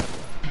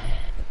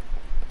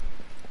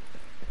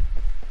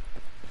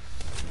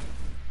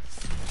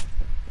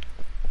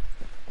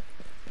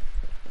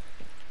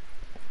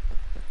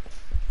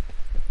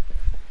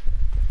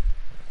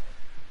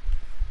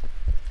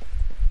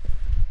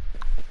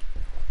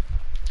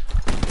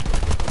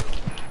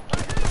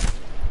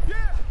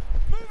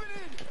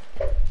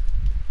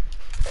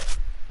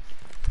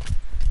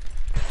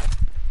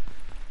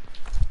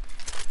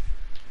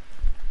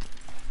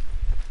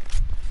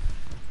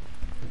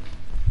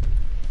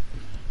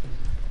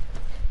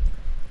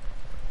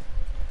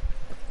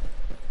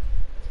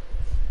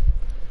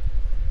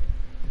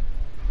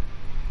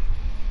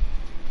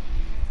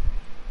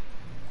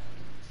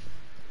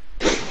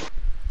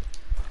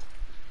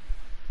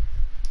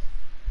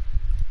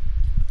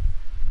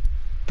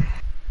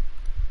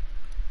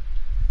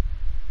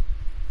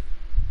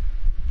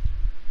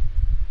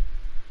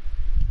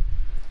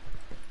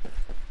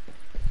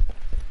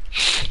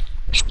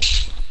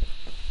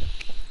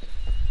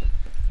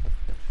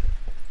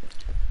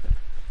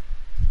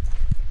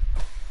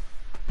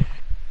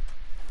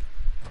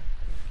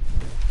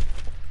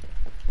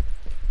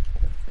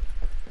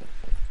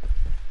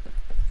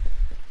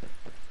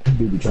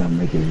 Be trying to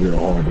make it real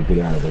hard to get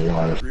out of the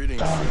water.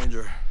 Greetings,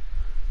 stranger.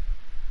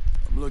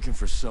 I'm looking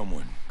for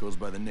someone. Goes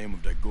by the name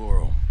of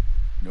Dagoro.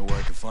 Know where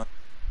I can find...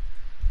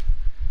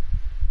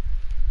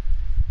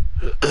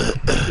 What do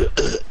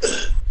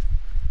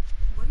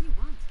you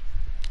want?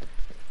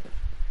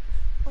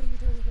 What are you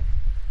doing here?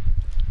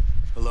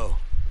 Hello.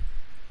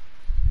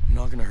 I'm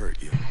not gonna hurt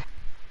you.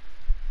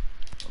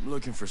 I'm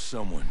looking for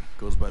someone.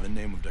 Goes by the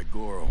name of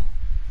Dagoro.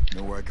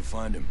 Know where I can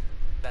find him?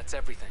 That's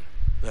everything.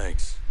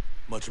 Thanks.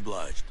 Much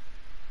obliged.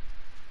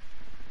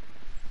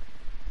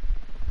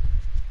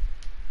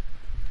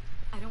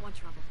 I don't want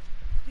trouble.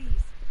 Please.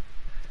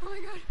 Oh my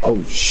god.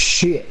 Oh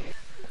shit.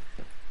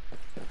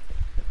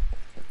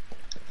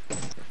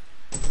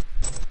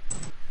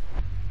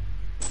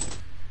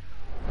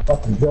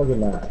 Fucking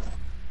juggernaut.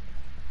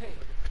 Hey.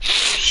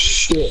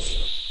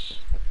 Shit.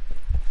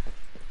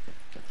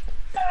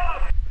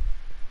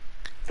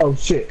 Oh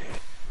shit.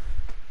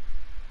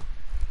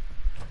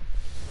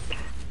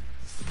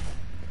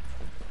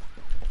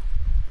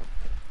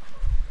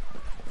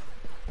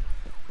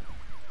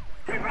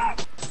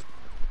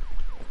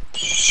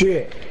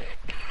 Shit.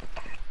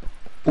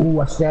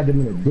 Ooh, I stabbed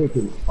him in the dick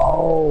and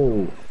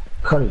oh,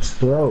 cut his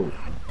throat.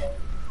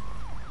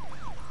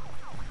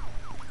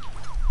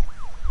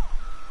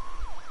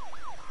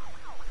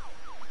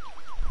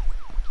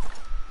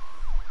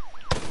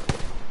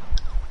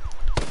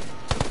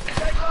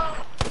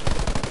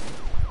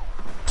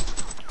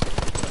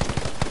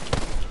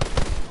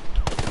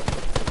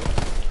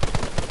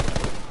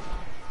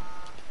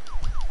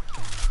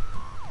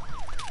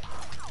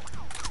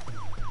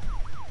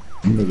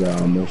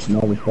 Nigga almost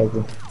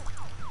motherfucker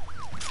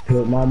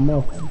hit my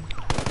muffin.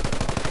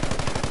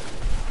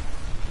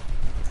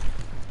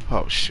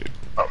 Oh shit.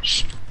 Oh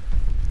shit.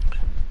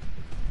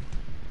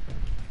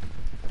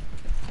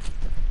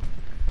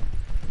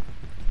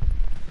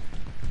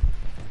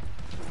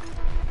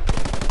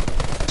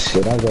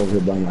 Shit, I was over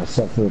here by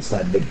myself and it's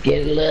like to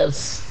get a little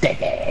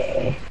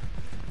sticky.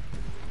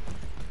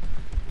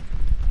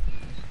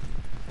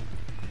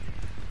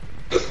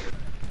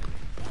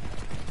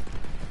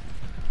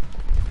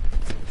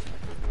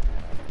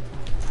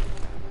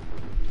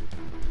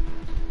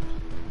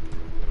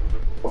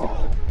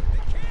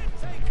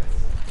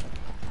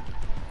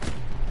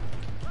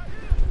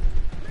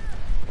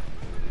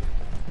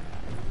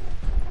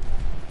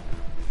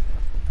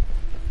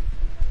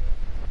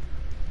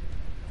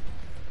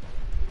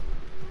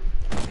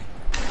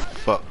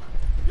 Fuck.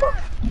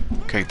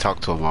 Can't talk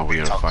to him while we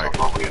in a fight.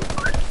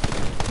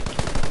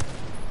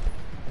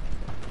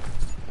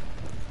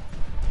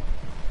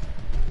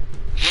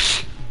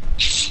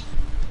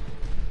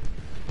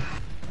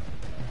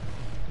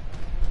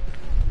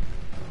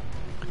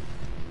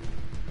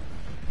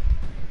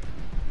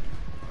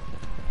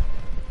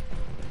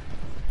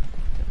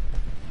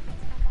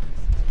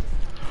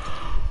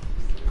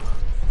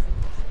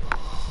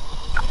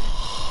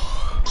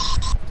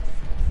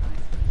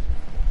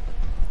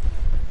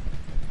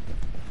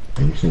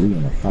 So we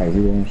in a fight,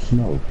 we don't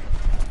smoke.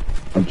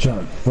 I'm trying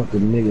to fucking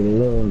nigga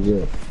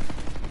lungs up.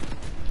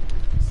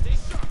 Stay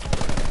sharp.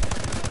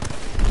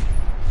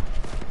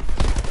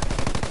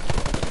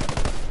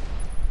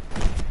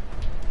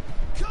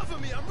 Cover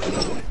me, I'm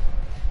reloading.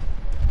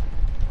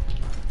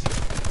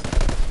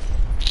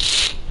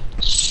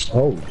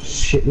 Oh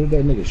shit, where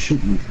that nigga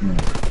shoot me from?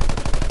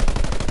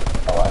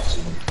 Oh, I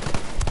see him.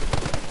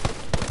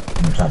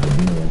 I'm trying to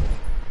do it.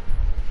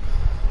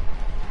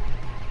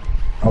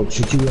 Oh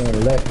shit, you on the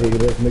left, nigga,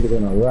 this nigga's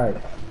on the right.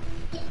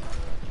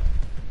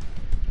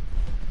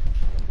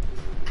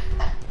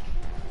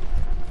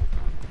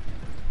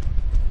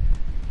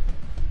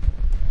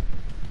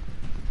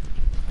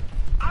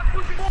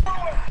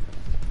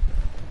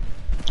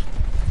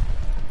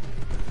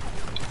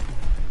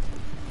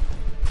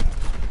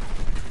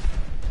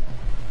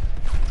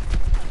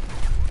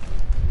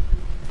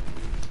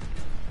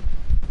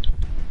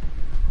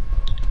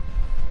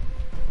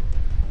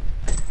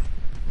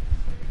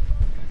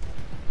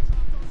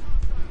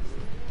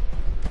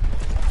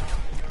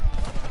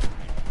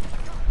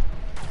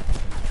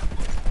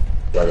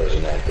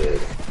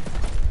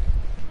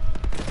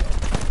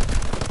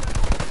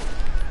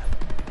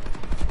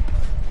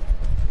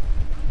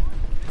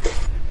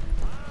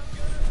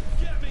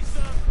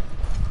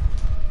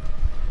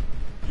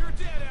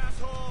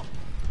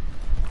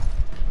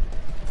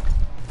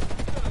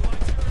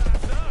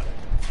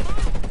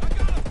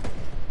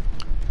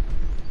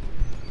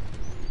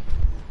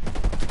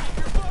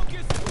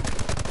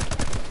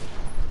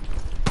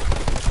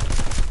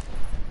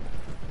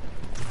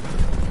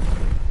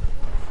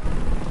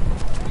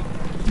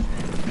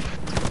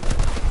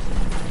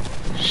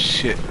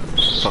 shit.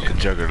 Fucking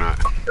juggernaut.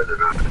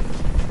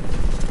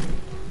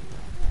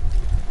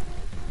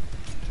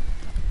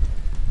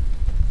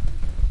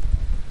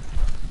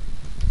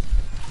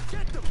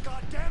 Get them,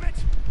 goddammit!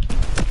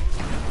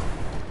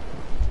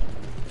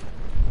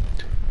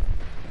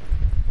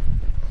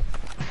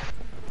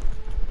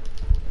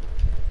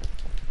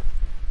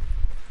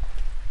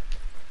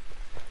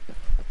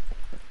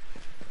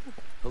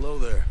 Hello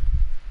there.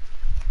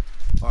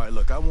 Alright,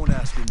 look, I won't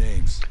ask your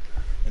names.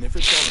 And if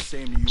it's all the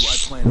same to you, I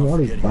plan on All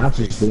these forgetting your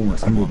boxes faces being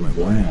once I'm under on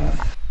the my way. ground.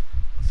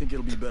 I think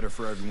it'll be better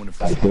for everyone if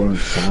Like they're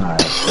inside.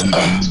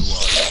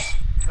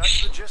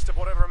 That's the gist of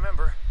what I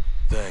remember.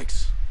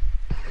 Thanks.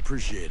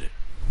 Appreciate it.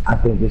 I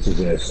think this is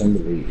an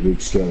assembly,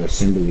 weak scale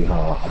assembly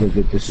hall. I think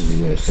that this is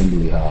an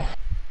assembly hall.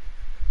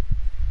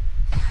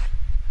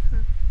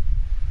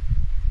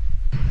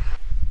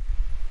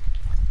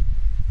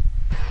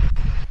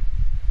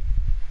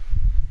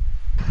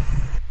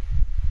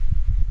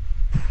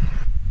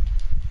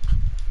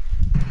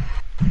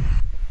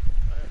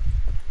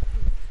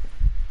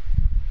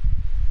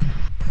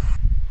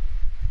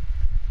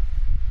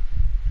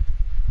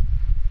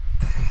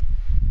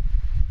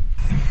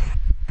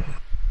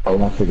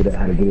 Oh, I figured out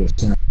how to get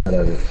inside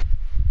of it.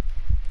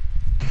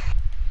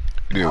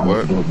 You did I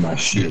what? broke my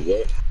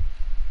shit.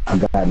 I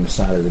got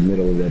inside of the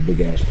middle of that big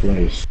ass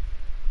place.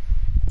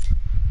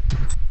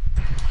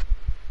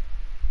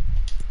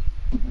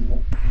 Who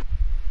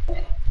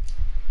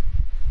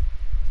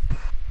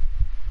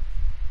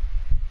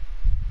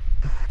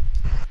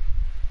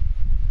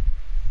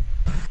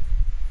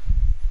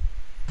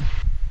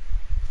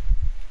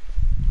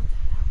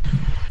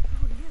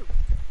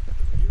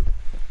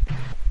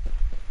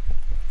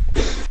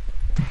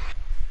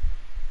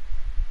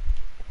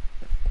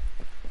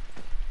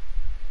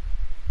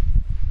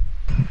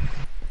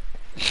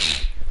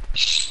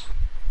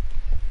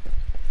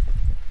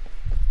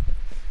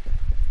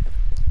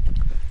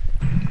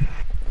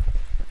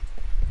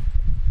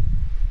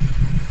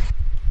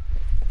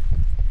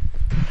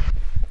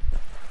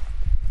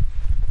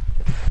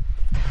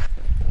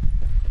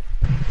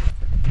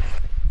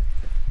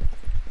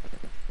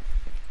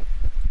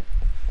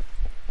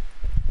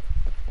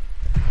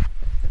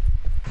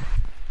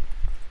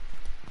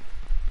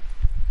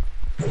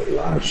are you? A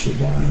lot of shit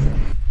down here.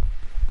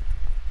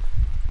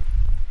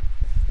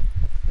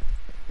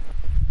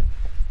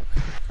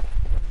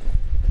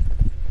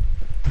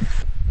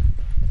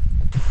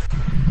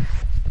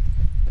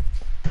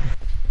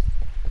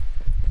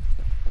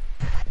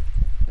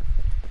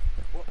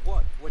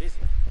 What? What is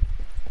it?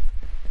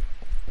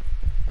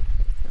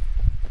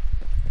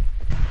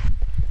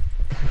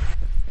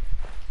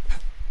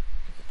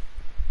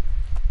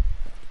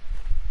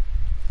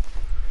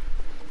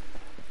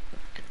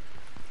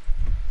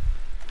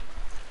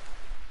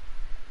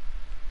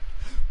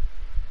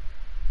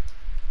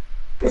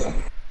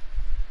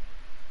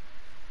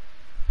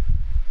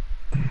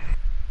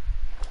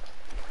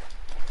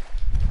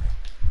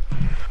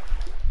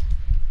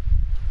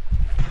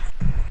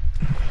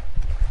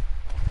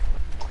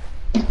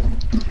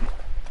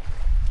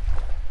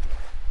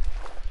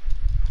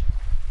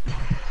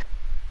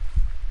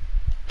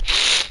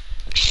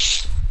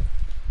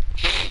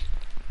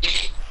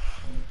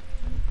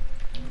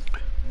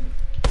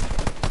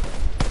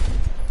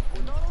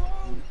 We're not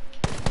alone!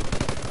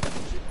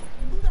 Shit,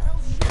 who the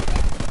hell's shooting?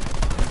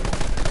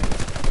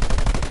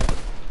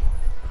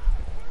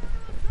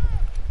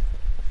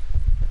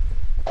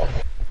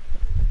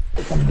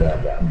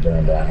 I'm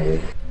done down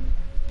here.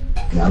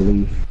 Now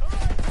leave.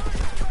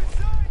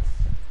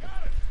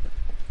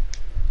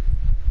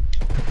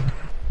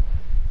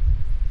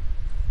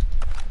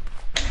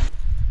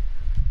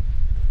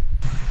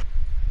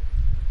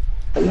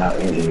 I'm not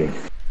in here.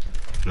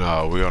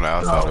 No, we on the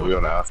outside. We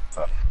on the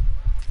outside.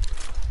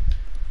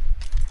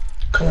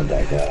 Coming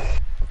back out.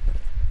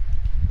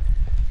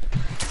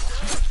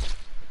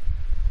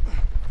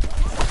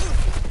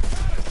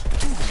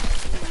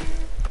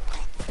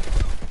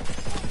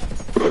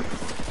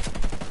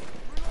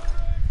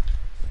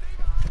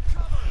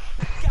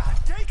 God,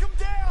 take him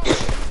down!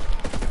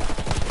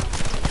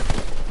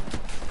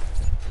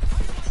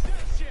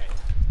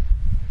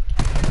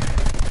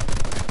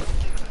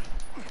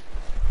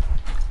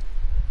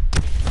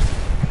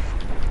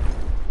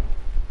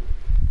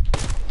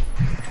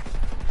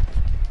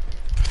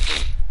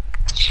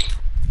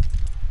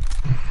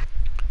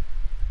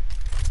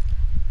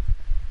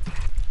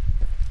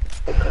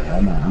 Okay,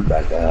 I'm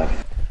back out.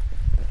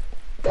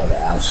 By the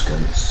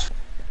outskirts.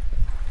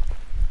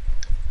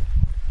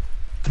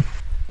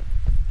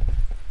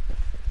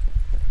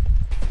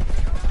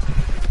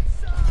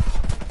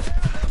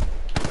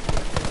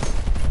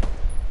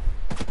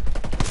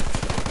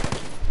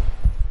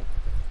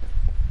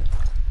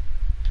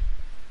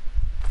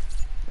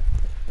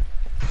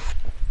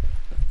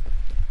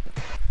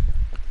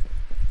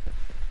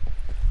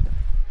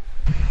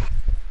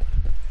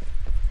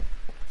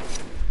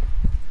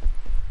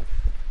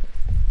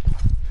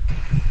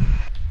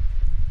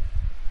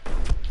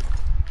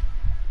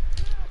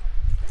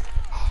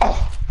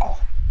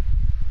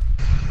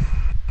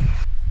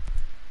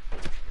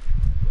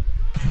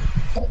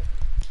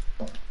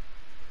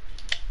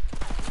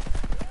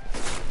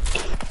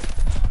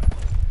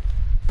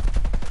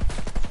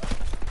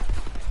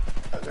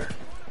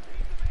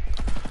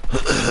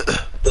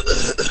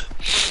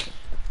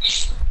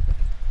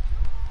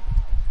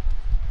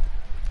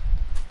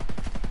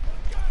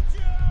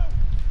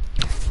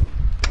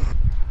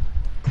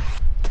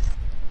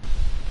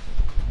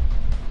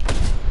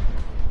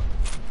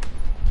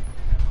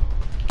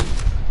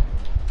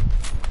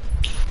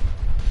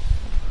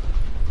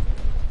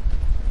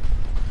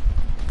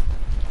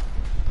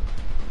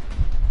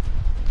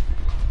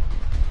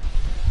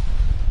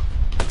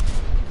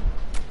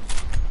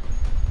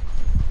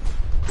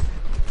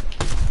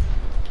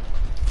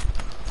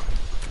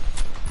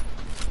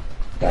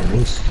 Got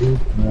me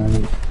stupid,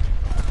 man.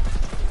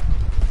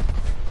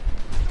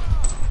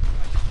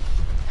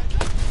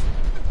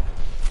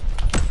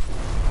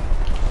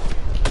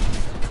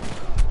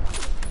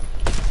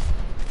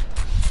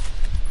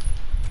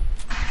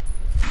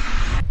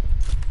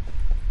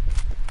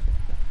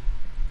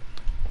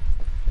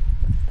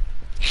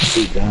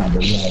 Down, but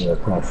we had to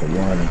cross the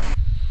water.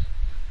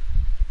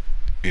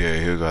 Yeah,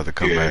 he'll got to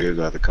come back. He'll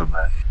got to come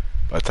back.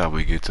 By the time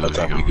we get to it, By the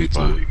time we get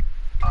to it.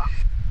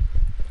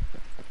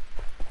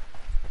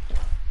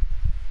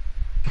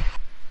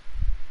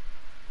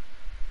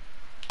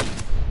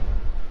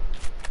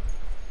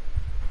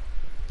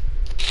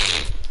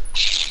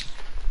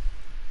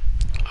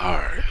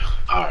 Alright.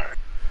 Alright.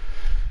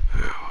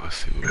 Yeah, let's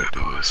see what we're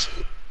doing.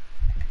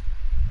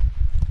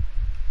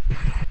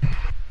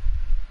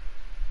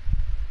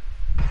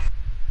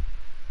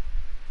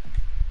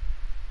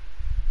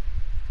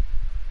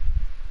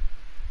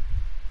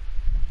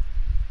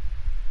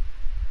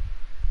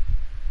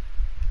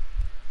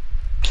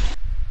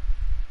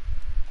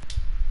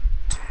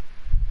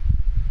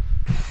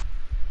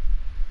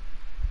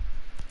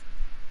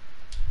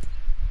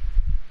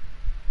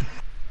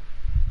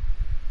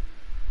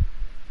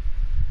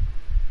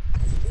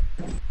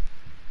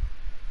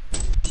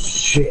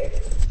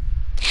 Shit.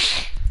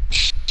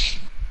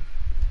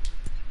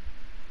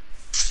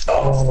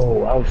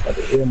 Oh, I was about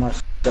to hear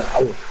myself.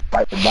 I was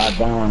fighting by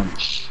down.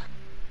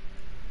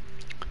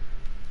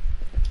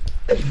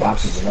 There's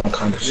boxes and all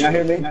kinds of shit. Y'all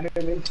hear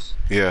me?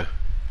 Yeah.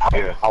 I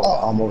was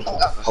almost.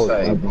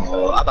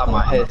 I thought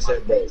my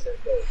headset broke.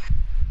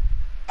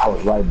 I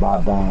was right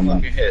by down.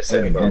 Fucking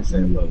headset broke.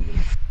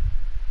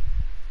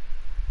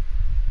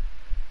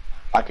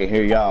 I can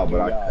hear y'all,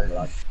 but I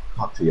can't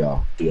talk to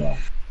y'all. Yeah.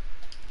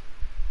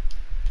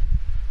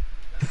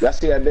 Y'all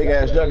see that big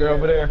ass jugger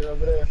over there?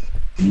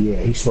 Yeah,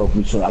 he spoke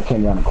me, so I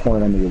came around the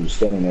corner, that nigga was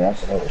standing there. I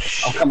said, oh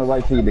shit. I'm coming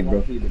right to you, big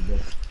bro.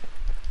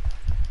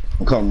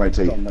 I'm coming right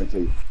to you.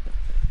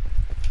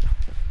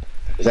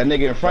 Is that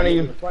nigga in front of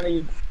you?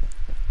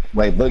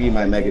 Wait, Boogie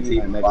might make it to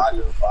you. That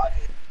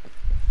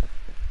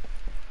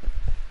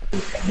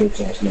bitch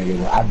ass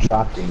nigga, I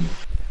dropped him,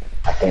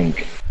 I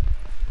think.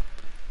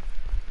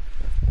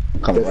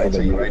 I'm coming right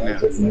to you right now.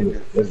 There's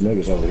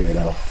niggas over here,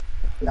 though.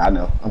 Yeah, I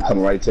know. I'm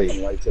coming right to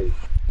you.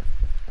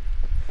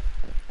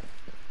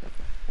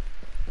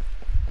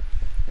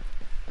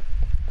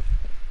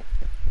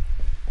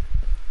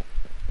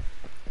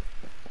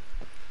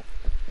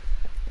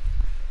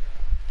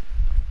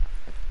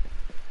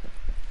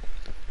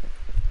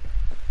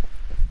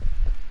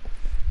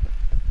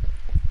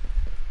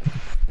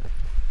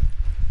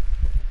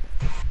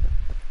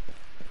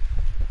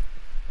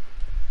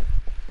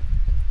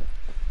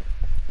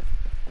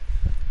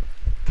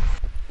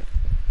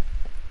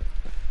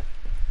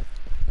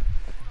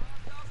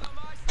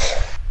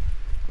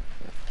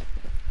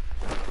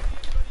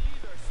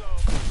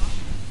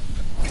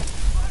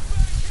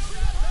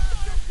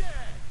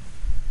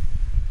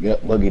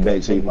 Yep, Boogie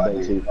back to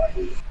you.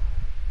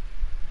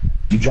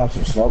 You dropped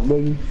some smoke,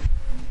 baby?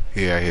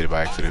 Yeah, I hit it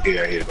by accident.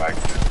 Yeah, I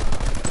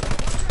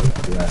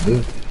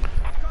did.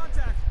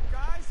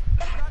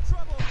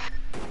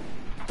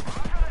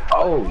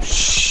 Oh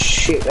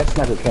shit, that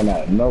sniper came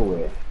out of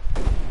nowhere.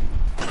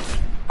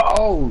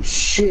 Oh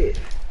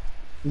shit.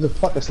 There's a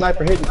fucking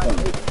sniper hitting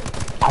something.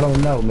 I don't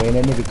know, man.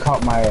 That nigga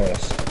caught my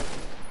ass.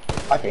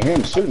 I can hear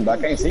him shooting, but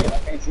I can't see him.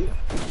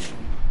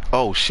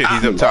 Oh shit,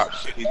 he's up top.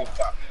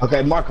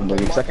 Okay, mark him,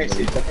 Boogie, 'cause I can't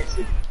see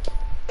him.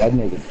 That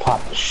nigga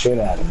popped the shit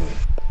out of me.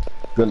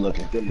 Good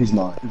looking. He's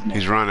mine.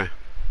 He's running.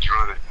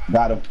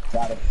 Got him.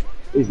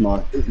 He's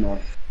mine.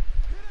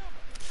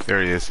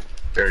 There he is.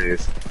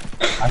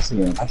 I see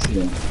him.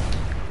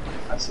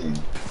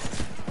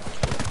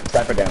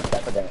 Sniper down.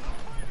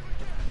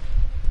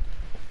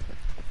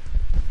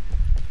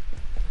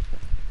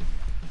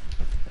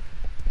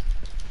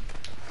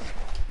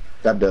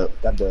 Dabbed up.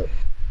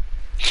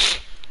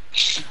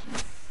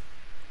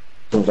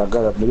 As soon as I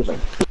got up, nigga was like,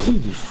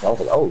 Jesus. I was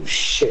like, oh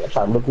shit. I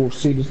tried to look over,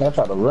 see this, I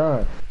tried to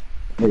run.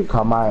 Nigga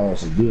caught my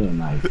ass again,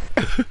 like,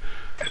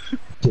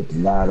 took a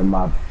lot of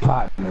my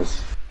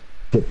partners.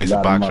 It's a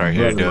box right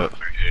here, Dub.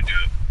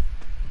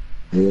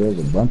 Yeah, there's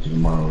a bunch of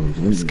them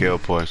always. Skill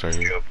points right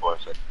here.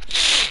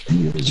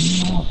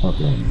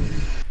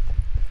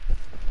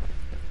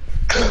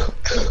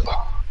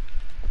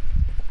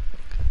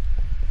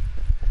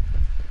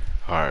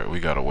 Alright, we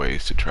got a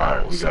ways to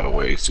travel.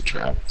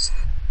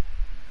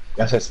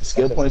 That's some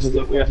skill points. It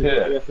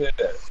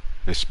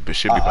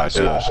should be by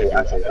Dub. I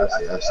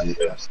see.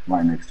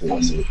 Right next to it. I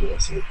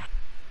see.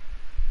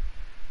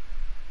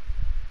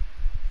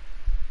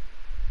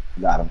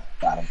 Got him.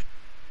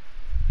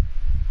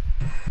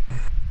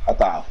 I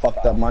thought I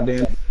fucked up my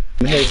damn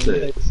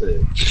headset.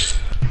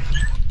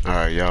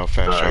 Alright, y'all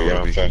fast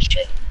travel. We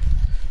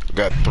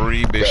got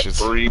 3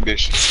 bishops.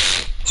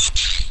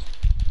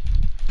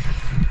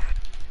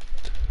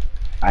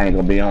 I ain't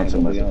gonna be on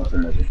too much.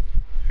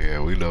 Yeah,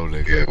 we know,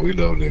 nigga.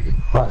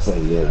 I say,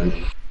 yeah.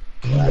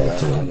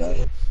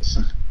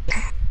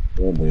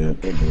 Good.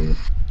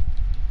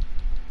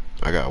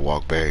 I gotta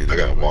walk back. I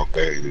gotta walk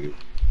back, dude.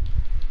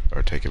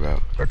 Or take him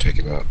out.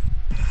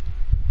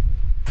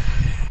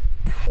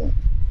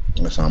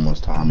 It's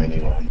almost time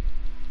anyway.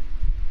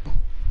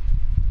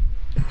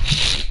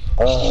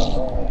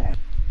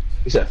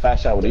 You said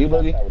fast shot with you,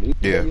 Boogie?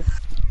 Yeah.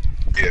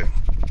 Yeah.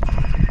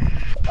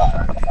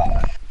 Alright.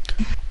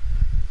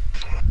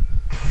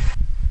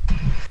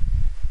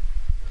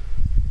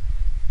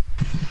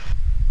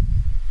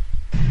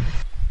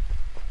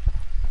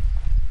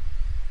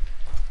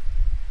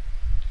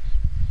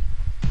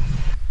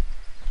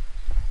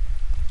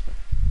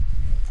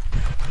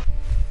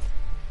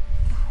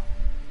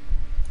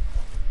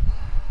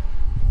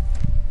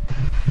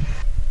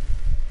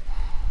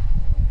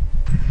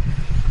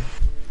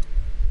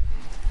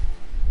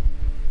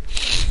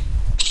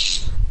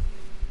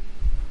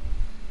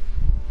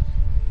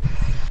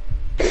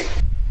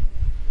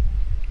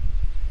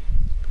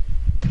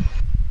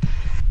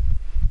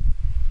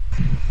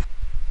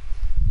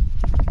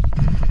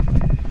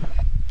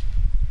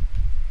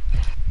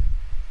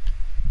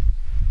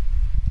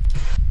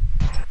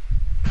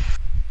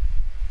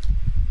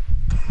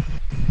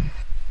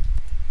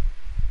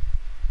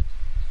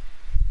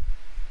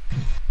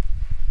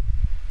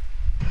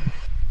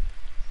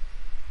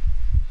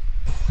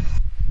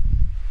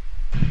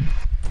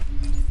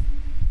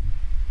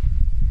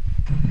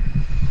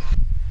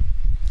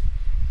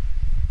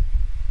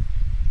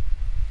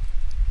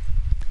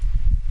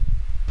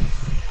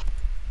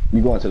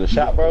 You going to the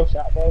shop, bro?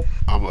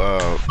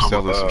 I'm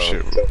selling some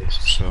shit.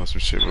 Selling some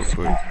shit real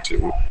quick.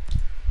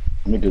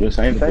 Let me do the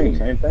same thing.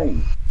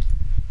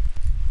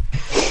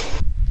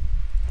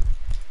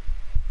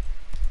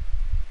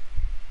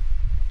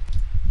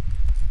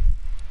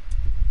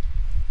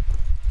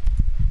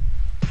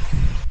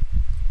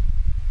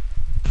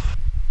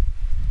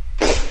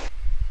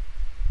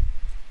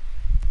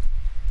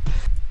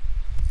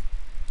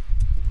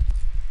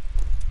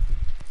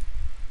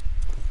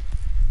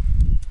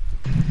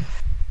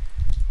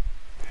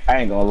 I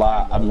ain't gonna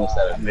lie, I missed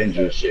that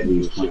Avengers shit we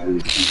was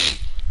playing.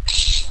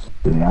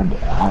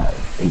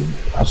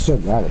 I still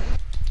got it.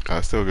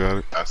 I still got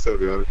it.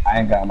 I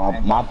ain't got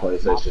my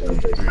PlayStation.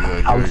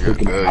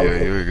 You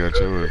ain't got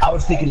yours. I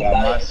was thinking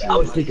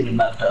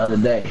about the other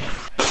day.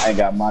 I ain't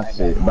got my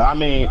shit. But I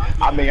mean,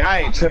 I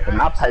ain't tripping.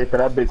 I pay for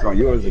that bitch on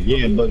yours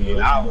again, Boogie,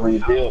 and I'll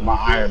rebuild my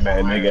Iron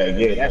Man nigga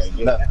again. That's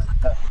nothing.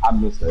 I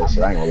miss that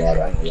shit. I ain't gonna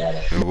lie.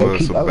 There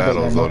was some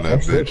battles on that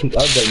bitch. Keep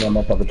updating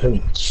that motherfucker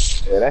too.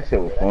 Yeah, that shit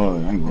was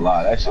fun. I ain't gonna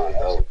lie. That shit was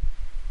dope.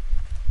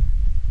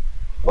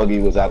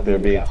 Boogie was out there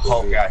being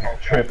Hulk out here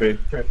tripping.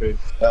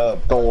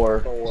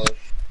 Thor.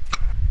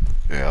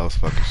 Yeah, I was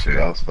fucking shit.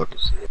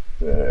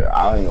 Yeah,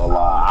 I ain't gonna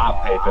lie.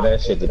 I'll pay for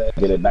that shit to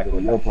get it back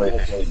on your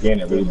PlayStation again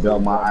and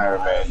rebuild my Iron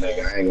Man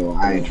nigga.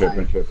 I ain't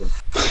tripping.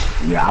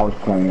 Yeah, I was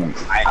playing.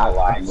 I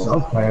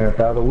was playing it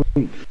the other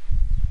week.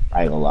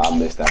 I ain't gonna lie, I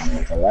missed that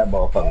man. So that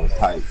motherfucker was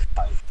tight.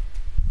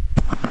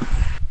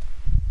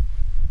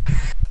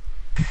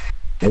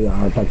 They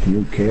got like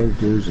new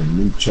characters and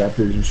new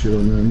chapters and shit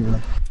on there. You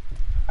know?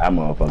 That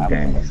motherfucking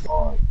game is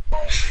hard.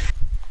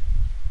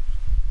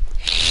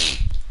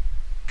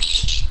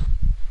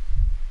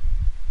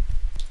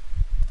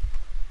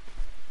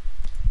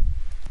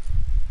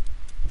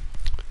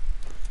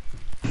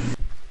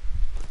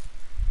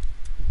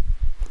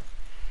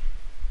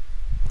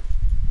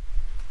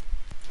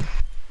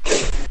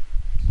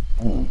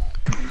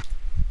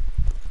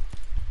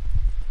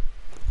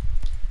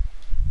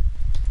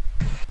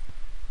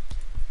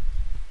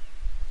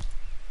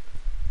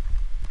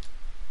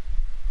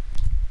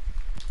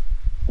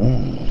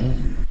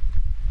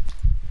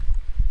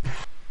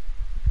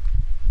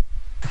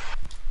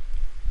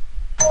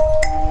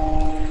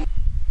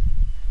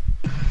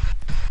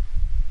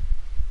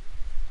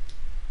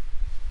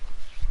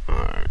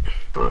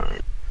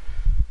 Alright.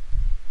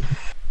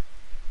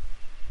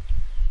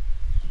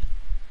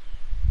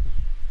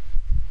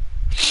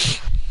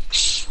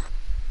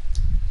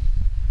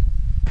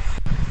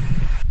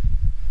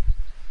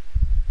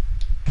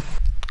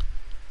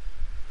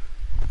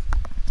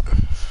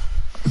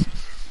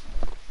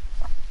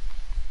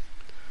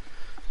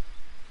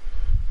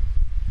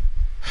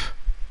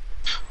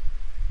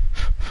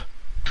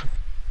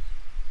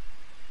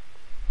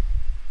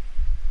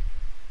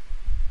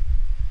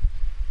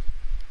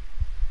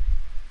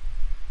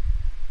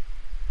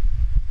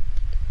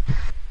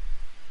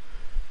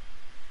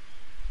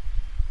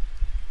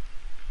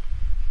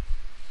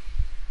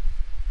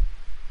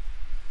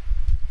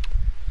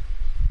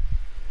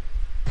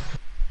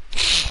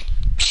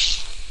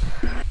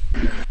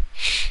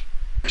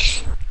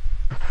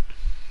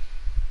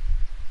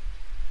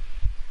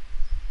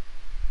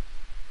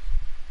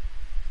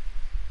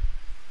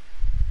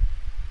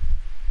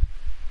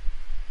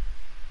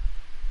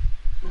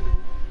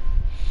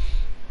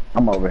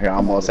 I'm over here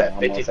almost at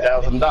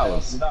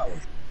 $50,000.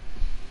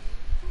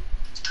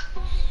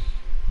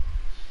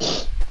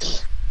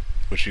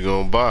 What you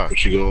gonna buy?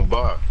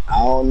 I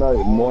don't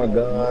know, more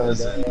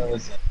guns.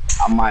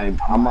 I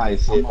might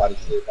see if I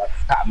can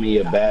cop me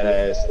a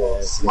badass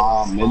little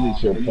small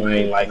miniature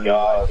plane like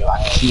y'all.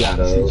 I can see out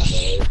of.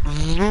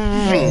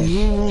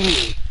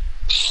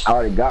 I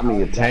already got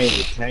me a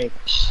tank,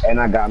 and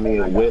I got me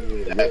a whip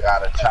that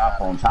got a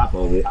chop on top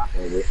of it.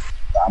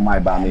 So I might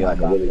buy me like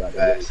a really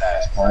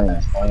fast-ass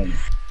plane.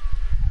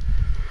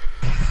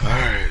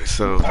 Alright,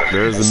 so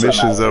there's the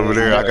missions over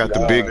there. I got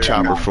the big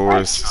chopper for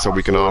us so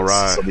we can all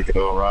ride.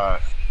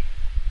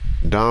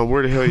 Don,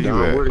 where the hell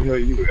you at?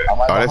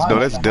 Oh,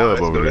 that's Dub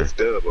over there.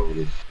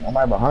 I'm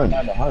right behind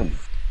you.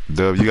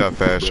 Dub, you got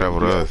fast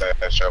travel to us.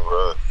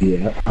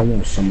 Yeah, I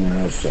want someone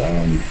else.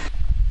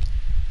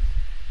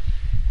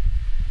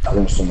 I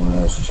want someone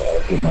else to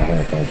get my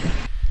hair cut.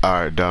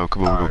 Alright, Don,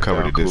 come on, we're gonna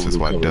cover the distance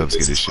while Dubs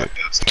get his shit.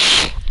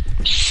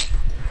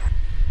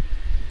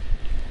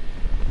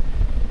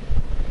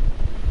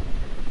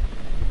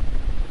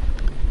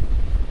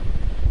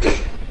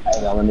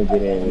 Hey, now let me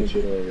get in with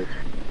you.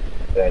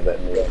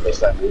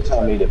 It's like you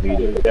tell me to be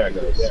there. There it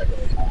goes.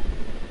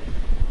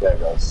 There it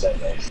goes. I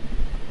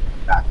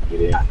can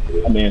get in.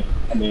 I'm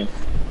in.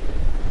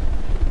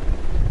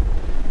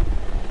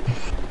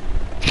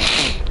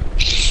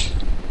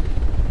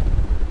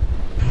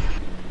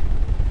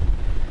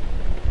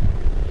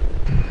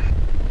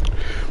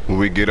 When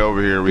we get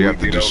over here, we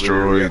have to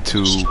destroy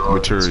two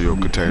material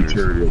containers.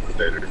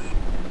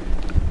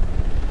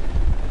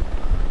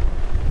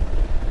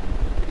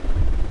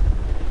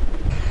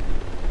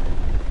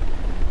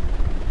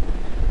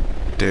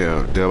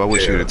 Damn, Dub, I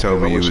wish you would have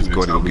told me you was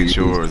going to go get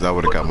yours. I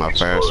would have got my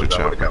faster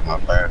chopper.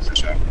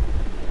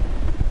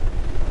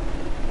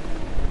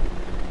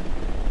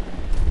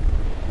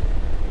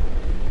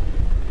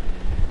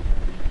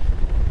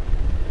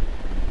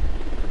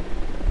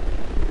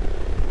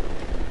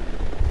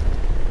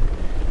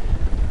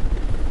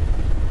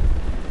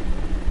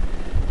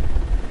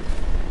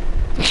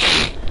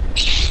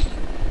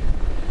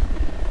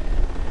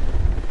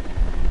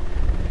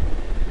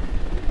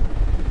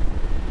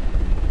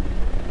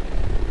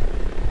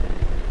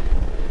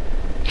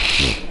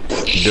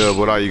 Dub,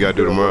 what all you gotta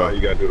do tomorrow?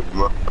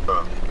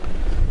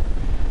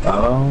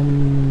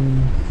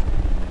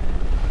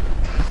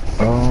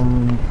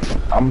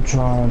 I'm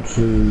trying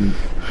to.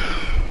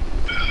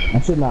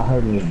 I'm still not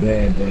hurting as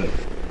bad, but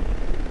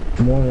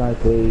more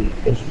likely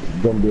it's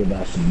gonna be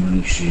about some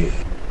money shit.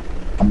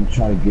 I'm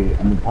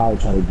gonna probably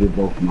try to get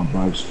both of my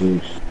bikes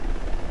fixed.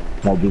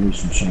 Try to give me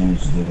some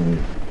change there,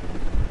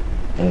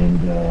 and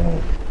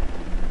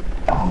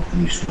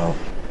hopefully stuff.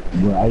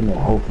 Well, I know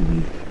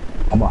hopefully.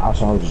 I was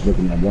just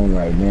looking at one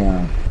right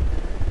now,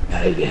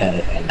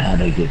 how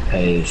they get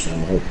paid. So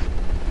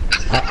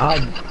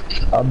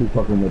I'll be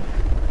fucking with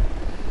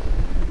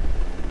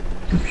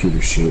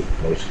computer shit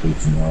basically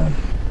tomorrow,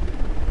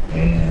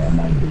 and I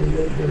might do a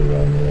little bit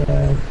around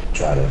there,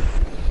 try to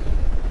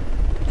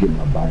get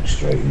my bike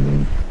straight, and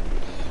then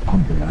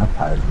I'll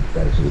probably be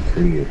back to the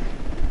crib.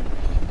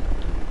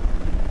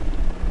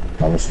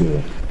 That was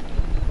good.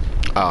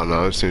 I don't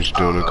know, since you're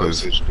doing it,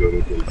 because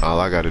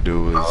all I gotta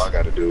do is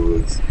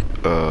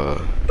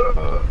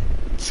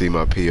see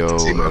my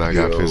PO, and I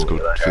got physical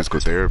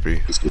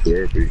therapy.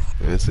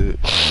 That's it.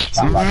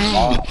 I'm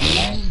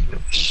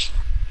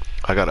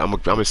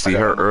gonna see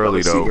her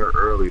early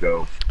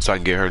though, so I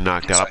can get her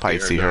knocked out. I'll probably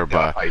see her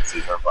by,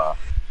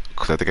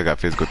 cause I think I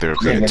got physical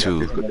therapy at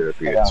 2.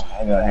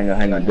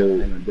 Hang on,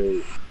 dude.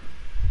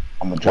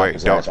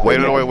 Wait,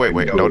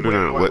 don't do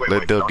that.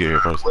 Let Doug get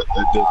here first.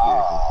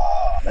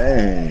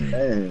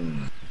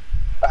 Man.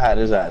 I had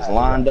his ass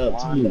lined up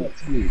too.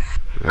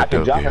 I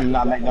could drop him and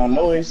not make no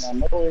noise.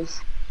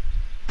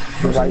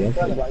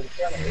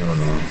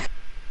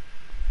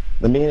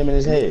 Let me hit him in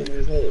his head.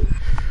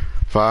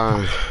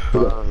 Fine.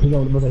 He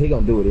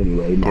gonna do it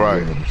anyway.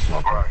 Right.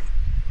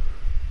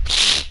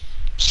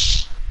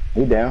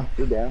 He down.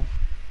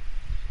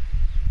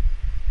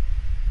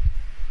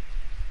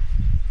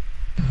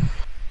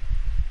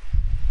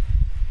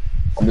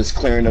 I'm just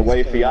clearing the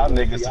way for y'all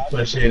niggas to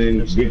push in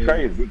and get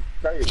crazy.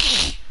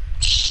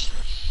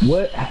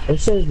 What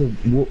it says?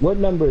 What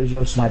number is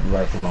your sniper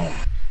rifle on?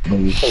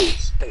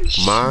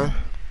 Mine?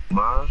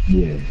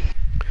 Yeah.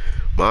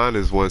 Mine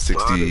is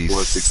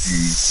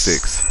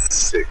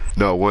 166.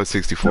 No,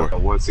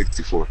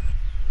 164.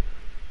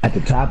 At the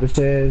top it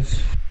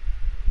says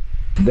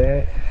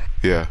that.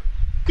 Yeah.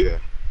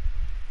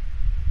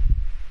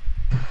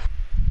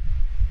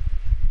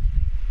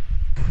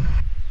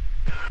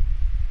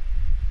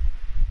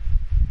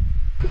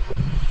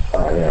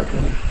 Oh, yeah.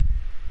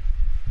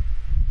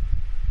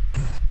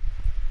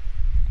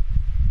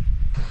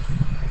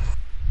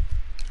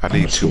 I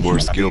need 2 more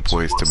skill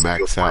points to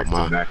max out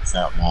my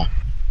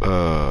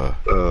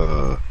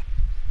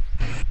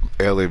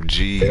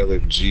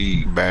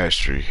LFG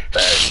mastery.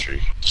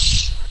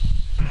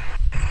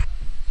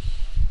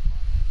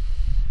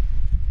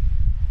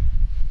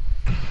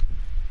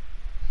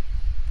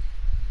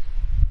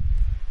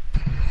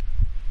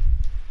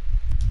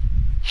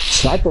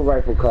 Sniper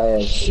rifle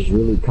class is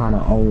really kind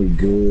of only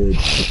good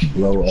to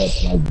blow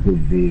up like big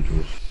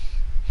vehicles.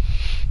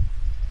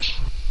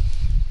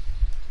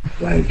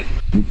 Like,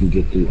 you can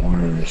get through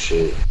armor and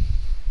shit.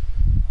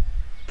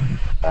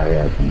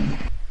 I'm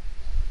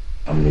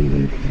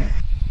leaving.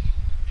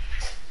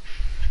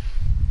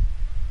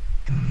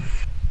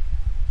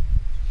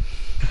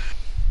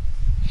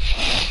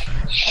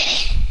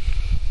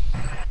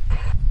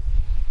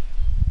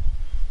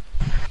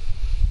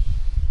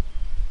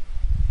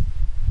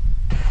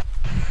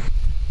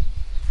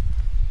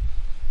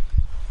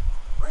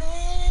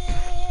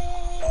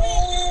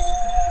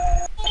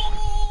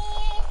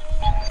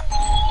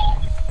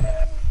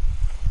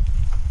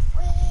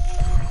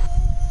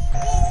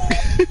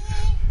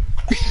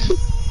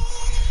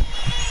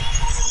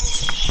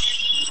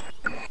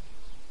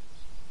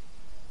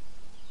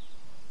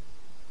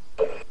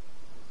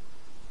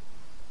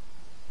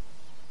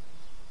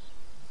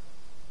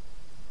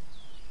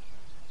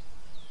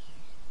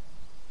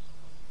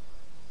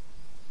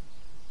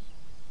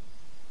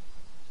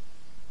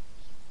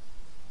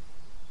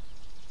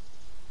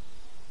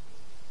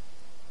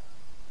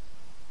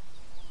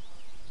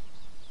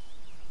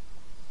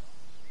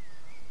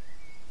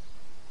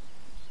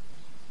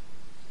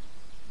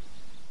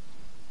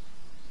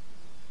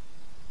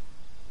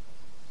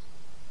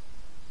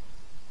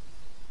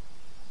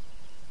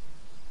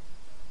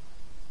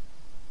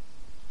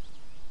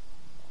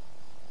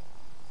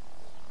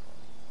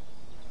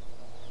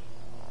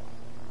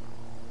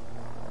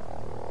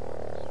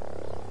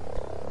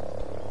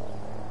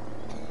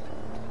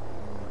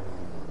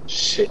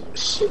 Shit.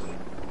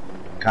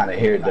 Kinda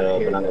hear it, but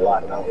I'm a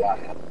lot.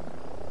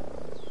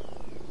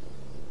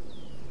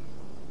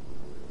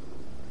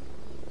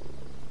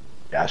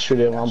 Yeah, I shoot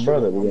at my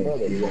brother. We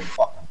gonna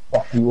fuck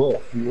you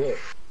up.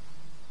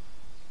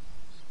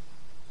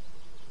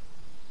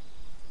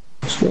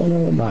 What's going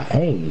on with my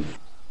aim?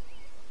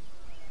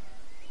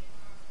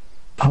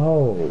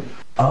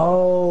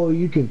 Oh,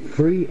 you can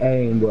free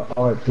aim with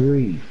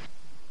R3.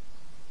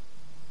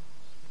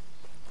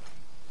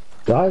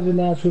 Why is it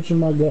not switching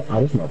my gun?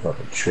 Oh, this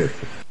motherfucker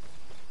tripping.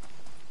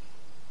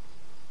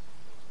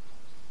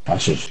 I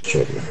should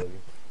tripping.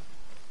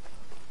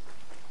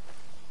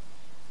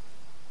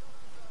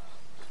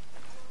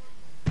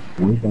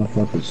 Where's my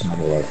fucking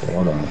sniper rifle?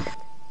 Hold on.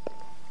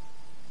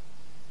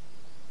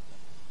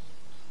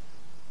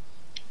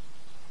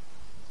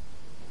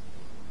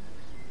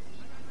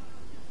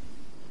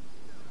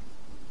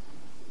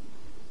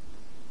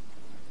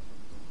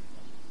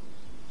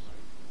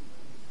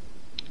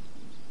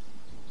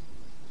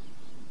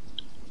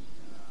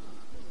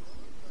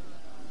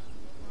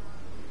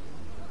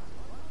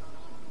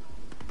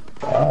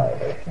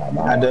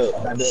 I do.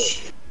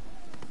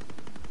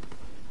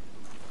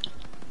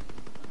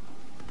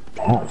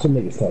 Some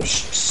niggas start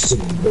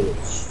sitting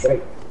bullets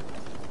straight.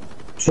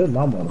 Shut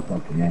my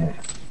motherfucking ass.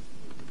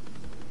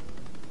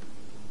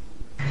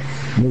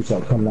 Niggas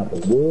start coming out the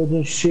woods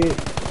and shit.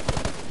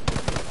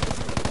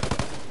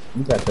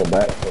 You got to go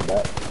back.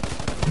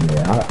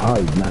 Yeah, I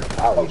already knocked.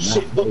 Oh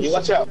shit, Boogie,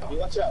 watch out.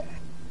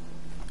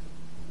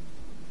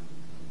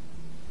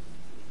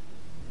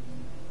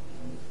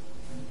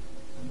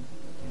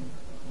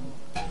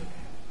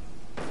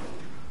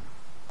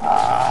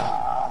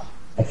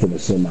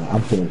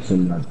 I'm finna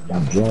send my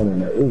drone in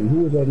there. Ooh,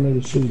 who was that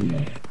nigga shooting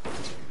at?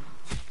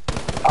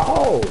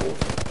 Oh!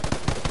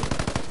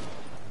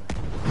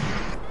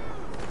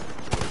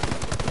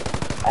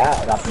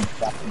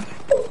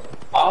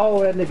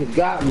 Oh, that nigga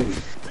got me.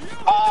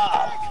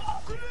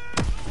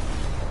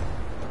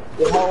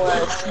 The whole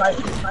ass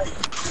sniper.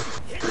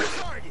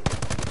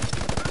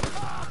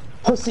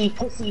 Pussy.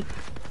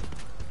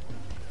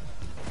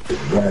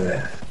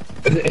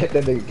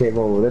 That nigga came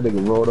over. That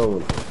nigga rolled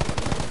over.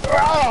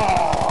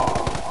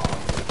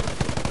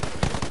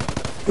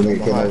 That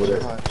nigga came over there.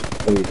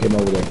 That nigga came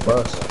over there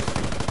bust.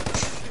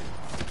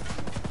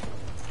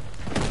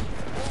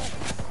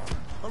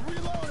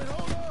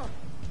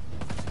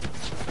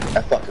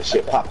 That fucking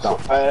shit popped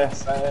off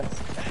fast.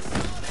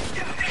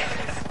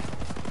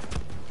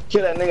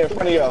 Kill that nigga in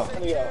front of y'all.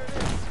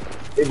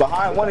 He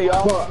behind one of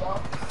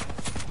y'all.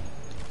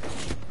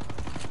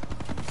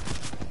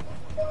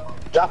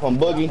 Drop him,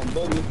 Boogie.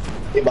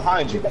 He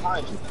behind you.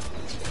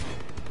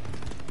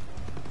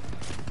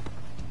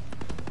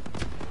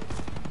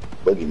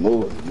 Boogie,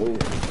 move.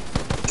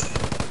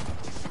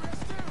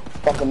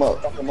 Fuck him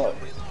up.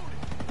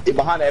 He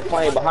behind that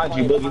plane, behind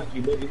you, Boogie.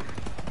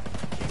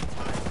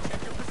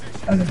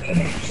 I'm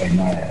gonna say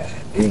my ass.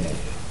 Yeah.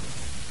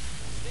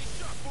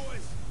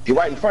 He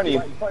right in front of you.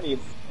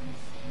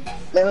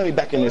 Man, let me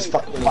back in this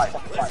fucking fight. I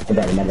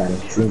got him.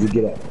 As soon as you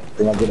get up.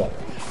 Then I get up.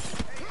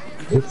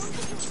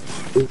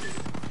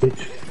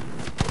 Bitch.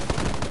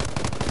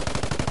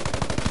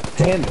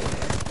 Damn it.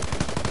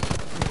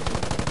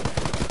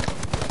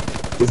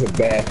 This is a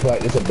bad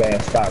fight. This is a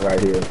bad spot right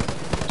here.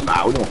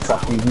 Nah, we gonna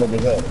fuck these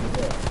niggas up.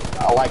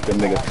 I like them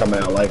niggas coming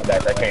out like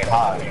that. They can't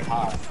hide.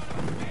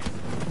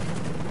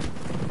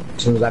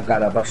 As soon as I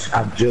got up, I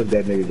jugged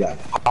that nigga, got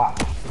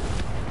hot.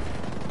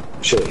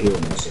 Should've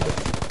healed myself.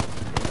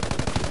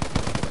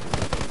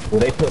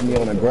 Well, they put me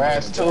on the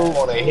grass too,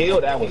 on the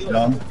hill. That was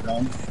dumb.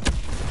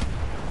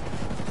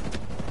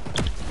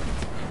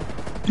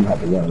 gonna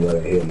have to run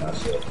right here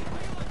myself.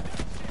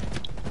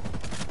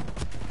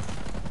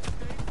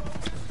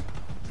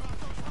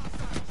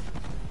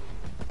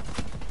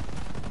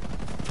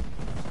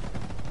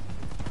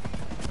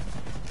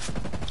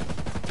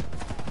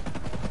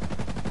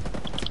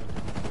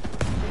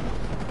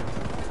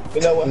 You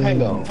know what?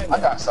 Hang on. I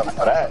got something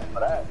for that.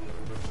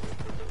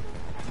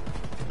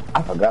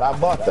 I forgot I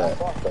bought that.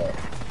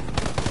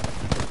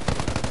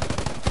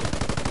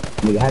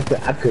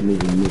 Nigga, I couldn't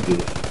even make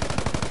it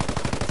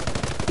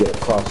get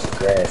across the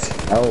grass.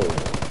 Oh.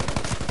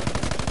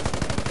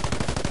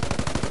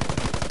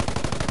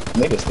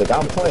 Niggas think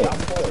I'm playing.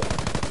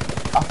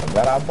 I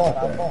forgot I bought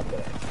that.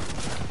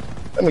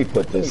 Let me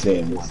put this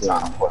in one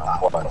time for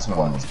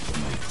the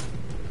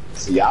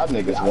See, y'all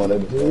niggas wanna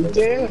do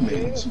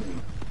damage.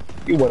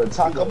 You wanna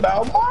talk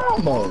about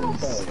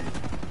mamas.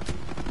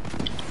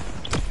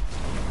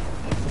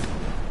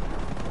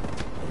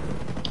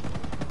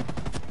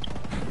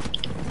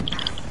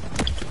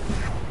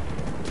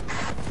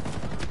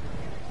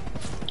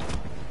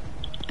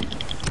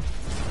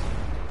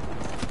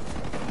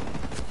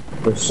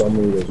 There's so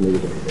many of those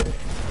niggas in there.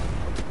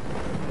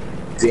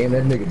 Damn,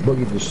 that nigga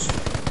Boogie just...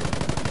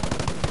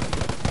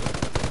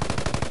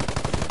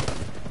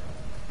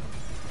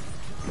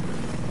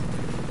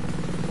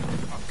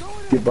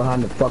 Get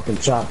behind the fucking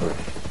chopper.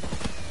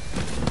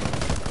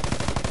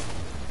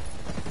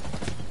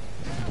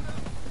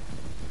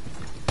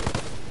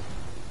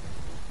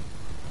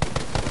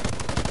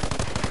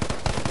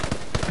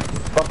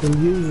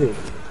 Fucking use it.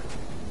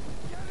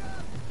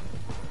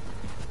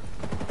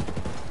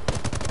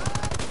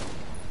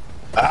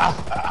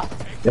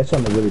 That's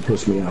something that really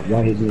pissed me off.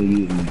 Why isn't he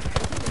using me?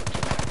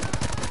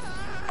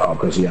 Oh,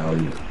 because he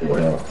already,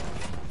 well.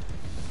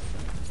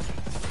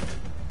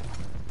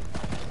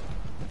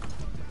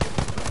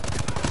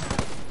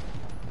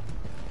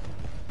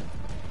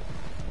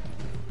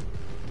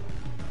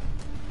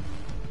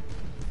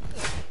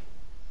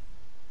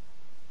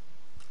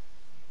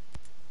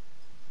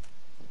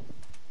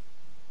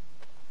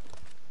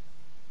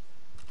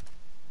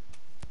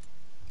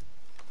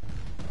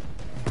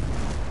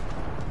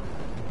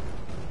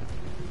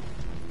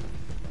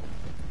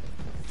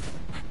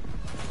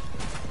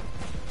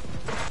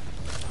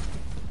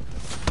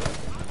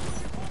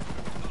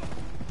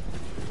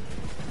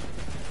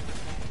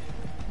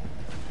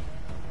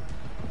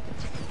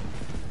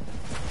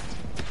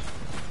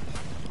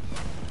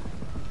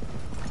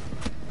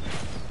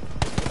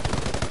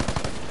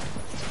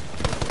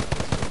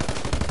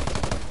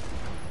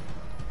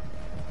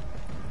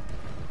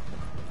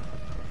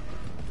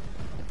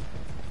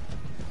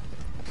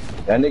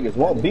 That niggas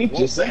won't beat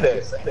you, say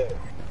that.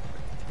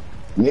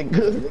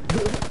 Nigga.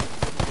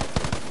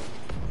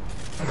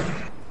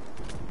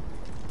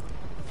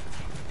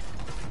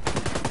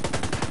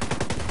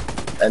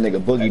 That nigga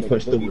Boogie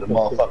pushed through with a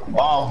motherfucking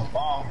bomb.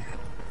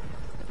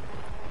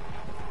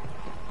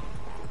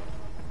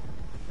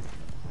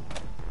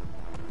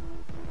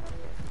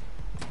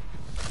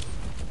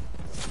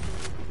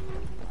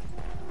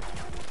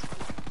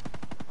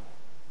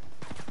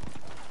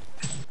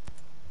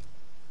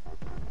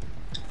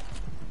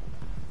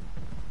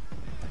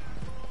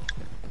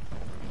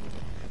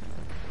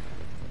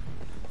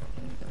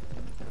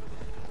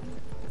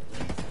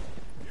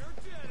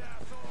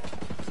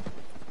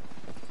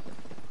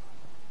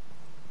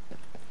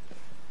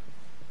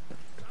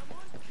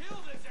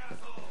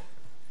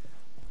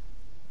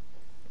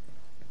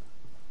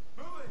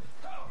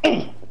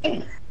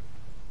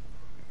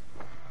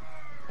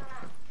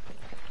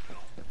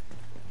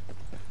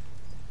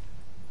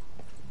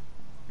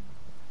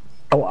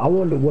 Oh, I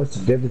wonder what's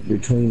the difference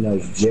between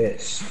those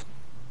jets.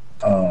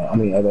 I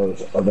mean, are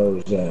those,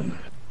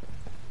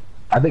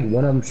 I think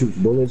one of them shoots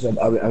bullets. I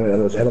mean, are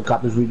those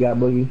helicopters we got,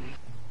 Boogie?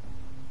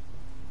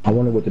 I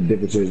wonder what the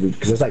difference is,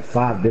 because there's like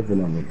 5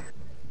 different of them.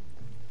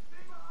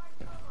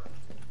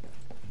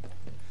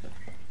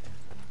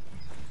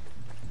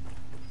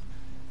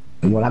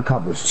 And what I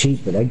caught was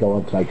cheap, but they go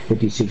up to like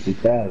 50,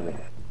 60,000.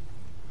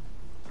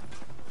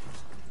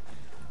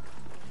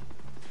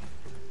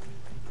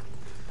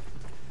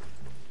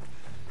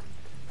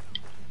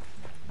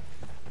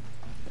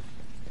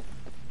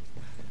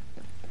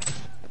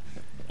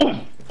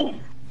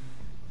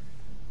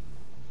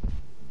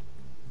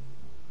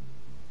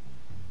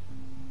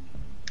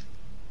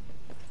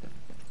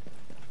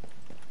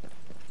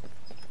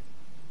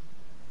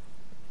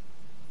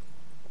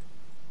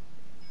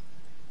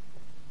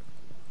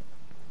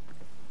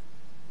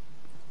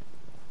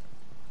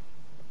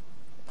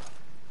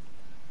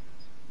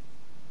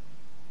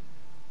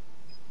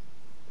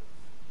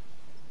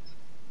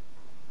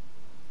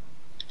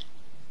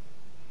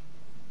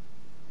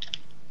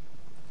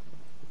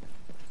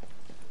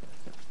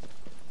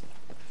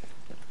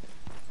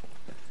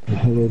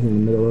 He was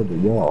in the middle of the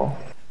wall.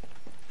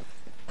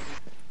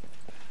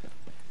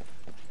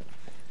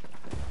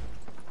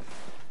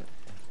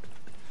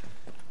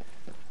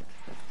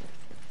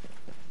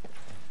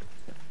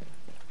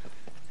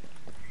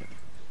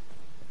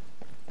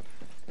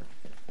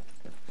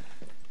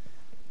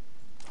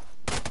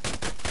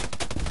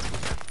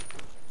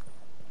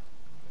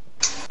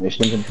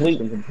 Mission complete.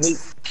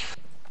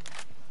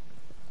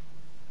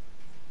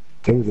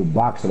 There was a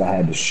box that I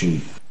had to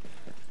shoot.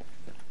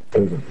 It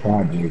was a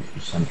project or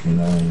something.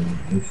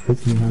 It's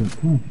 1,500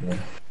 points, bro.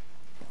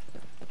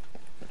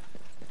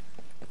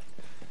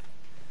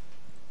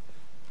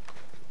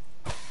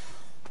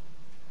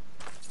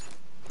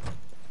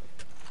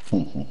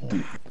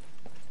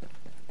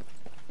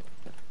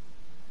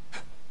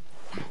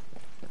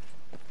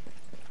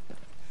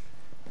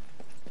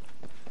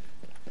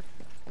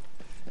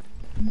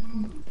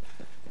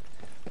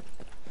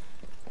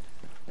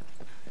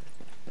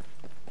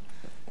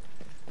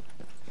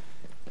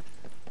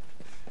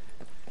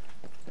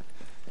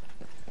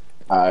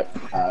 Alright,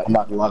 I'm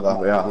about to log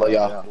off. Yeah, love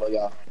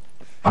y'all.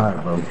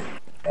 Alright, bro.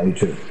 Yeah, you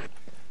too.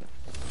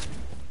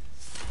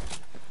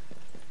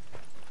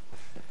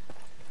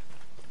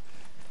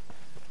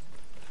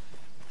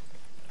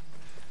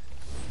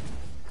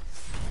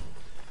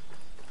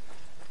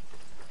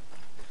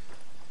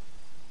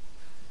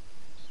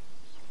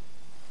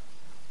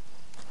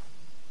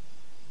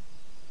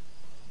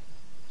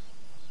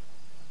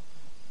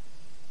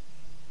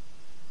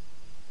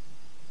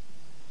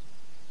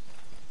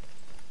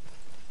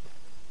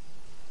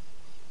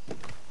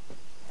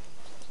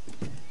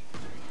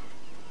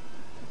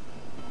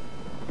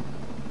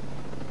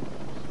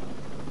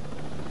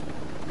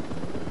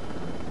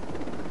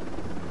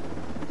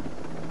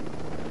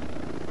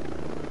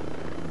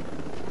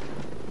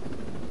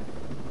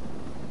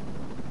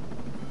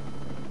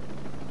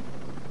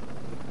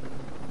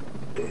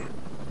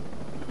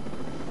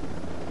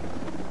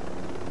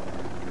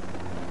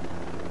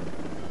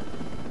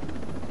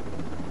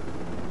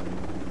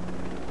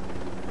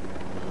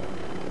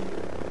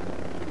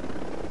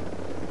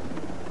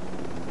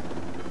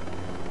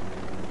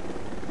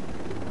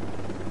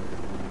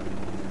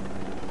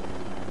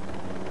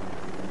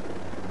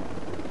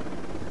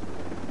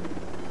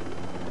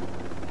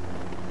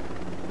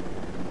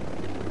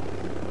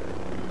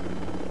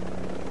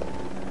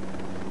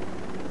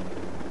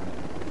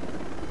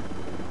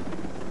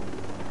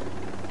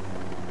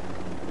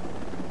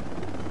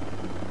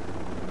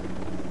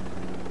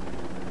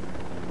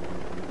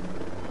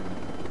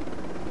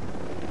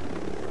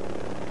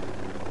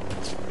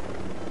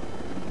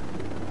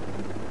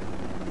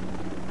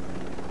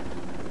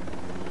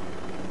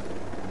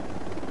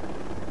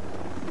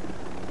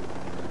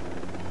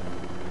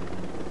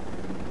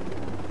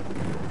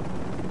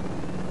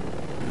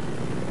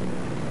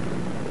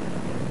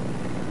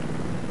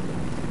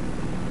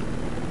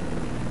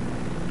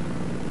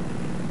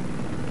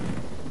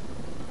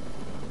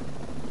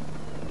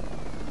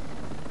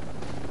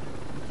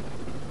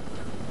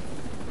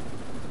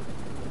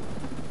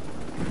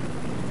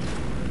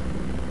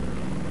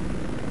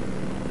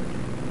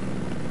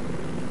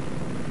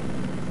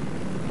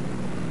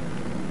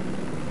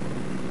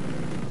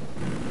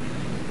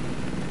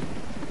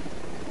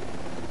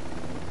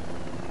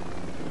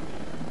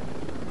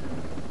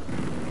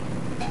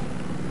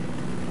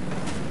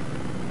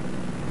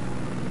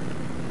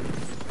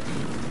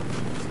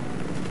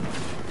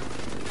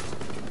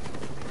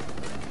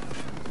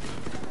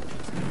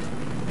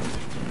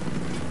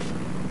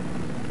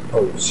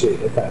 Oh shit,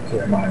 it's not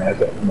tearing my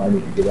ass up. I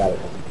need to get out of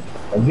here.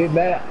 And get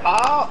that.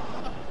 Oh!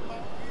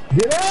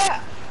 Get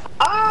that!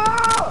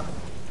 Oh!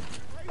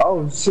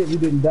 Oh shit, you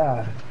didn't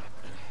die.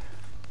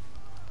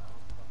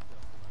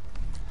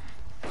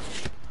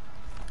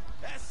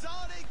 That's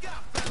all they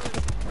got,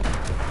 fellas.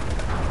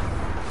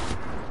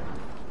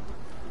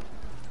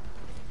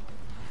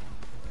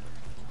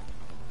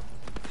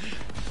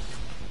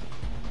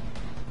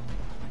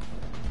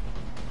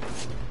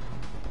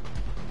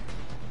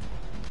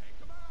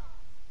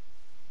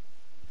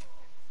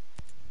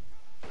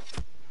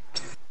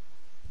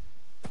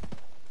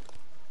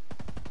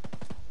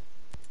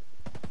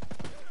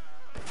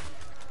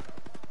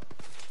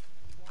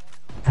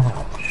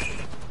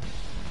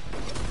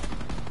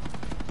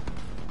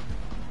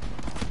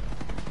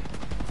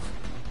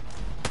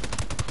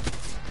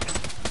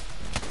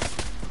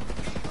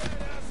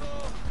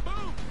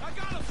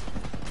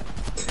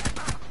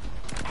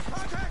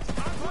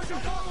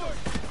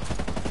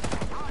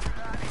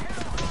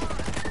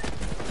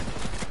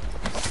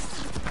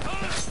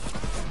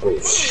 Oh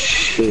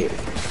shit.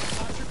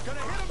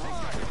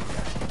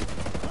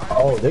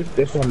 Oh,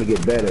 this one to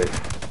get better.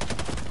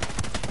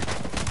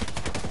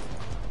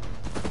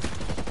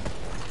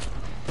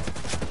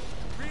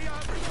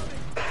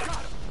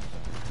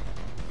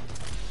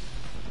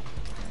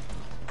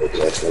 It's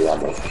actually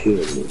almost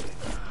killed me.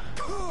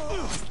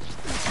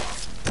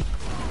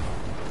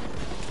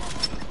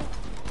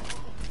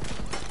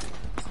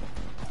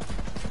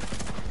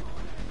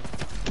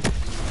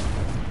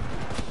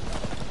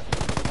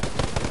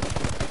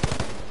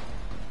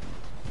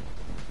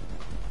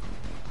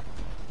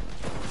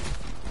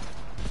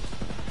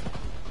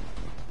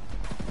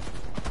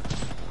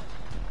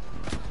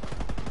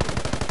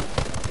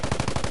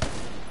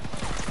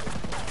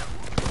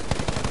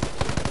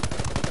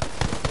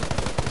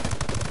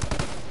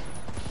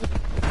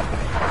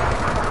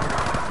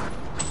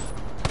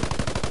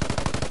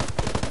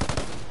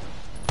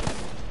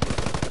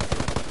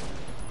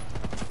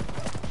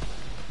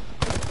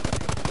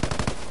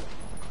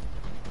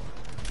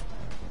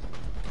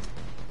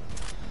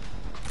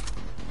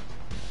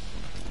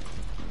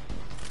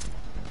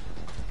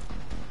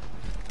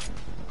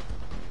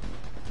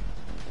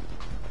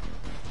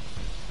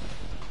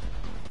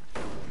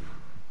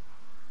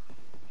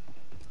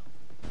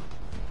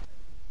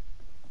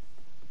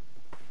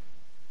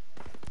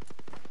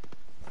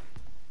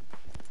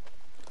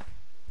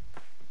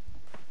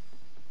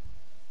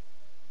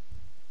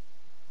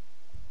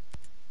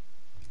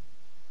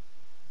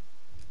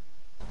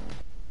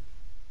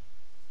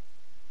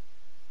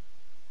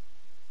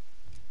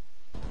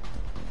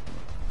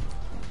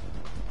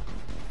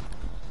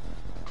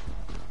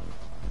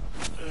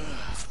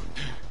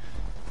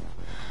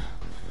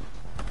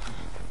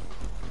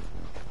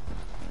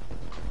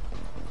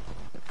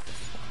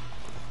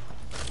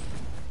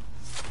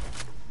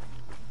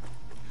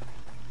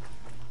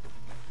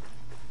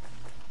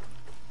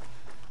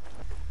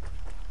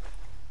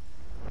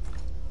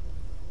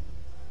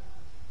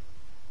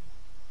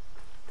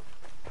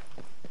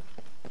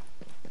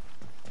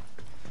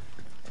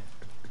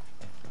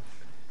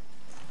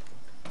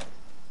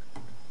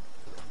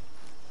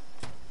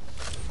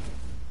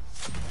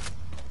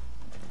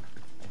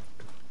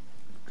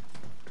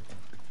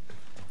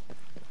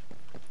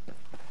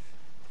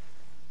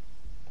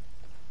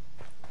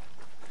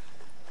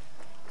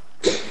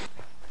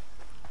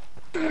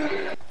 Who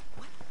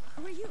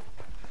are you?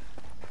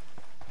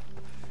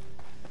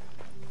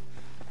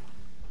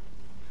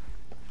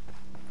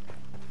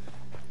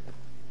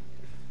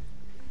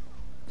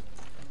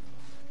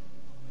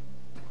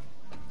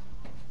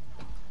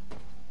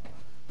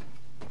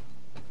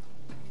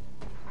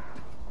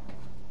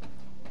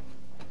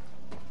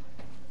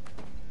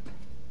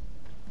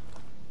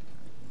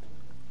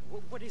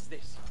 What is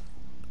this?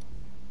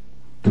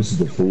 This is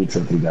the food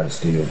truck we gotta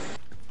steal.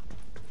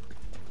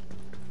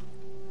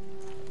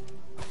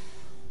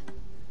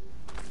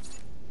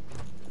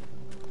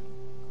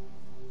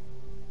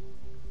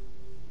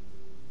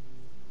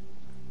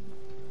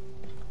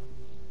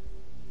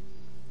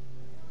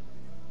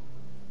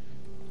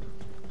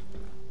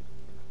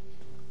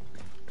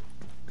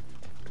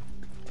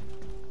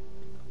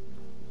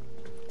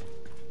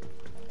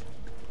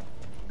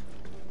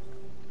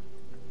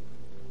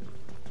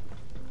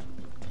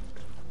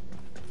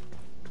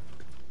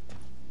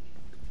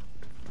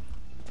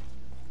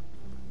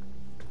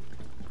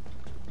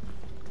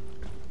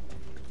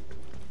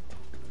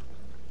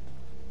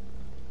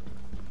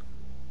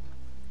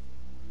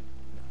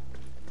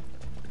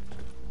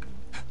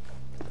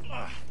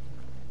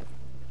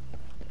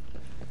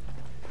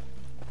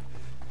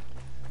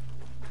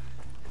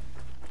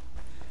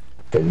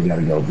 Okay, we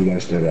gotta go. We gotta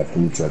steal that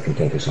food truck and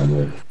take it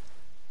somewhere.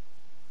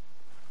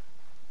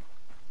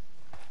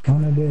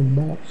 On that damn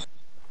box.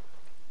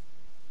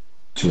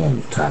 She on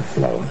the top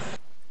floor.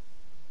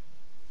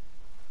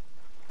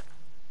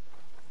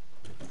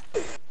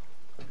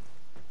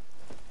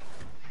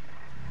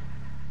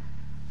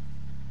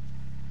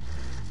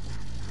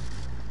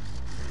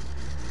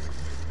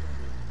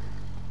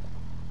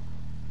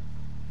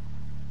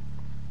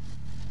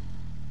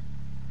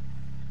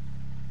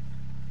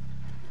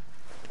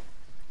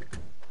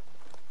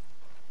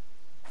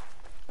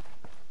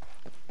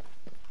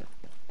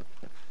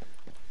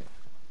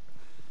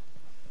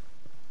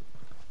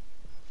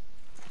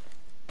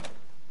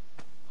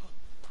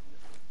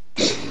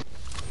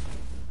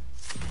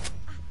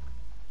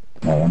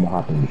 Alright, I'm gonna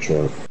hop in the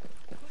truck.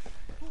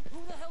 Who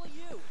the hell are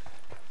you?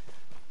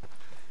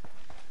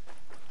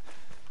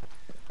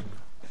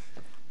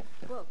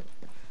 Whoa.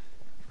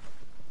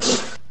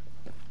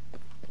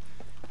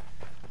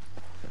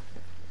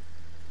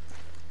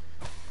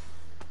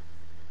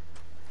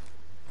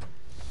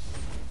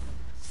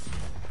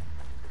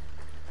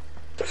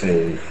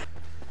 Say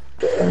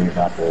the earnings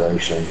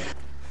operation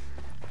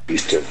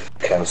east of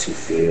Kelsey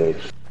Field.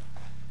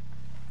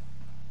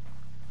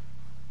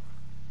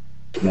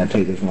 Can I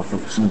take this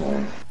motherfucker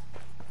somewhere?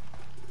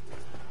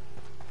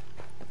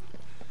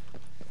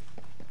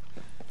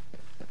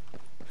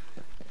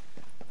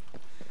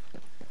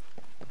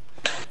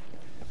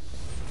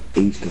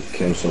 East of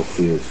Kelsey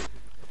Field.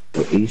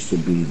 So east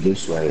would be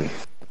this way.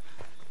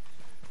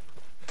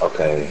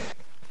 Okay.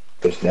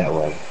 It's that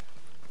way.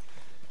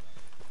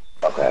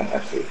 Okay, I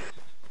see.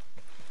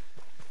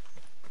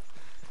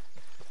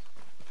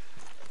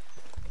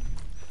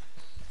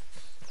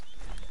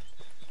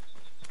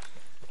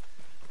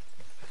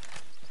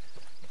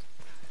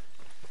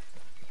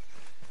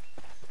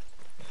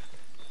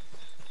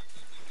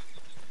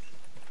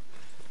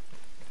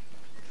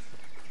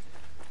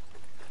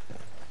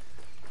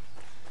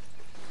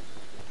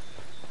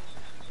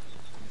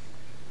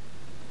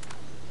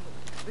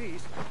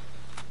 Please.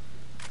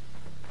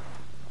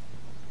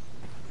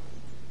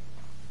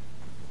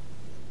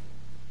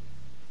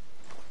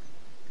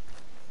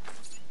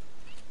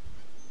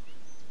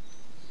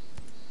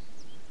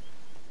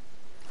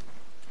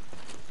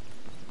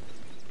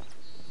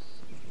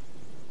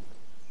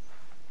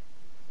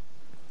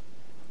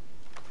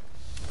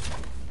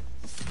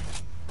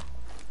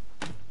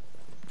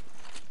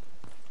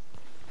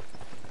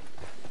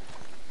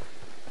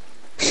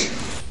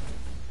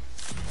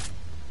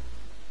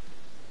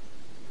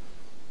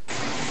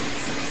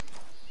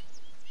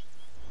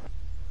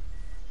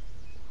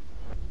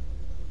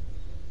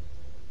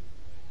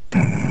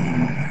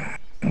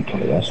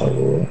 Okay, that's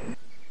over with.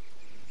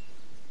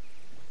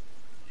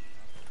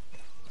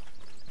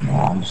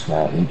 Nah, I'm just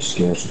not in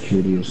scale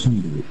security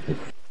assembly.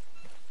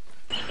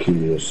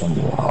 Security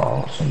assembly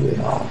hall, assembly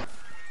hall.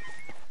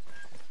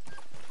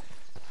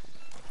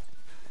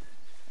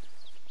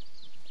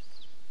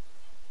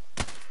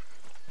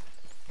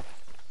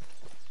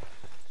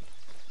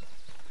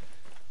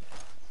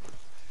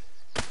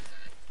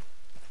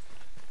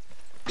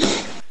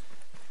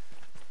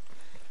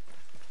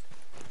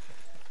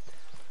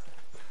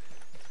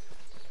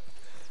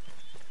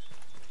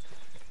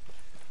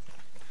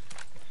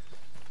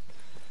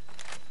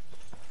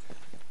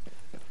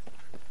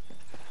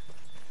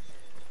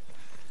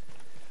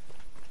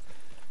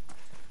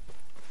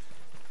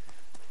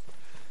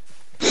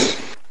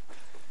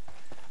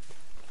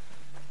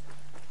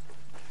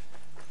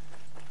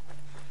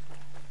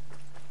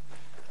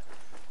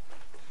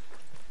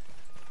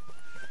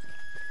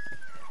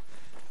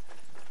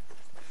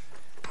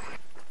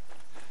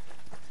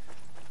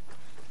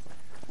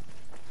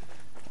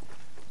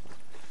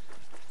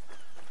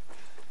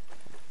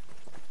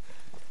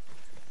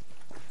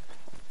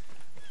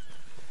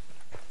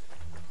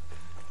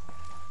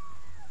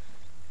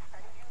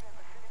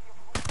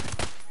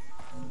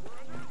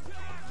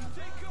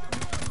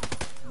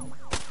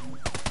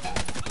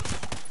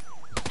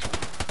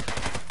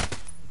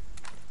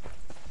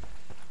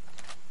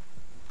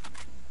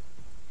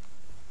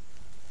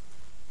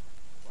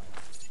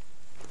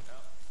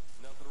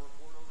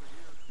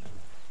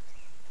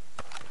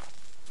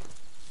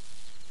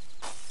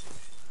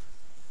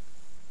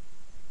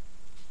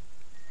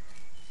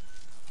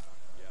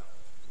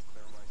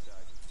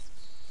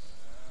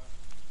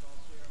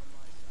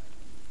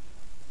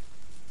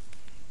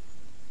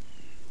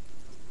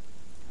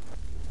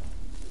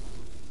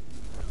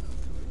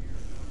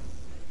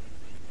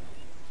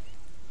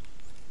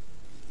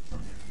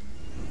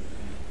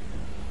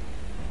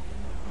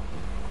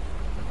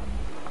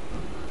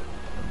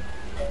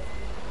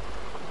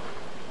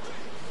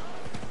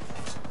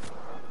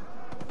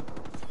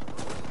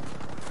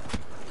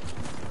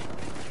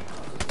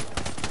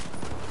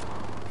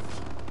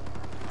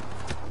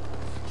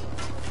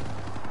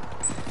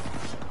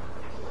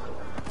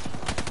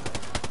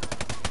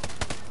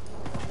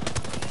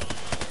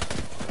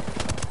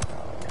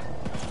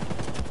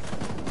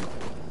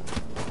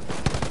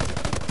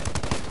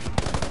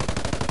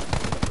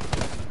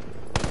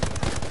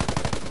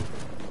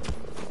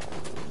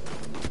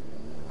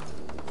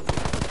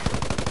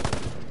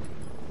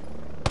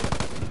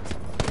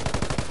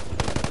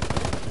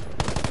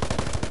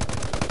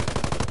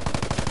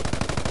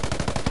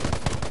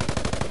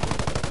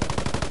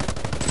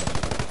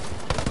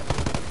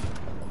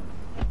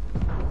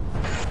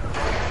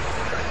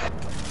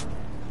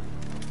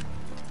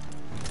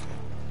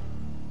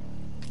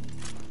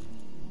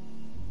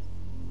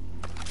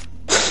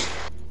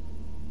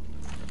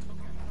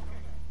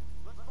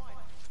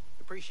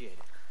 Appreciate it.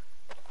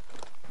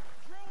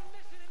 Drone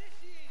mission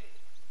initiated.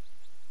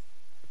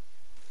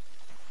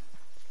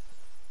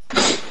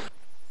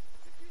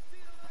 If you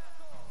see those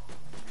assholes,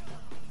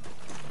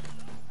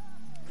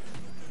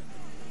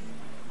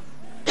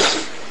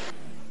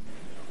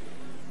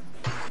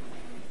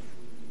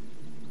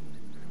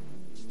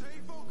 stay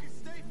focused,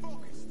 stay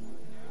focused.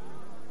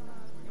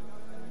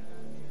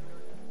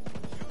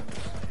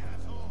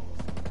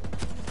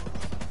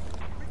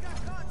 We got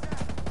contact.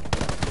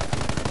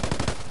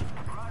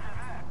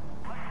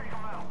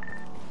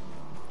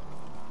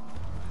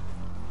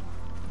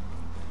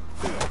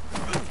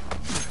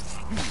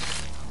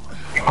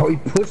 Oh, he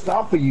pushed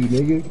off of you,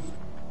 nigga. Did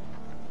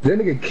that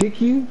nigga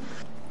kick you?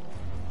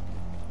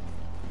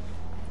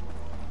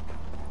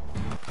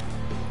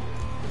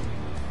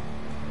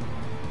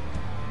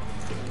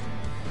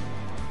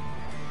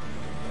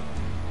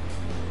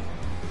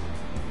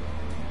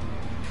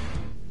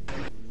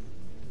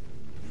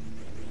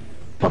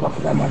 Fuck, I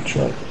forgot my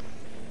truck.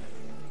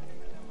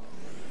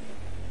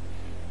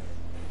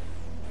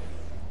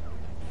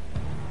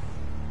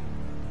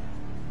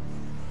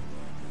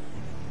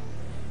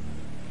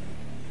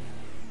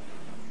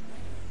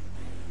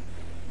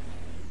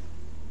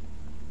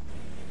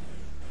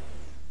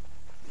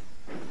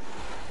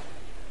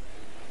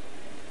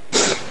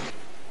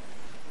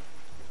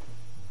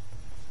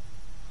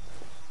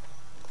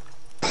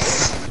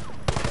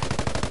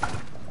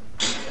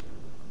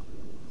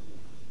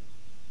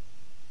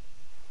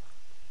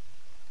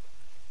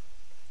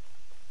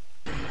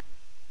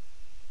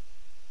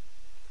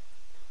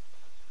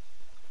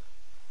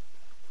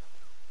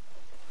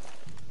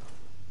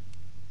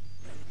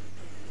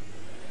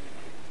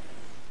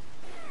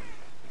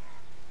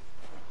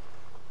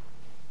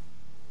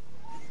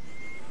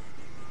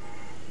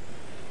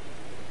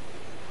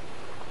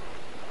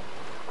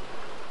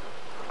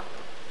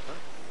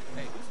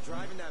 Hey, who's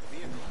driving that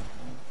vehicle?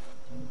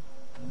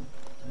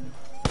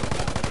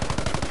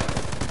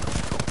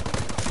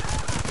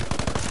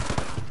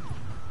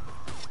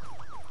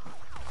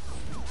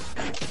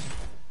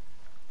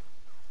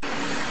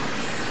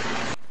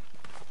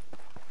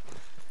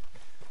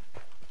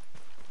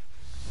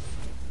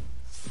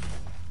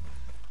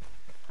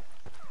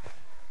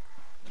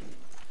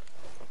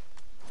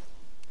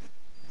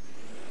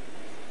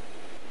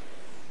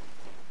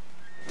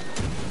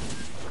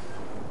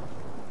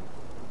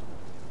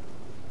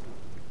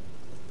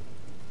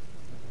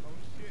 Oh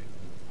shit,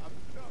 I'm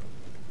stuck.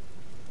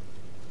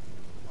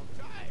 I'm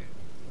tired.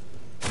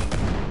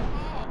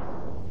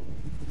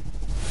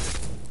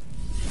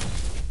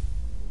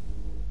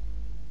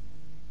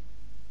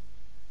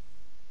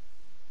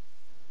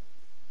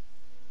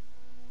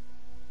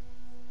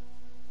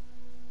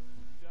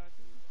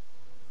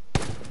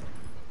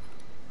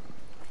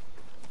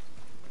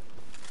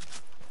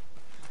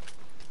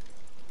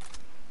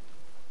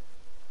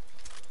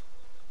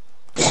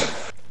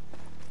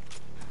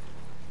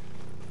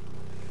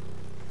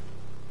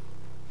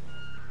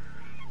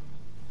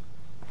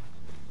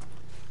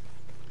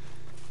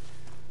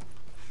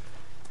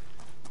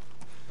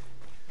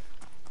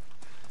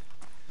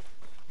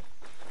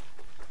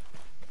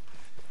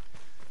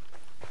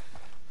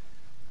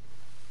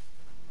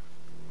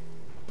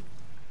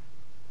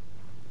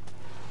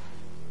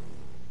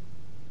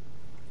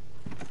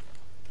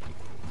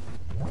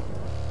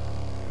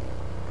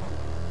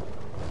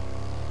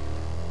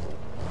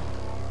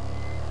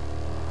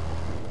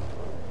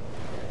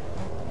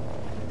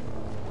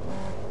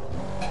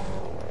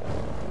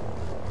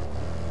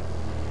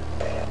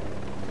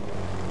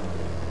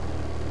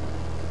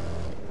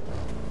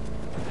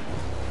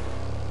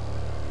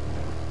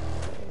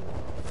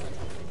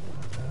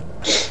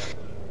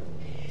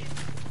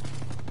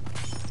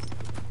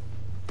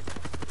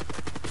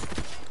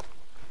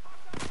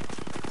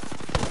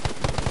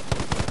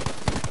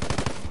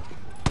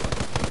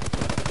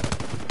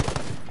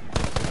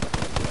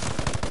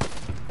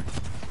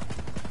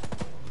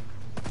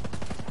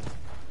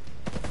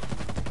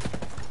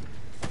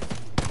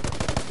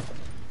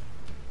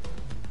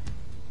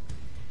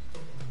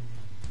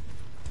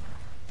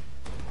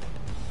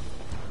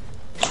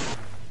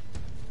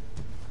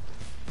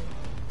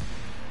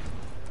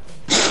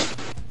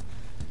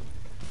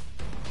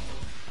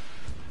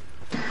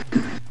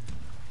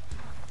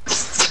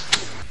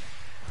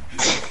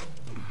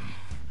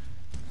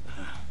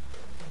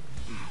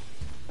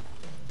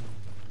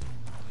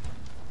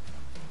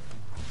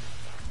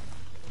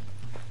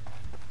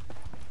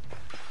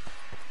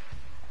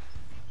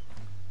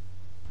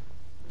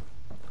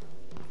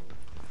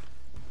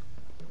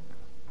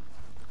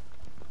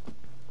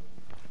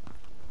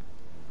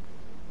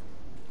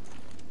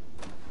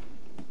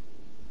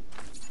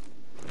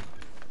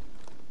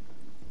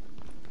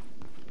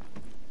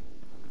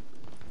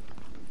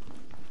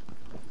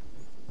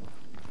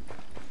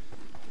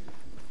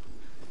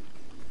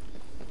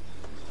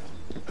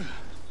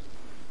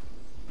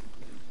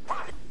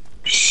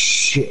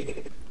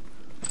 Shit.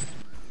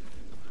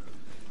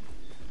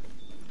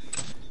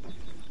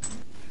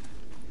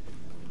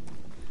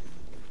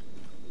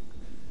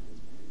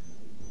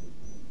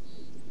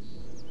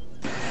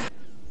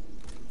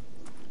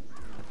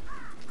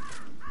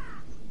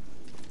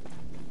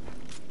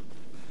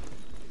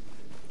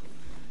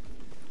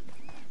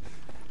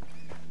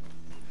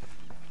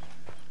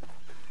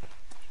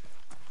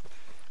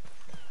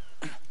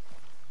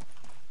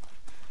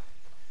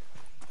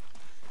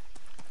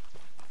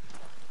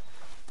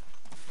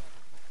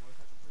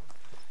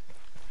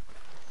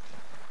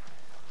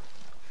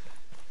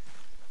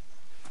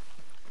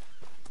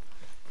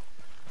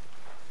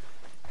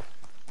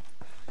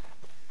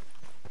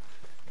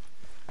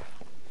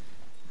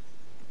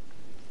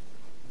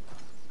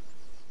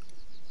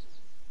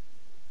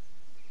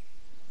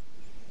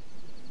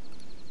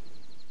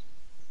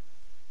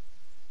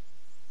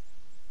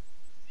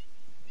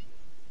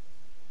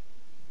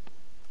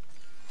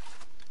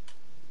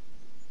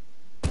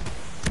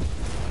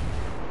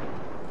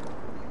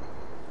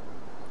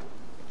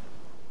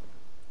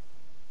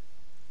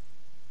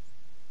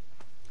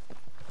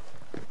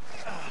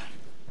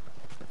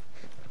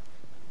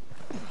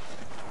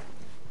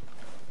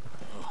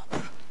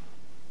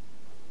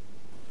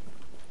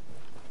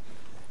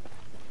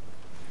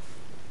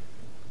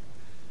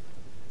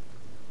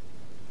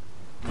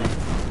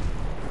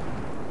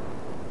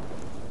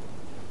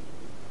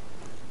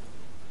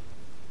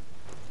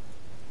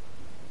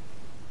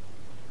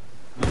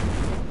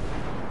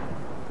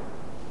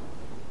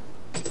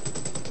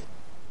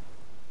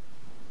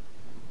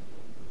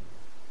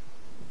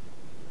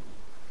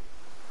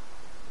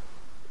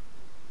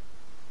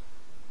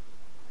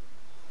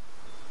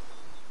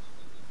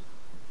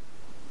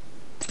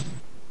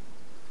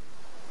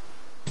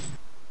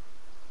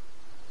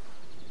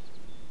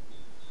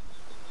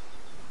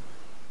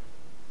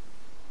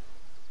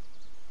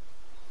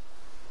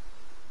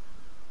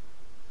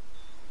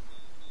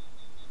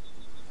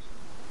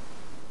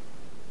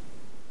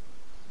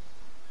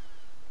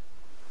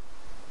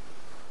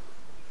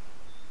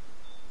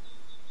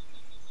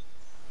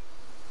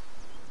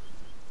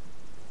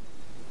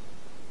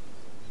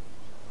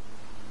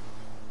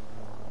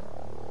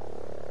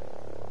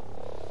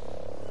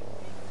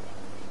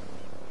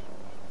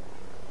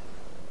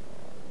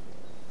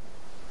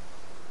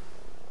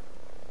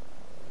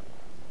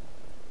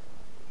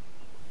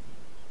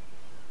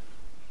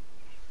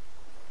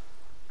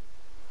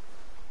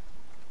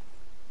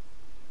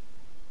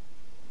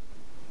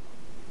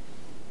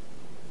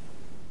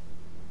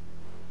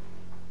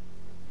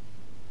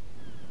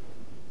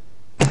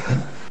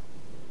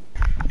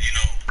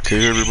 Can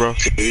you hear me, bro?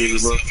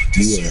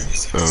 Yeah.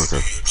 Oh,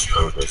 okay.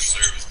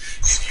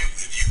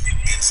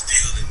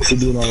 What you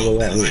doing all the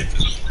way out here?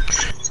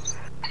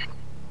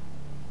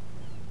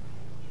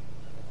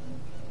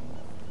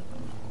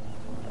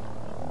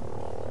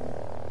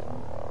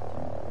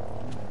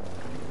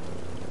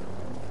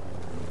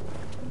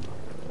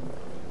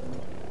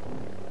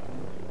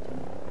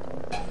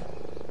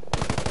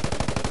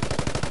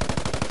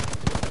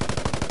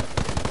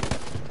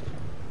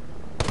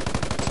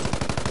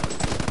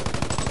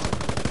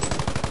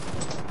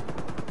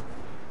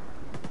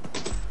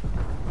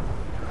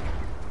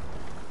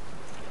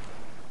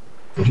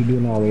 What you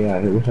doing all the way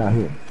out here? What's out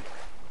here?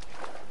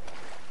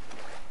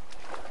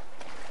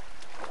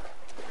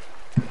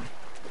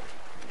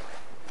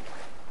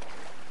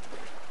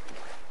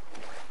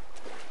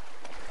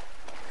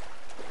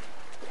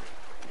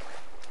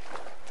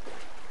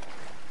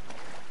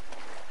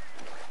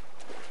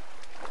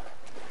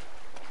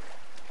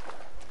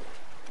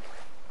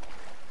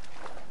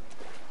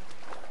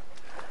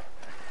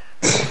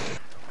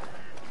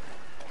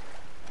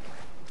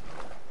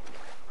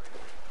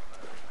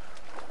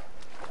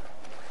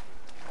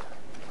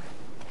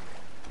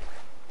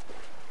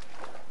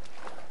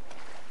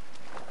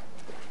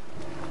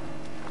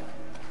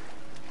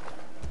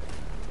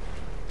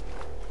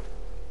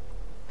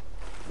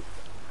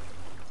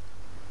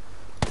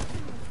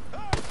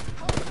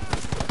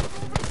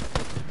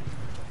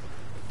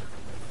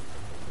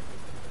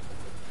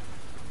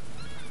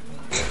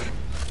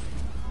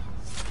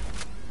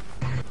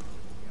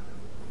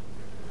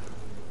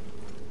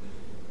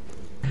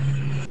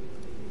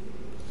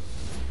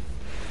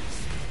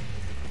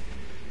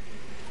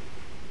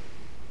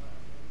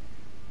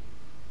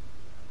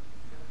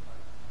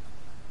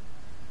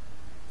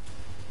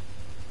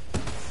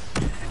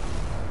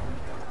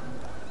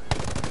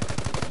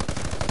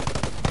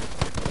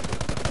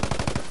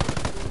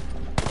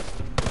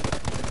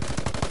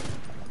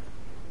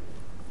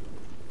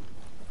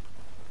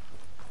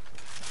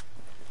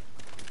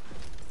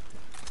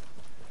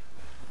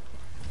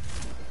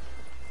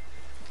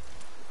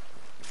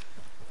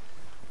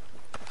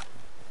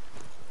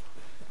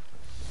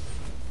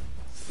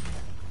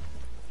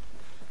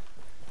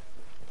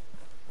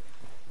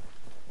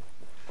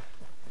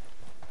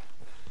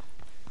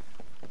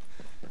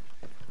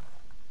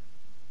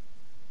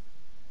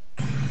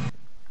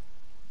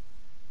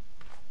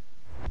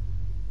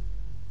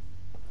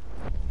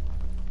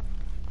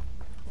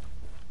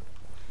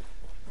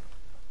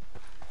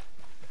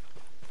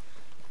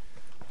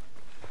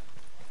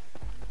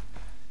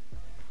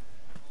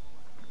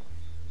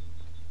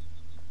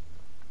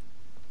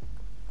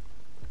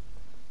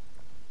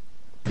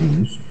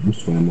 You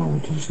swam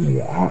over to this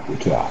nigga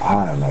to an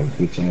eye like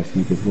bitch ass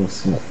niggas,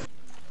 what's up?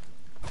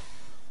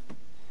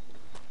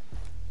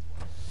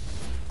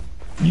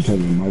 You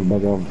turn your mic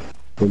back off,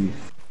 please?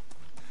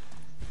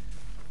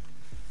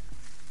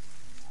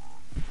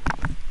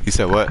 You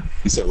said what?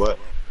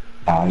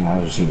 I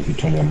was seeing if you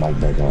turn your mic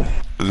back off.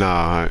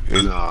 Nah,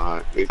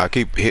 I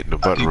keep hitting the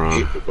button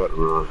wrong.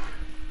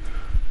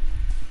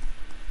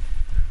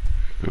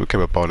 We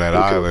came up on that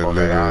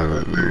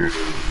island, nigga.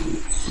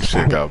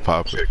 Shit got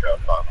popping.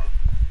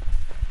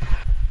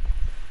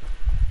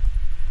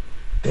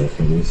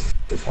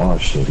 It's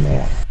hard shit,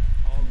 man.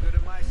 All good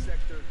in my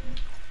sector.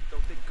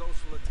 Don't think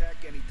ghosts will attack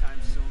anytime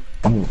soon.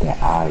 I know what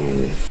that eye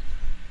is.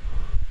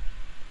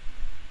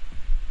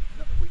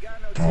 No, we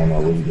got no I don't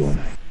know what you doing.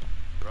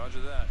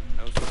 Roger that.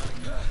 No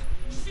sign.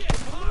 shit.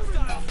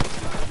 Hostile.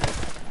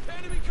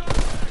 Enemy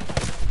contact.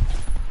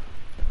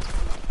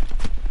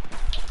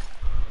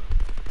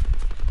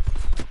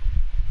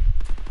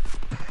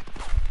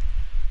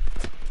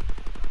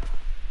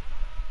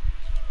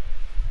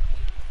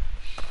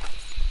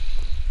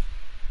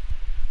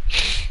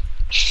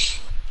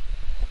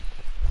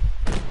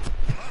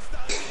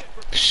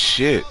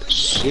 Shit.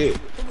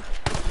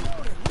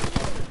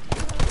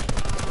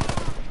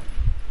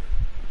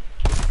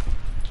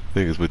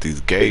 Niggas with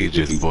these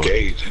gauges, boy.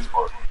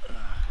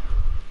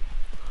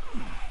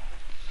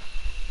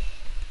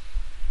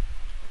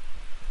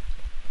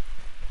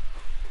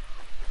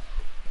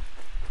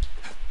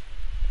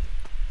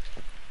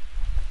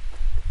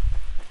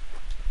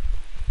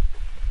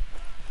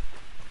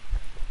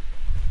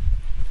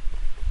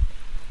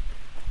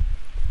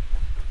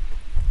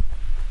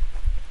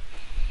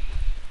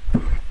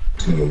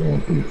 Nigga ran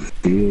through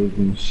fields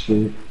and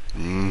shit.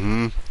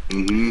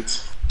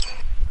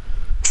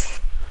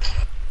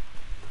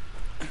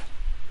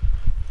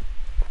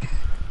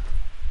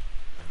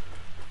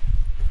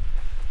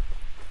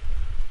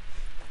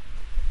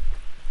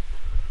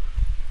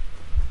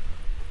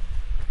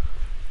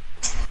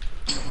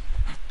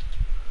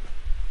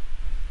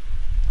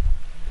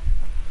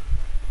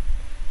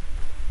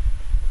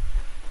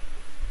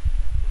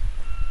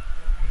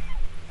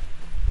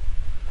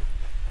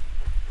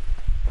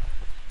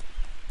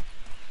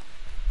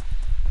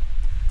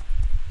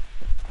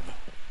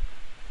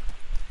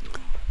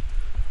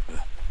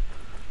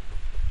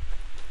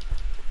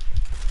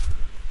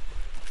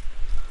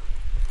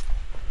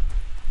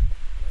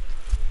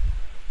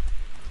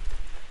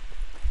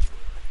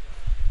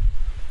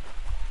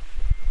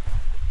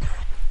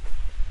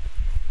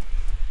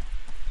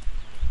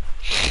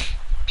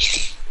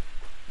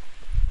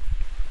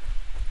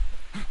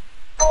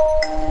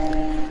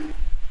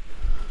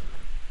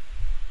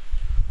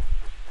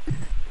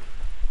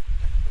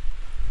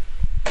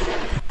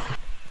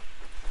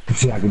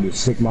 See, I can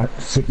just sick my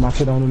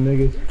shit on them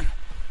niggas.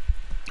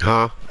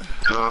 Huh?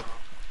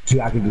 See,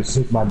 I can just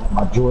sick my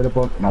droid up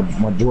on my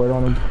droid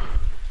on them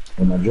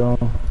and my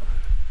drone.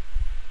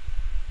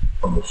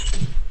 Oh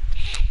shit!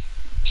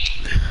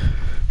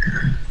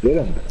 Get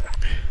him!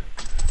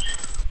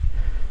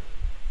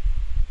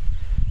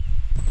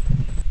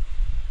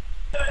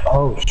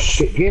 Oh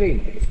shit! Get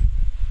him!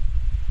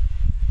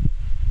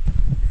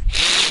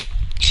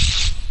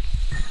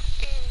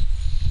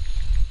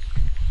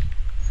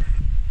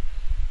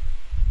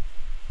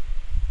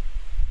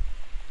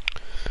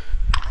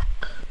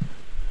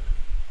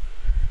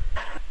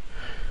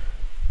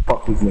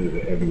 Fuck, these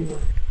niggas are everywhere.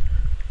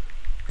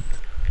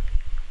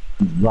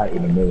 He's right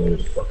in the middle of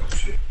this fucking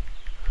shit.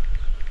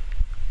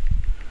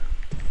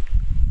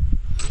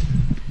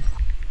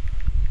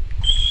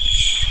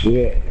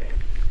 Shit.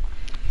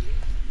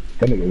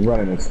 That nigga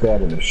running and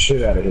stabbing the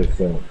shit out of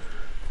himself.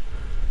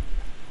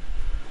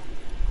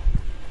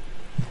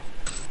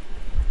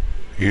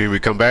 You need me to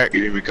come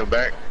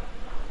back?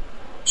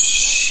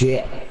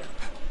 Shit.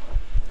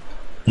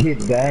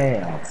 Get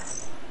down.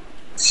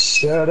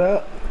 Shut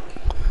up.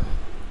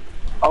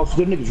 Oh, so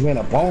them niggas ran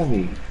up on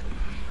me.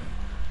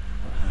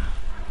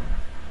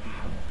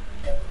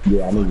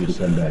 Yeah, I need you to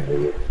come back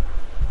here.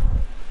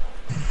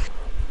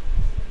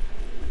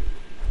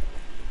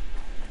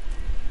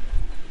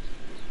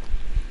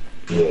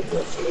 Yeah,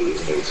 definitely.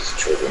 These niggas is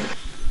tripping.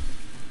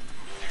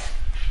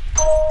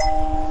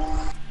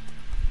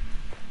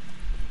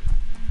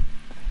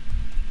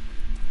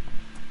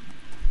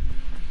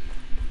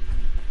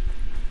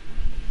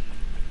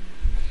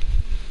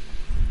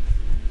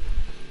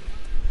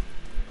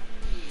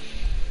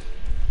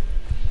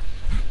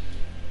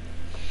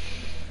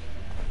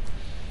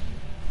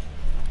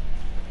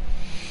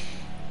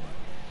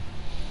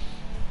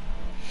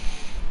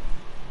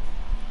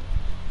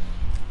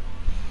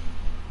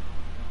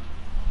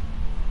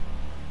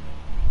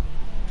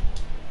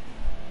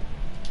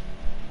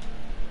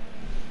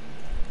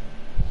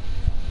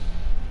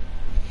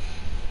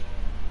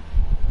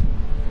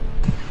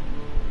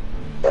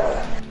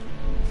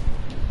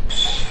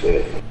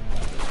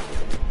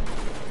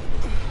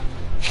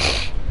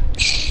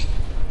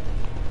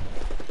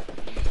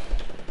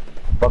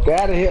 Fuck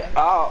out of here.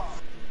 Oh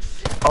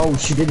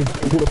shit, they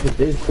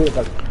just put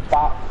up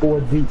like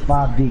 4 deep,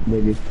 5 deep,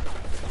 nigga.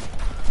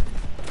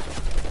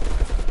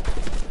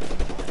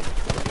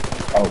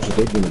 Oh shit,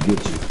 they gonna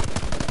get you.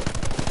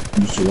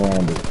 You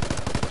surrounded.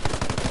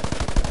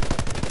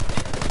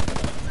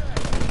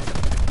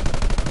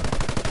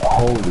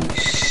 Holy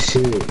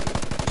shit.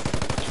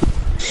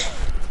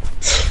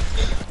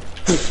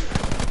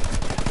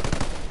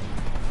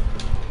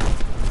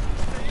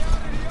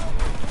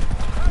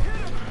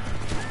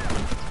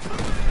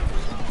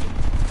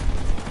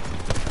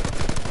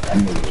 That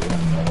nigga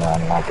running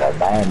around like a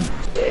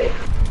bandit.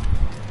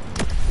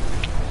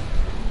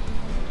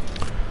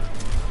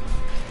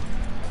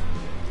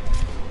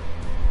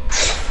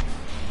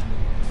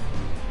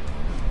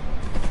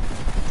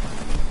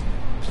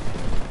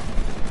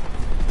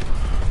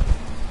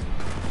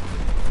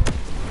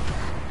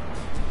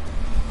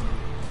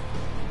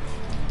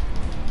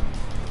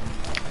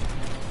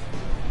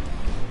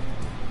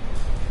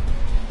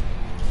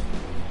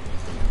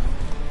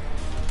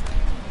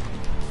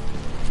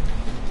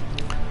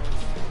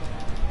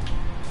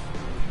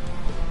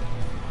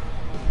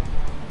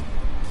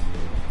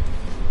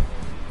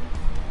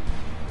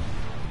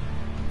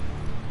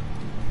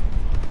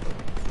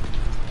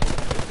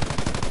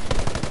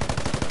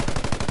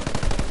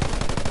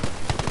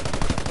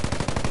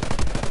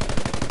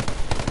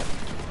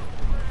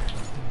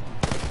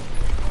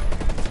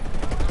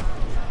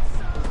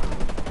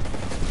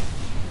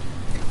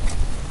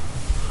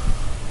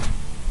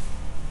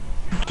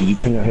 Did you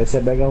pin your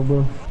headset back on,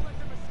 bro?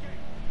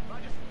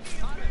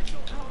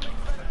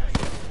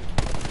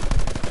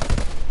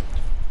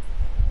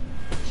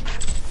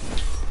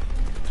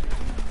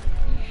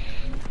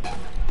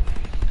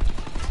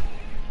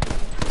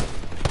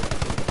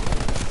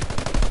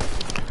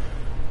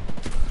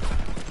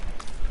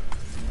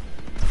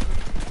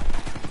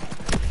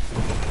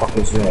 What the fuck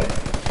is that?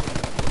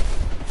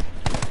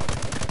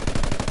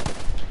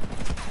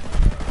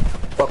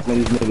 Fuck man,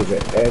 these niggas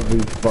are every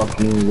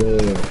fucking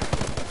where.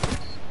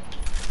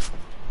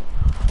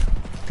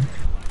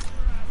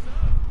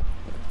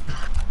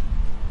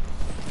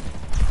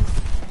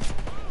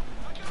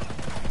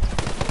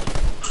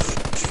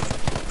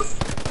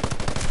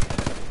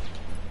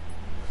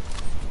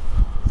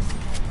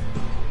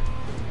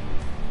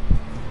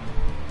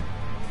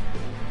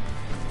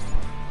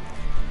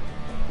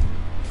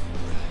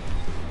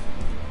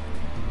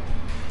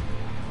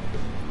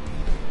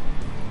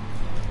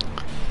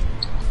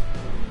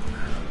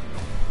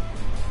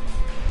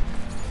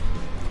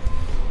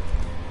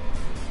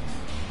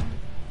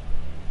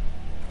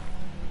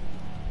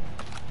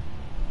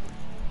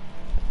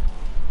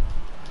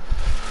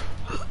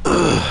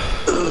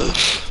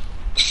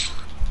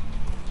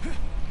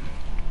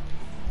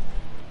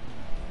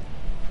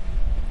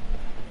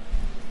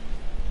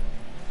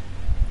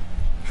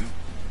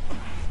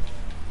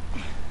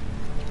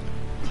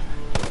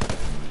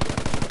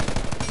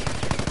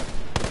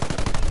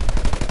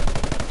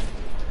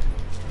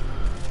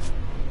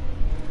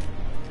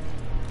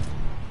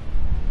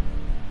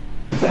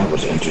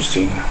 was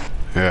interesting.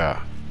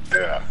 Yeah.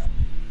 Yeah.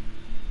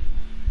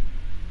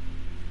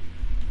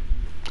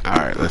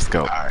 Alright, let's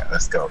go. Alright,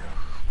 let's go.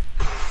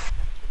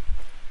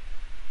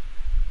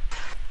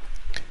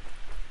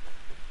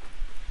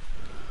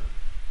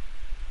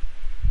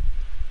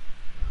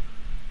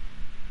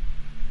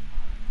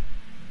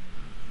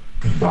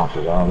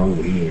 Boxes all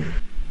over here.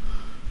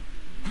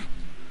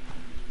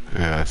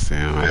 Yeah, I see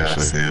him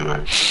actually.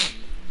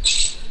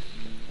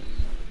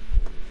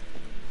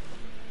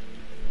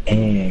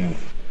 And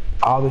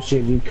all the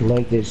shit we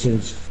collected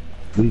since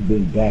we've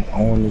been back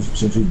on this,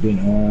 since we've been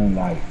on,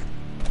 like,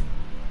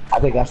 I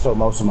think I sold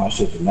most of my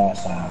shit the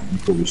last time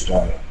before we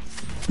started.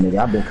 Nigga,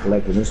 I've been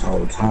collecting this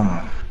whole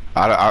time.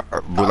 But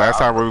last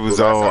time we was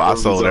on, I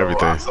sold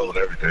everything.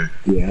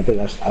 Yeah, I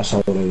think I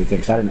sold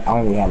everything. Cause I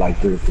only had like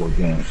 3 or 4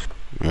 games.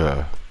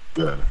 Yeah.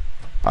 Yeah.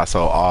 I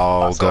sold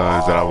all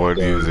guns that I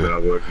wasn't using.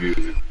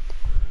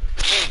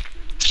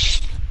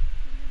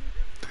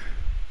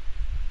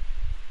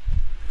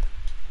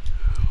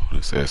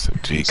 This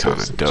SMG kind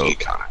of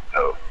dope.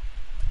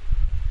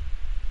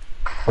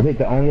 I think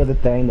the only other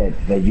thing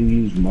that you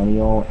use money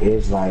on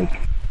is like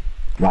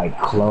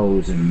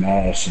clothes and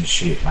masks and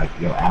shit, like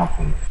your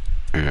outfit.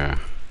 Yeah.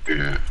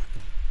 Yeah.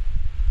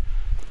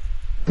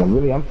 But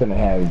really, I'm finna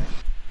have,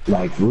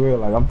 like, for real,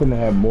 like, I'm finna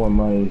have more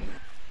money.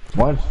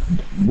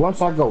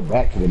 Once I go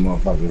back to the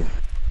motherfucker,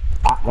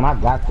 when I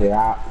got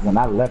there, when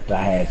I left,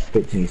 I had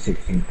 15,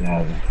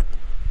 16,000.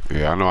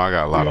 Yeah, I know I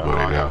got a lot of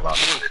money now.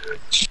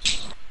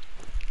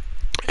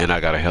 And I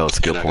got a hell of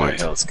skill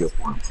points. I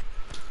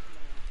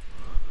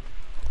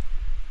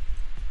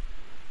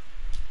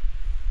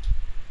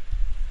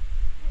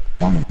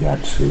only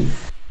got 2.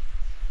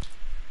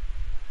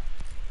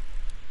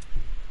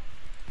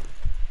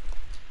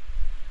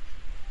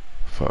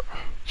 Fuck.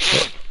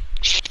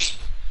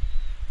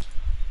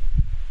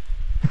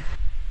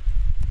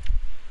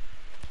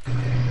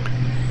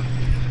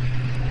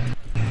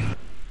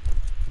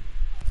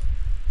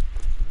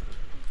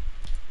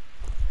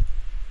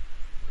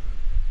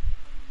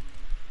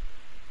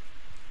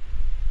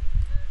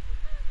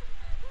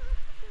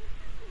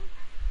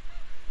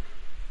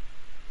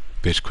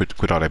 Bitch,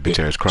 quit all that bitch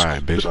ass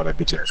crying, bitch. Quit all that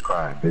bitch ass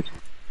crying, bitch.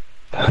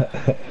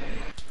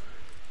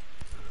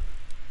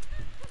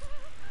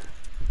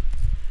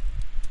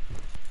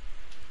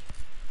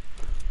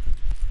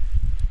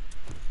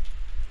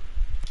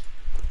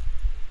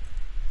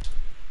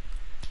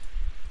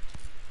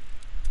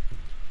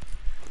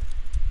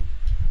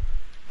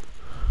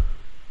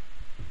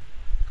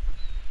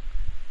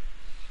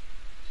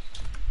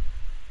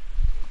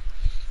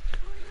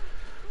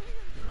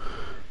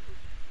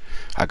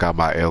 I got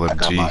my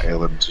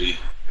LMG,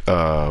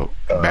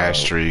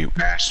 mastery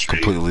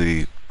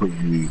completely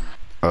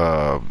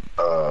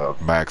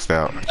maxed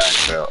out.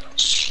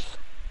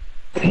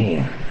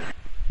 Damn.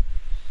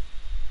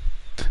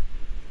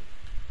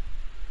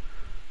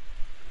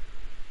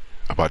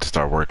 I'm about to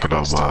start working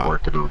on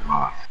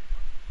my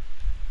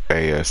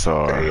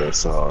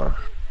ASR.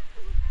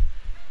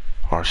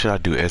 Or should I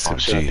do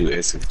SMG?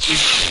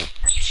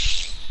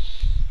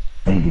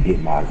 I need to get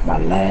my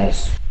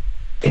last.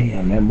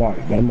 Damn,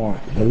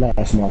 the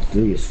last Mark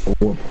 3 is 4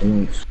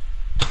 points.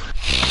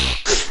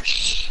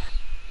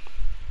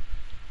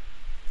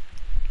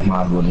 I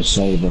might as well just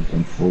save up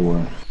them 4. Go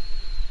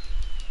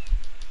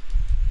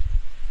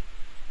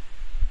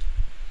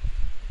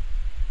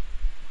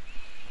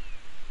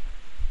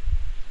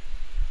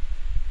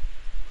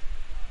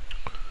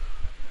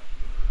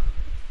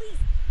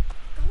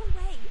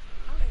away.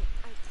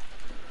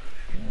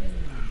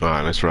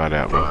 Alright, let's ride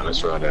out, bro.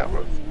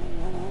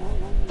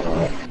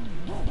 Alright.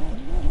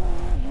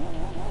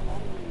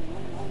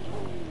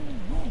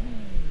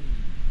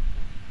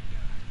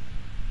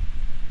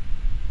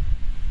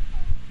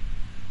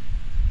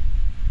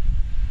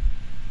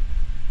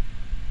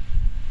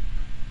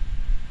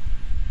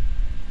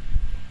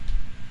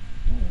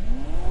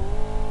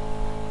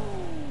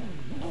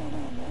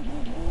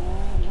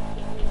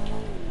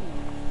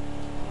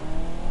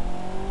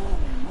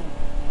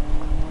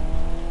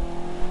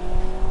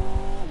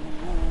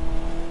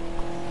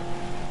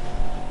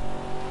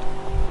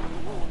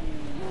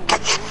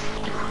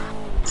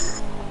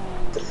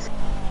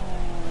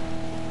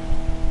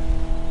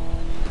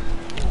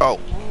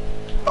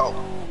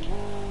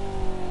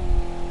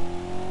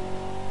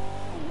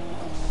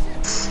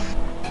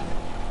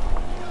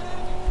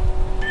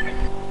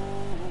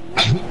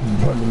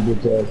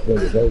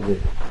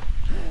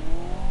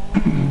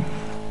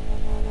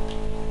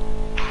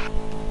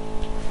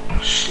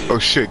 Oh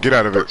shit, get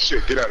out of it.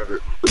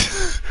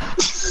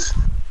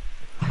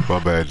 My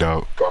bad,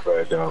 dog.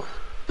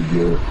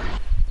 Yeah.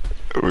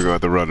 We're gonna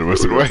have to run the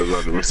rest of the way.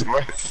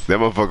 That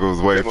motherfucker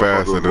was way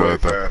faster than the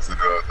other.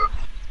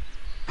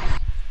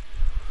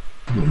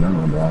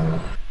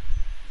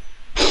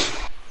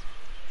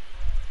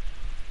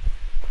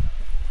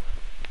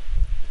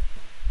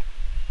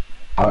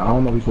 I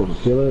don't know if we're supposed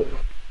to kill it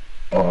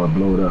or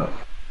blow it up.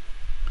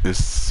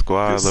 This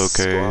squad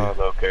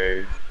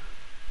okay.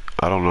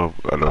 I don't know.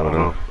 I don't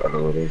know.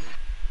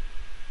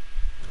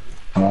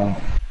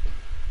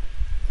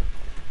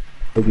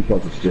 Who's he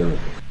supposed to steal it?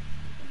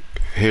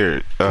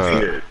 Here,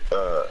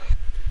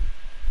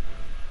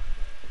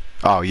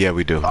 oh yeah,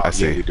 we do. I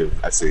see. Yeah, we do.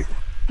 I see.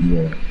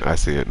 Yeah. I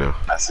see it now.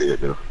 I see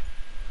it now.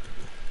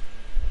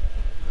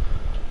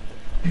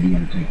 You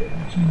gotta take that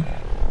one too.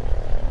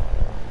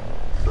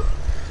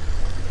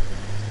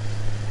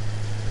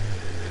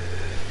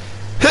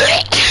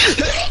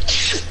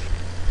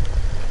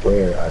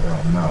 Where? I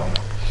don't know.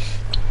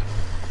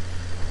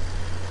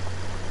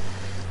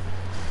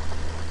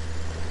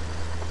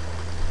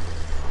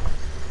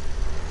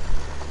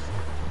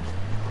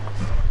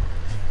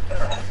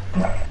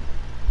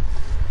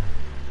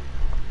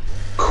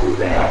 Cool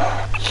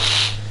down.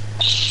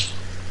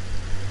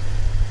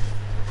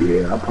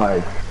 Yeah, I'll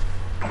probably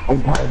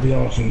be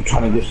on some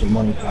trying to get some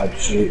money type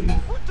shit.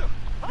 And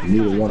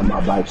neither one of my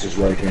bikes is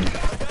working.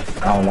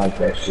 I don't like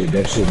that shit.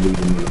 That shit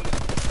leaving me.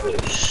 Oh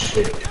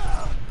shit.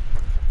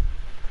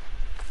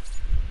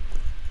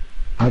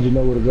 How'd you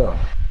know where to go?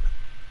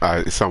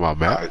 It's on my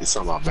map. It's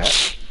on my map.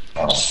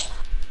 Oh.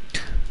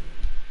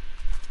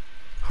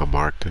 I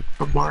marked it.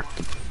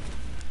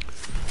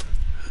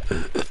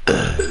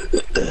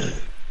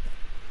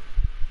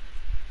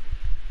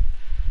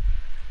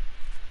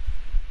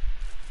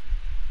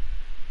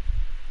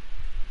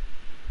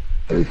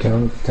 Hey,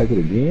 can I take it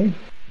again?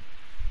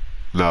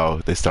 No,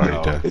 they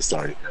started to. They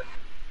started.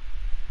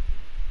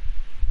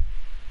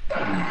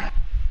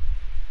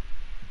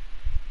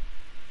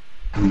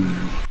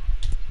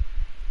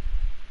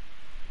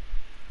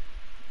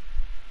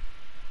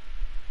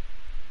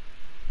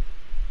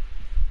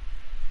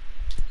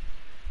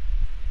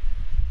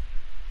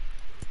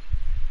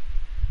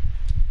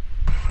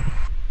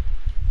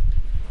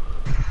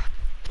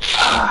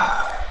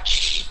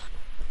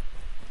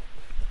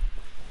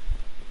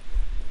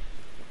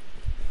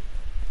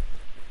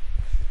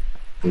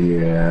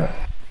 Yeah.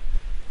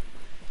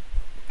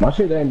 My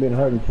shit ain't been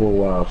hurting for a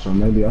while, so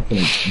maybe I'm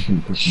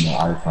finna put some more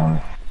ice on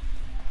it.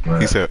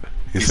 But He said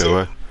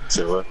what?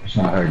 So what? it's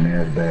not hurting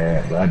as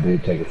bad, but I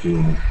did take a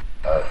few when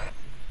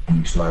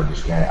you started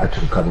this game. I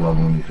took a couple of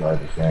them when you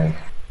started this game.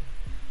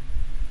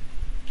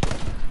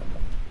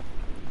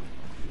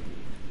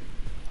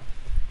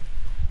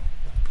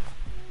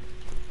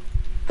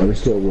 But it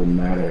still wouldn't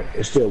matter.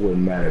 It still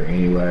wouldn't matter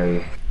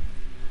anyway.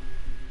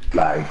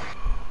 Like,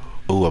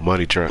 Ooh, a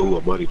money truck. Ooh,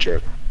 a money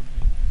truck.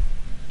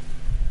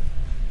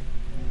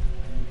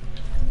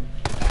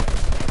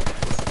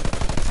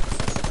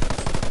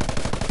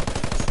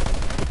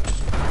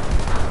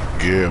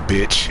 Yeah,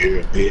 bitch.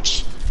 Yeah,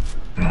 bitch.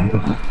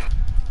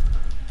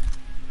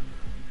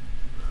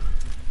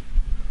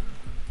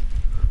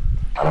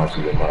 I don't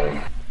see the money.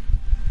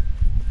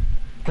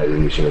 Maybe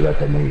we should have let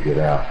that nigga get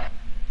out.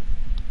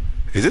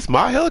 Is this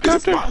my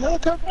helicopter? I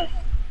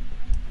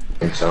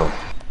think so.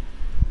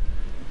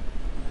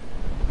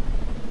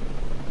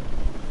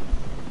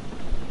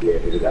 Yeah,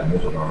 because it got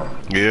missile on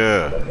it.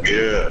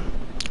 Yeah.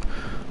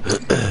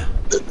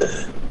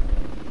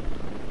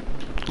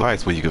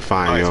 Lights where you can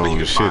find your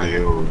own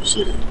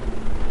shit.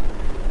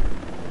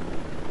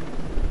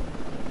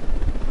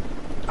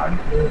 I'm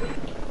good.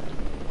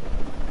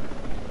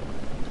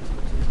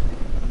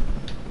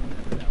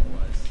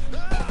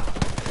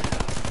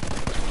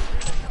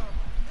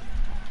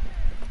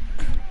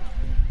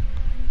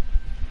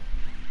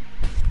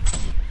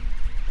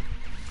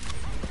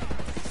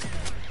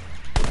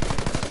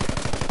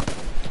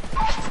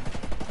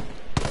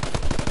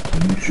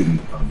 You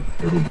shouldn't a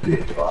little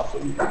bit off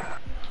of you.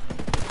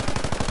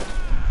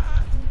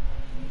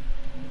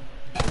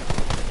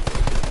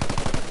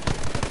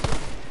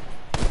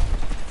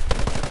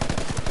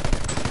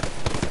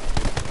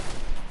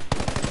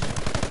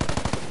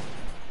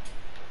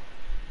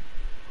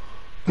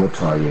 What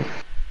target?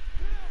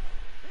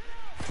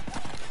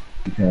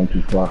 You came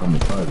too far from the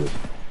target.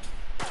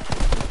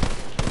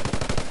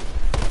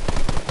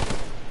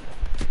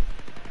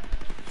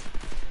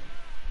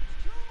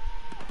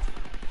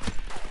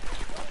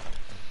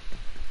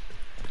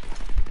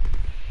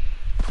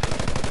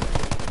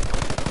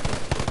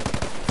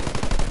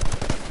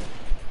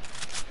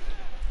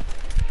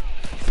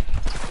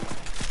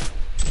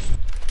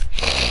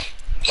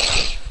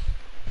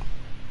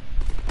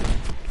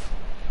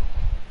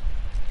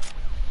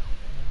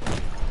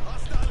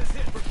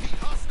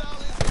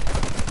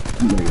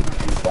 You made it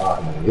too far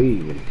in the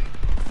lead.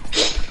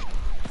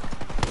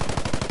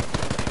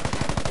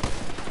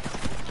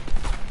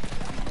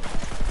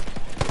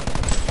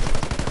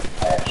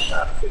 Ass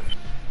shot bitch.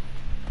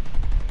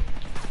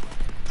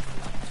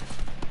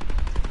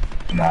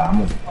 Nah, I'm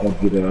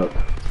gonna get up.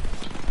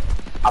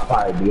 I'll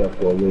probably be up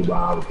for a little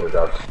while because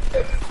I was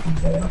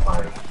I'll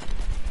probably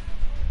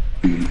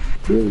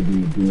really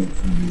be doing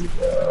some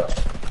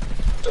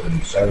of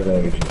these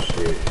Saturdays and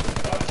shit.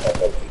 I'll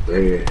top up some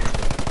bread.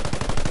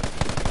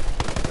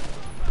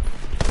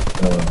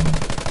 And,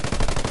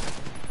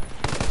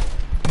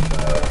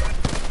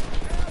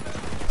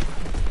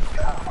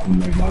 I'll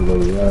make my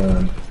little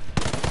run.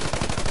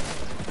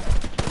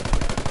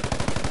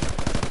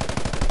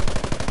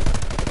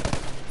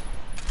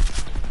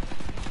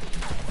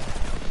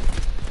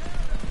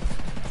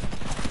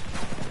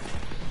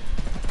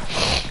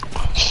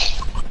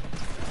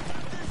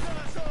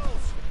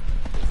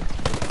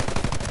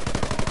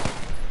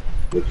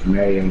 which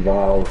may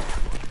involve,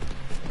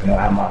 you know,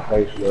 how my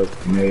face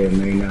looks, may or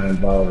may not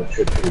involve a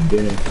trip to the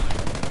dentist.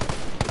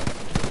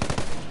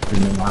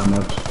 Depending on how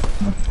much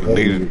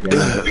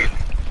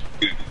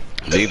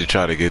need to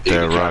try to get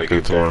that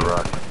rocket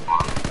tomorrow.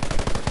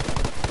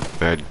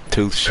 That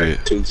tooth shit.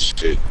 That's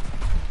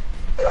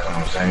what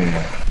I'm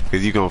saying.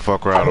 Cause you gonna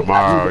fuck around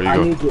tomorrow, or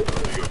you gonna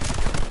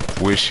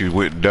wish you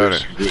went and done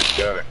it.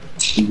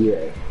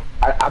 Yeah,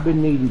 I've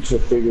been needing to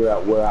figure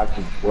out where I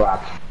can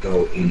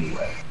go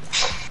anyway.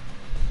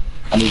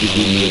 I need to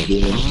get me a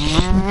dentist,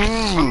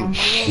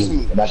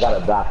 and I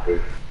got a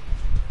doctor.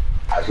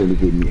 I need to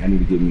get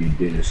me a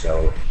dentist,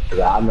 so cause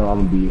I know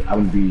I'm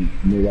gonna be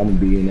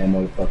in that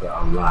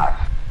motherfucker a lot.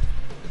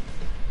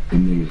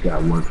 And niggas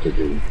got work to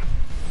do.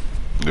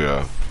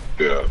 Yeah.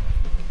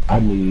 I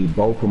need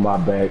both of my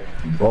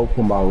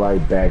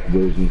right back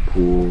vision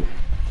pulled.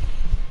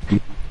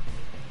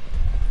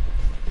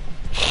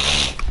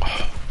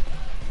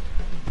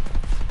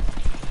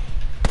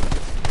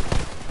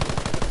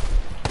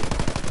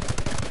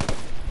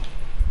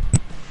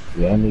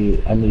 Yeah, I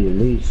need at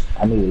least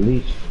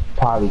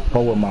probably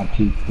 4 of my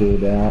teeth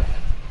pulled out.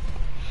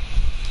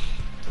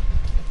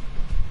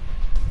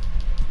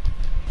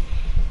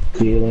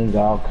 Feelings,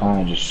 all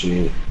kinds of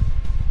shit.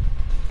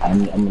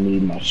 I'm gonna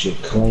need my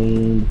shit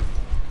cleaned.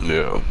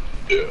 Yeah.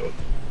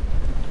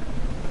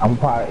 I'm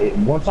probably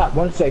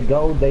once they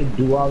go, they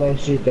do all that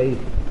shit. They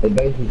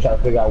basically try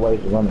to figure out ways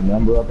to run the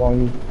number up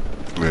on you.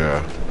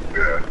 Yeah.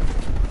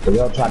 So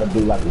they'll try to do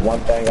like one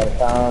thing at a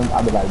time.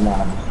 I'll be like,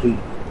 nah, just keep.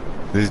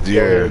 This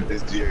year.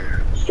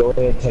 Go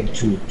ahead, take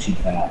 2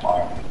 teeth out.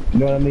 You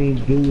know what I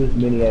mean? Do as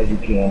many as you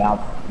can.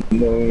 You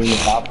know what I mean?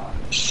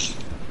 Just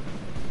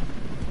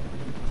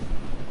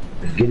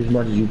get as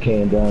much as you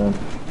can done.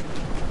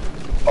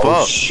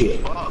 Oh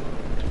shit.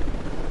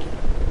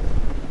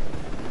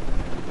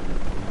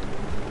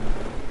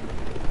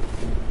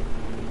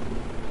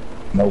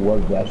 No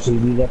work. I see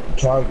we left the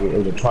target. It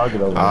was a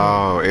target over there.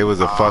 Oh, it was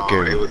a fucking.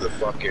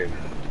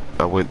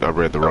 I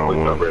read the wrong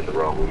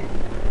one.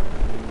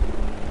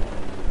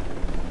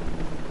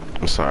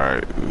 I'm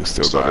sorry. We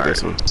still go to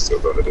this one.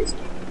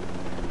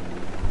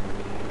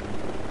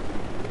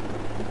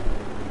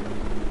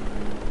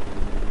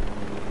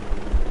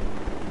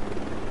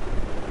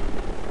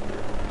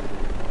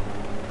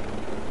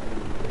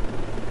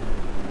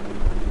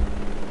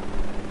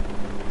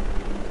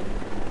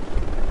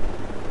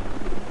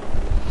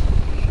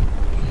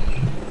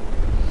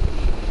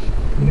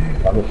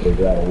 I can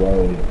figure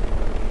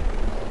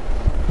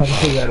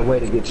out a way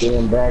to get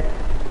them back.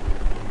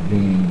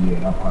 Then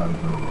yeah, I'll probably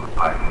go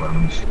like let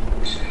me see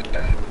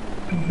that.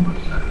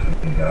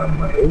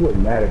 But it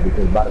wouldn't matter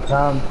because by the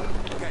time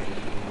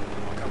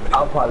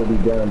I'll probably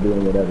be done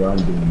doing whatever I'm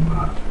doing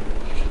by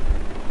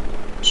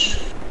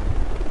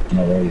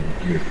no ready to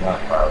 3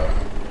 o'clock probably.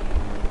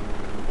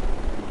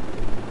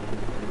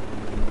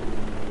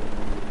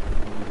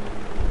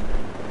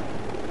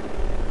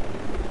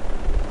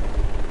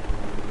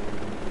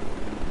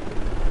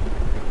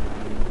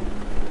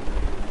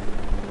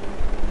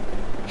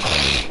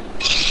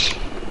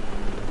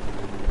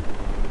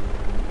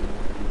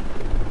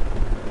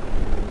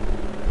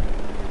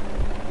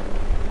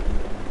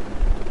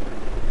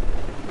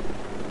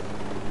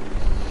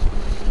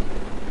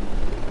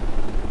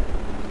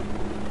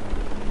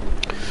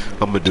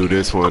 I'm gonna do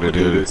this one and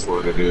then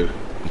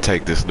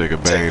take this nigga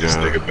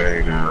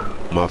bang down.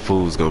 My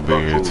food's gonna be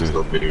here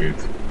too.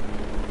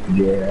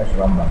 Yeah, that's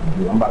what I'm about to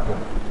do. I'm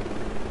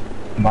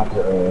about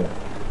to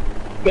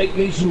make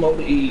me some more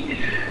to eat.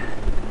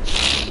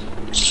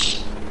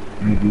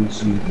 Make me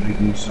something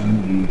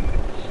to eat.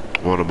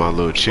 One of my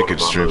little chicken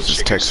strips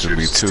is texting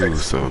me too,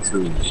 so.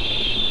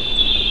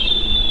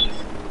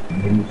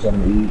 Give me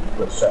something to eat,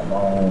 put something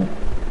on.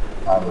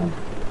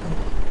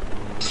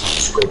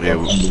 Yeah,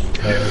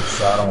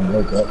 so I don't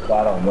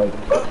wake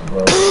up,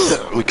 bro.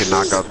 we can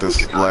knock out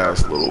this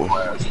last little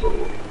one.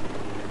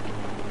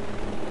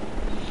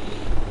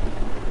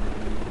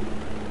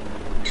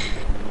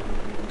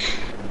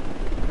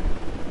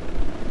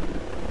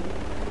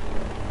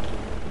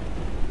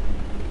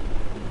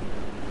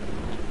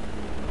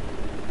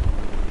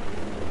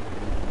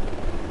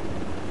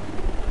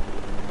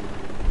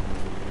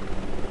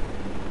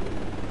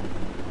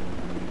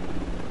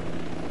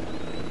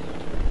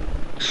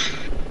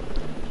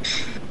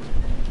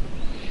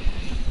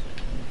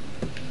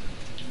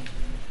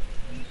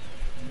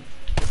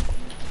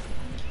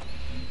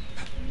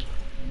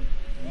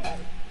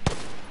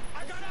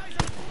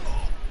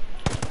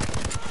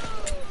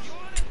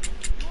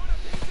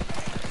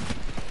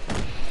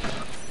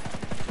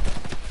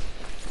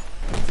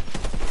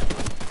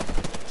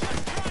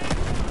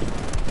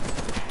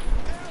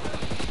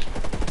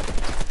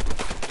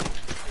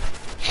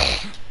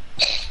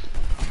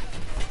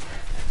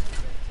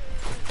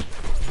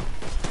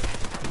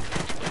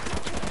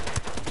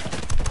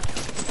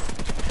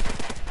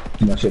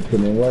 My shit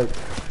putting in work.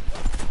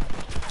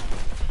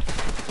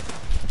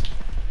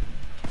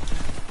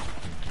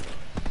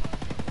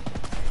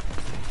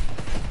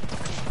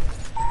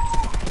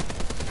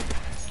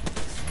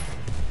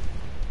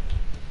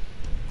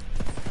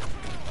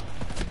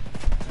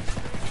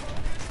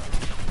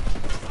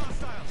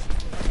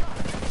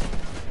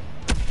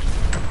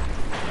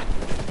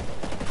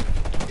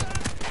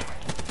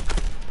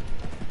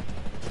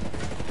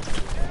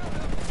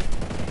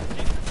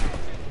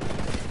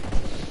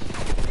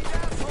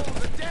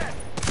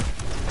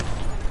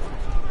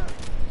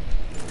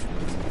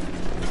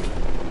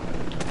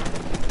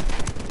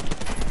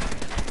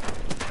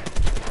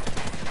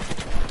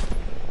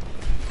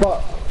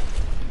 fuck?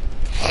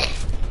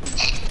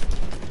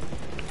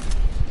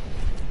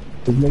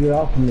 This nigga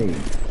off me.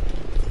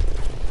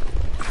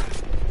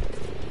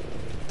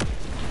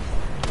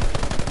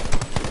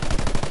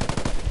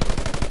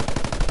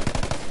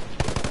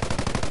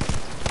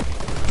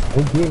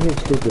 Who get his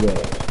stupid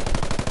ass?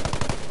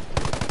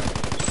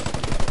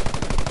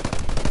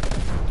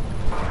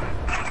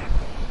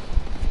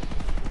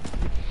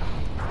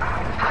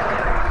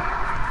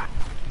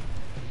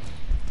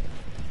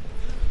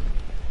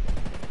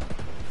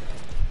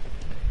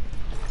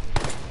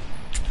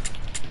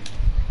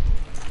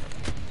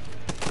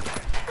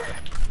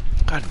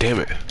 God damn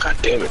it. God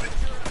damn it.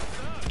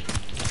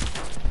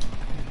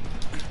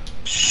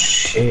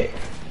 Shit.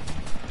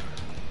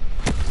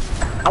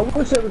 I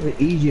wish there was an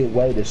easier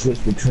way to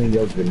switch between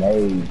your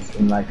grenades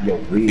and like your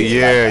real.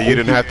 Yeah, like, you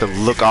didn't have to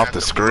look off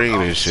the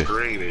screen and shit.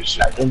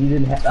 Like, and you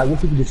didn't have. I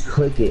wish you could just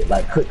click it,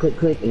 like click, click,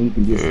 click, and you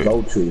can just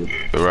go to it.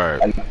 Right.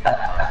 Like,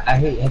 I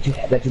hate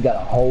that you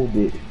gotta hold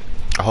it.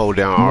 Hold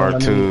down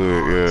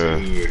R2, yeah.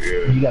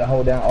 You gotta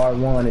hold down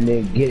R1 and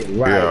then get it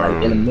right,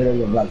 like in the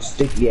middle of like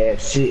sticky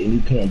ass shit, and you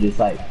can't just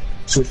like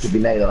switch to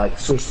grenade or like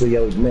switch to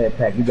your med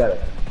pack. You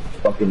gotta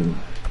fucking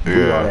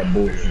do all that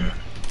bullshit.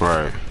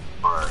 Right.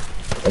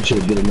 That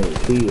shit get another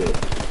kill.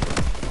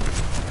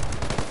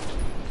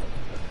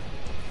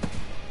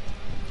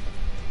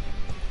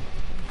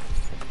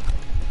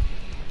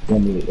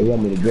 They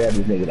want me to grab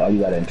this nigga. Oh, you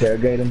gotta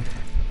interrogate him?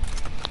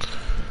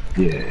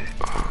 Yeah.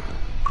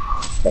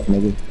 Fuck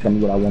nigga, tell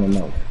me what I wanna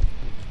know.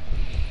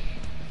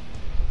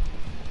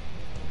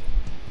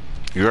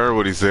 You heard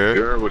what he said.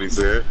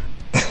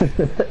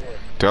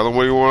 Tell him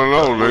what you wanna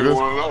know, nigga. I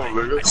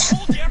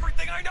told you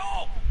everything I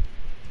know.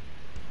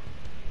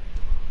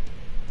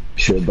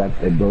 Sure about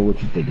that, bro. What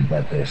you think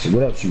about that shit?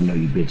 What else you know,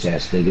 you bitch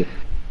ass nigga?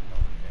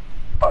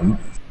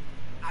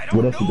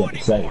 What else you got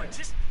to say?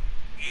 Just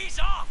ease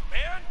off,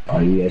 man. Oh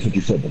yeah, that's what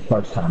you said the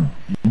first time,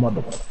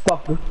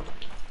 motherfucker.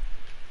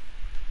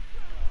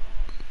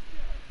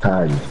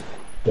 Tired of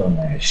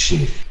dumbass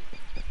shit.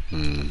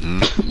 You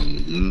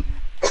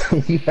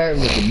heard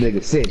what the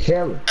nigga said,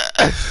 Taylor.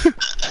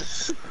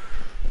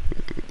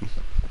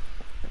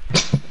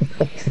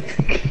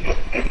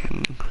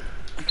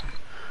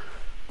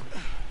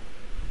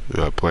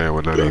 You're not playing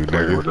with none of you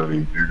niggas.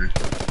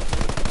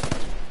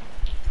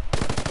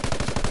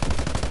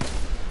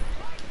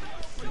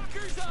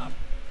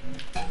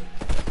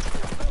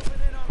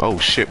 Oh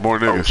shit, more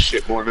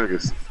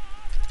niggas.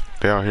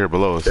 Down here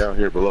below us.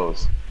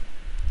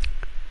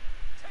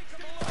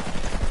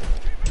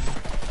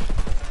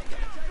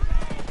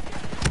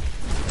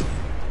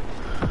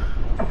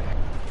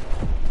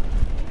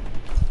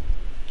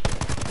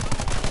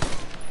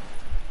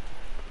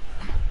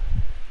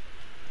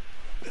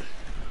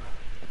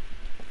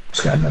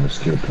 Just got another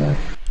skill point.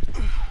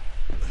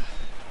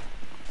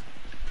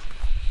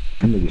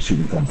 That nigga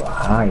shooting from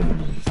behind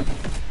me.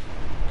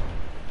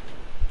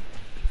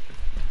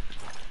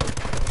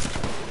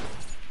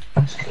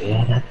 That's good,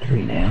 I got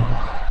 3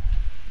 now.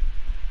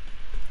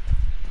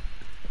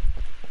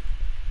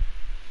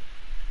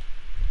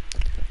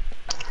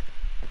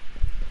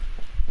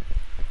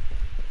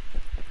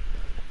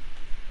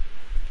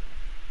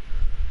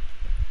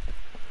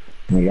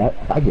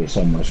 I get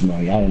so much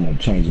money, I end up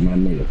changing my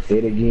nigga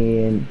fit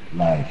again,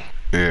 like...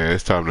 Yeah,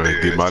 it's time to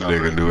get my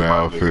nigga new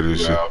outfit and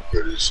shit.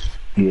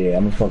 Yeah,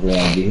 I'm gonna fuck around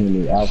and get him a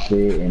new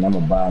outfit, and I'm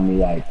gonna buy me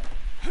like...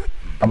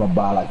 I'm gonna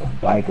buy like a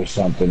bike or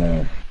something,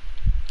 or...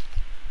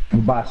 I'm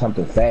gonna buy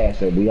something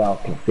fast that we all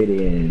can fit in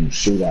and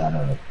shoot out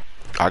of.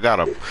 I got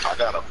a...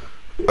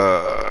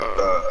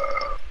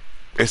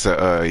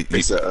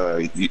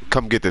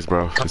 come get this,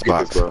 bro. This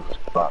box.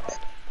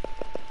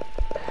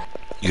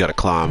 You gotta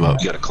climb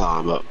up.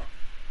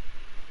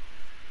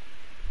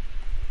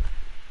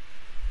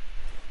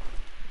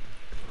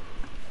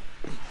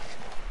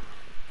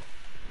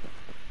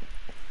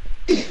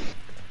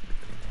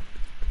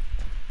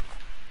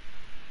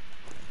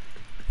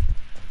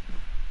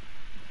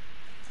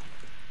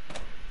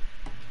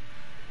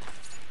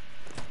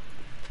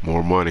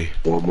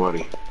 More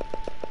money.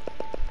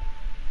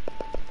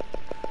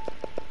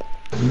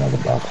 Another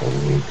box over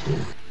here too.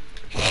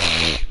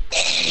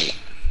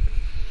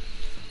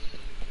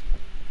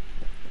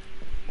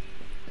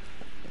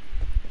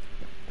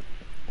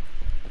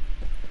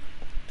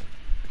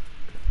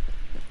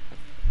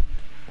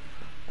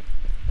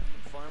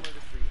 Farmer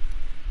to freedom.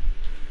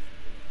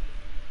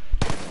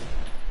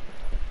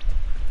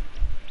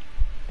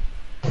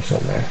 What's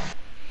up, man?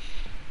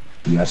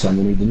 You got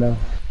something we need to know?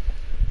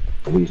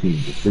 We just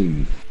need to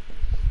free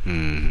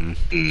you.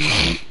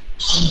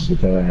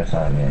 Get your ass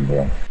out of there,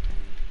 bro.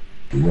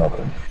 You're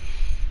welcome.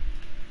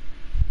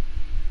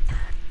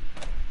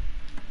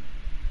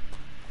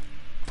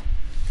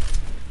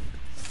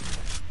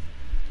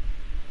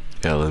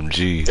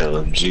 LMG.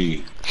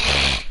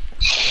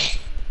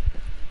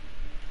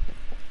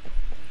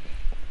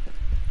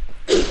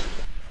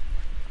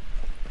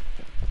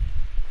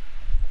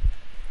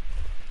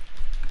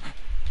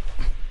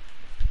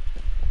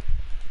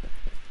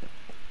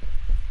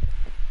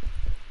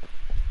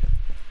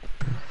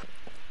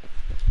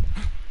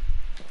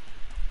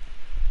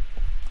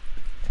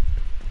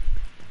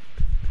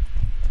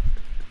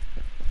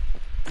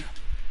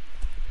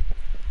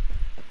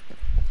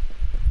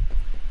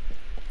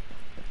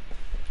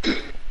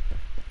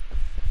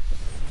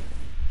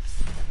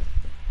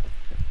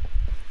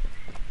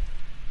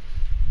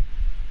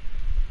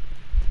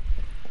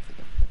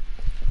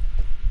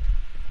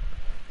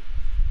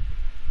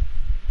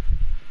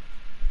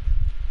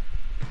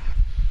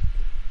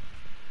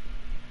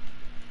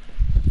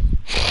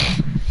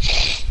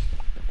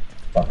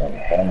 fucking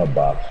hammer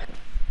box.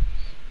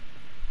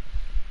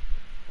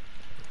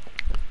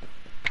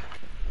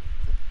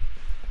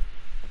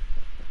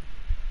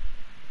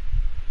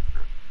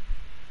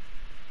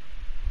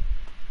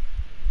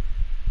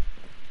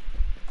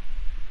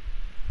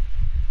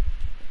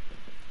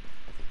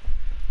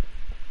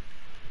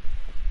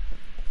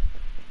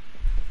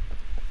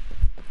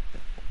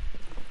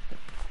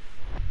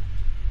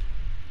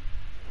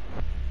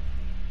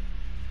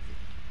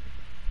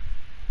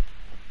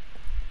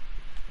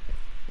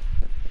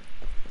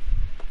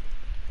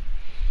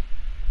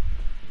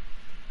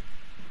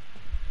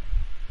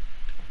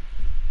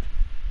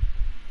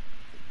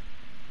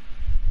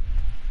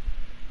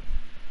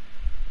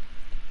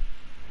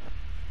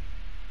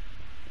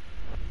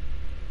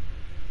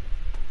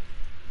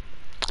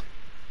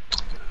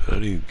 How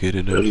do you get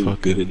in that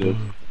fucking door?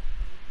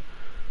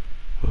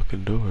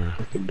 Fucking door.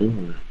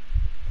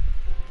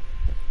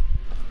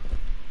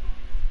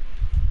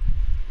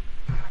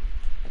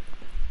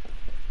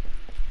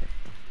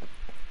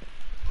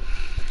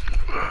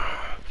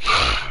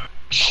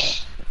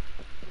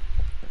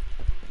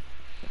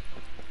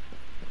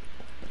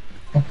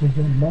 What is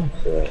your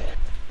box at?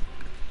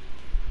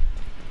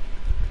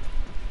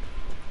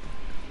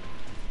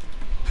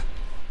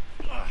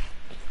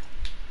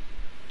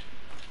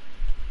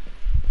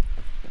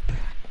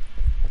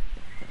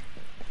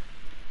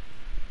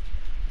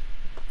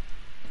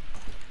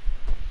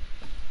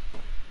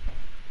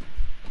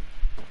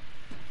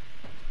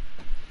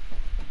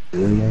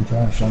 You ain't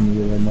trying to show me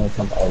where that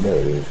motherfucker. Oh, there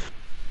it is.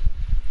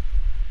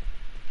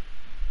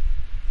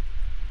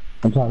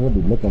 Sometimes we'll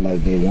be looking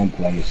like they're one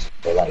place,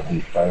 but like be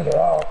further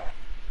off.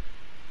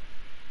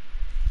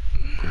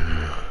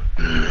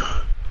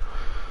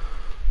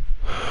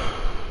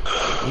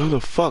 Where the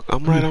fuck?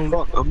 I'm right on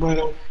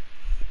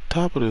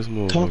top of this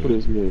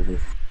movie.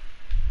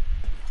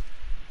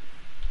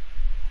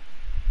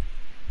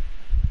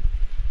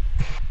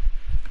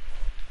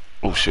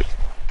 Oh shit.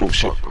 I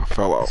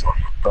fell off.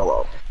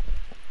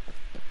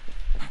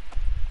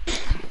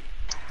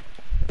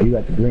 Are you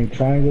at the green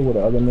triangle where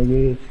the other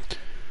nigga is?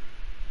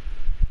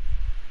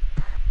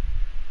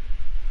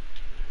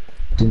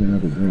 It's in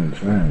another green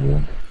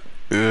triangle.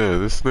 Yeah,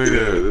 this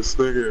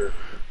nigga.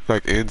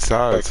 Like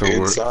inside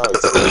somewhere.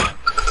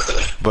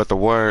 But the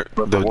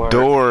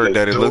door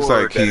that it looks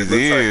like he's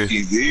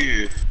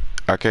in,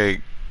 I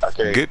can't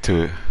get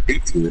to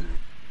it.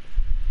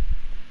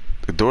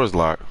 The door's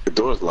locked.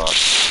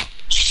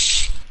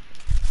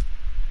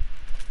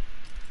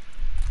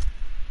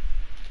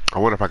 I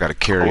wonder if I gotta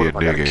carry a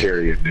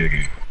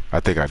nigga. I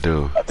think I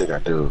do.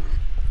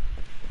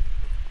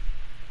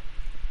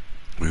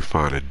 We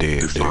find a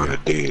dead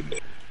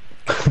nigga.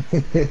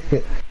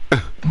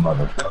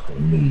 Motherfucker,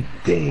 me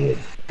dead,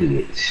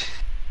 bitch.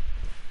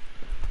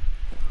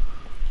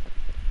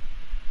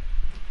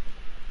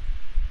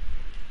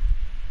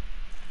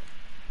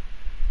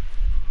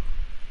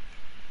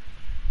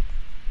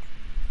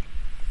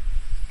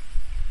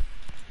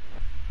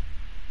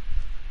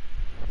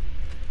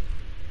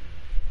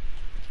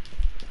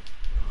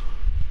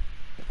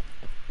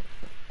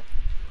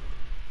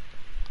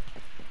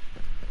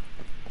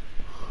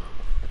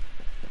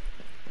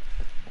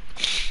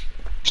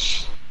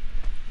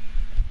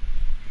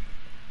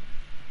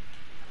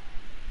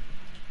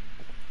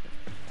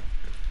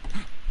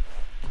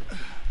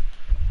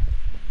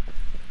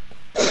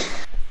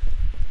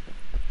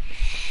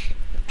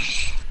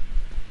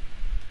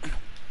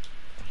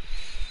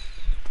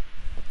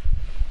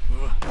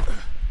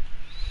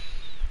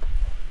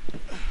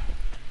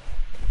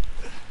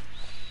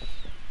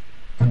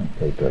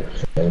 Take that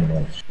so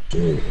much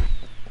shit.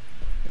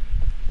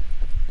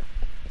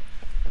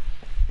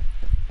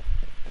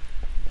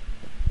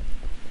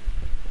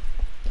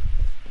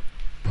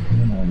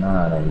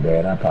 Nah, it ain't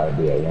bad. I'll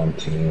probably be at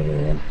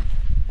 110.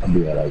 I'll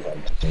be at like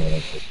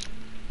 110.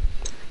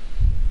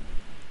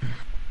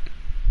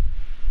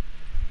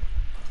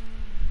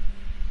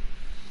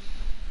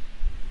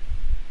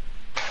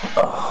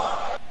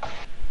 Oh.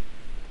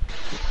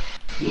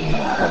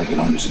 Yeah, I gotta get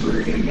on this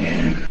grid,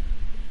 man.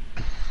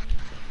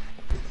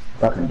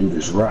 If I can do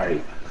this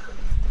right,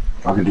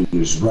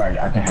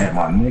 I can have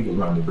my nigga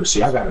around me. But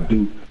see, I gotta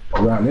do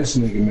around this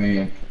nigga,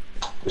 man.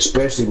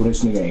 Especially when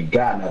this nigga ain't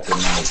got nothing,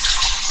 like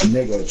a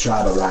nigga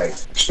try to like,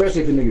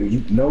 especially if a nigga,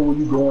 you know where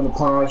you going to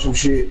climb some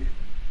shit.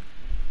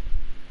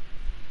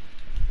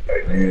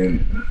 Like,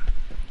 man,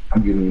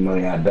 I'm giving you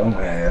money I don't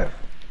have.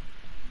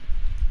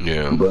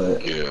 Yeah.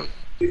 But yeah,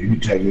 if you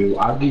take me,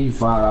 I'll give you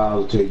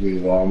 $5 to take me to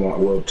Walmart.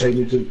 Well, take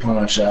me to the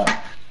pawn shop,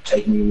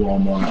 take me to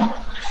Walmart,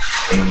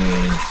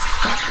 and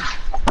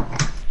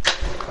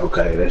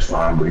okay, that's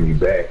fine. Bring you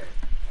back.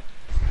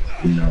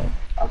 You know,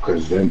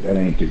 because that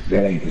ain't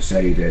to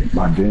say that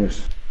my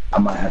dentist, I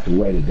might have to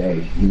wait a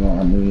day. You know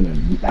what I mean?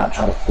 And not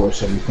try to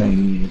force everything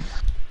in.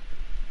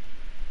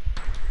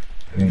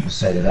 It ain't to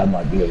say that I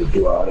might be able to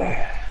do all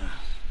that.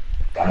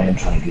 I am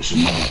trying to get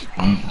some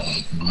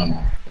money.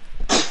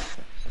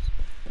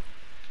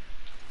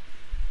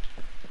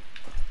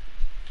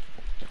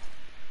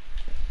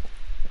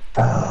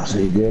 Oh, so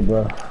you good,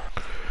 bro?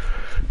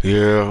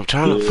 Yeah, I'm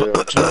trying to.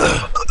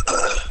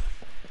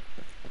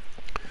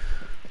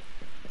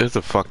 There's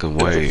a fucking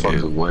way.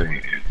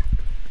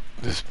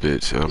 This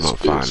bitch, I'm gonna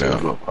find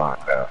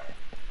out.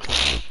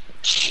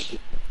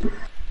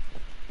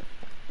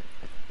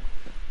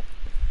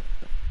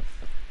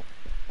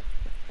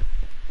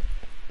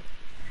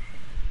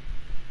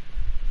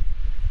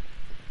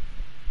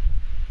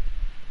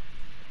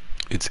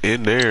 It's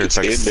in there. It's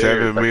like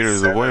 7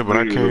 meters away, but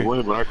I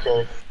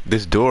can't.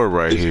 This door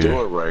right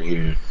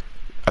here.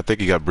 I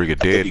think you gotta bring a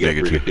dead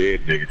nigga to.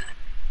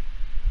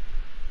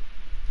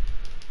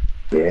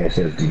 Yeah, it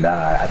says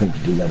denied. I think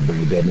you do gotta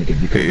bring a dead nigga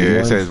because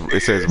Yeah,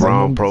 it says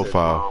wrong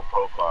profile.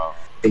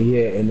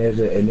 Yeah, and there's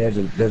a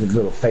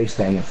little face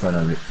thing in front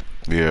of it.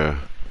 Yeah.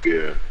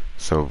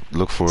 So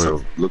look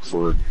for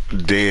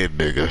dead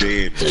nigga.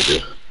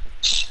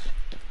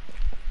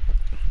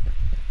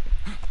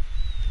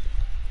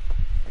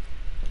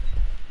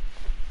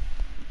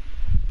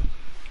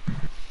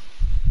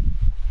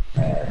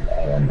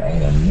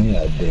 Ain't a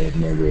male dead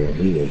nigga in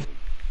here.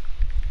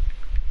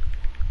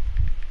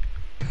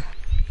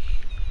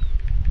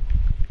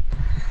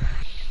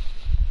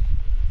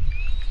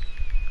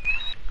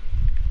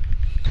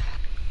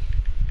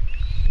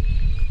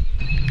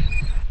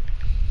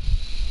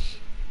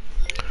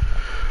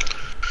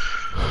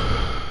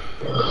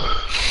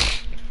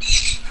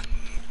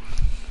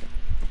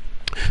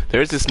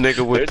 There's this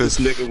nigga with this.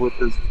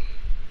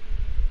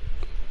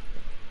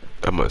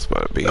 That must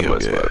be him.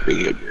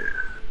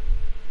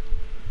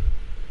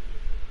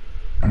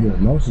 Yeah,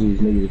 most of these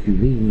niggas, if you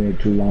leave them there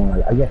too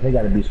long, I guess they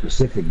gotta be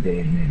specific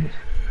dead niggas.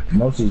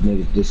 Most of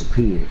these niggas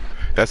disappeared.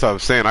 That's what I'm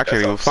saying. I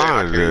can't even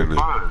find it.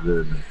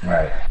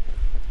 Right.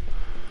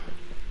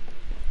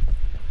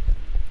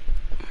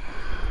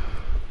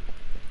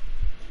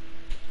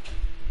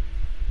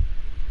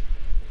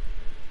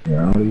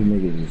 Yeah, all these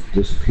niggas just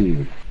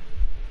disappeared.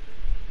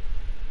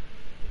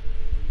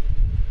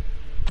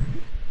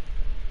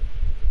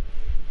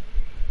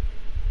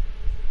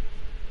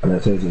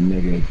 Unless there's a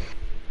nigga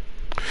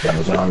that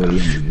was already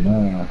in the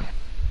line.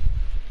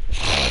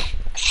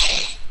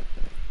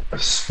 A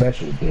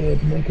special dead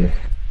nigga.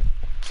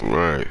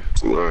 Right.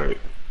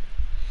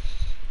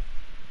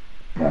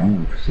 I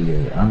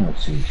don't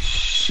see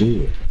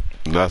shit.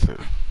 Nothing.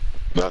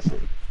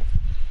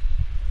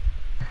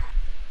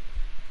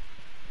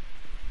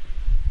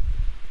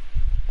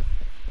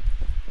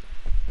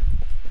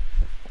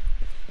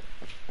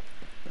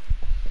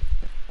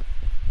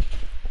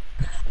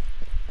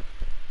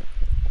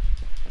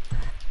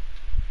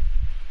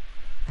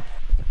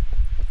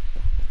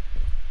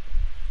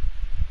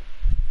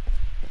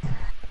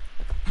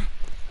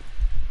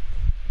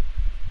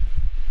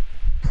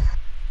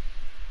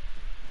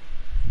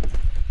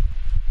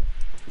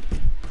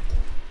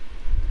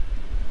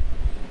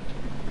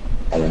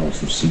 I want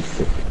some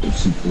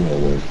C4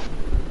 away.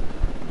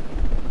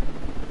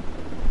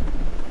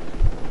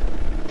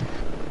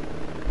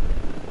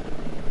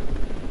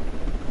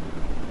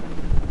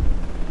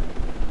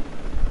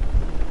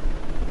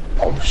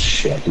 Oh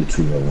shit, I do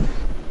 2 of them.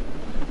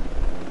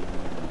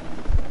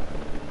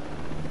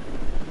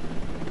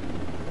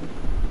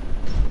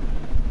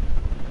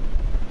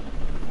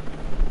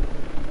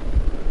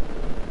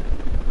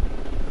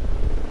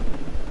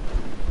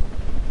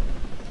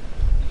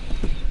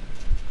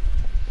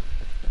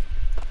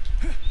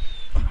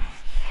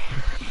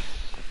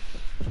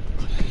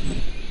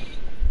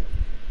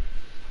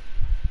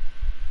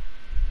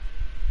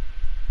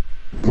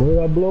 What did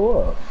I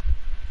blow up?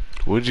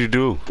 What'd you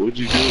do?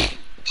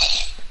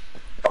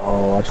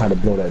 Oh, I tried to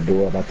blow that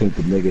door up. I think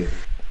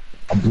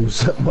I blew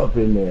something up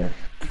in there.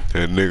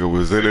 That nigga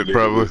was in it,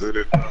 probably.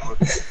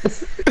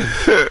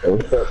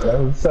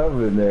 There was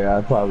something in there.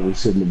 I probably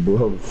shouldn't have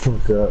blown the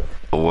fuck up.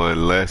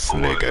 One less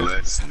nigga.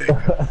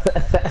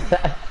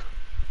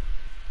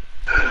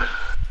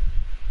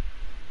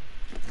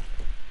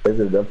 They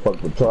said that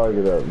fucked the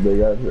target up,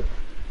 nigga.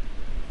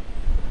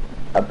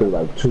 I threw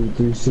like 2,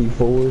 3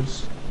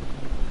 C4s.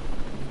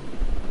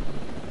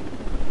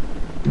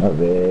 My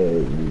bad,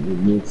 you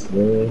mixed,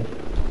 man.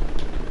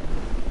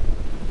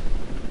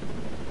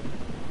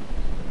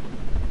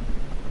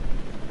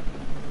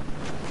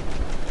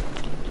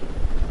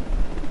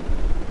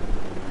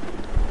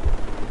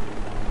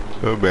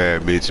 So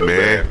bad, bitch,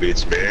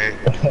 man.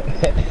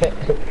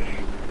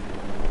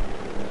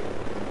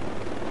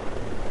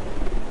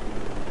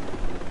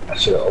 I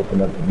should have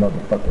opened up the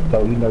motherfucking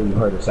door. You know you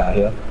heard us out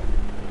here.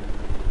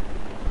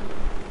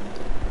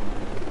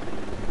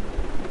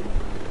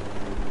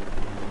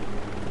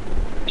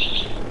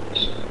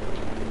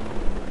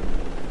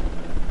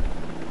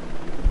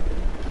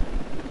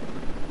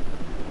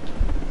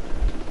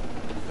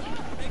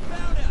 They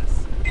found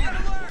us! On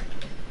alert!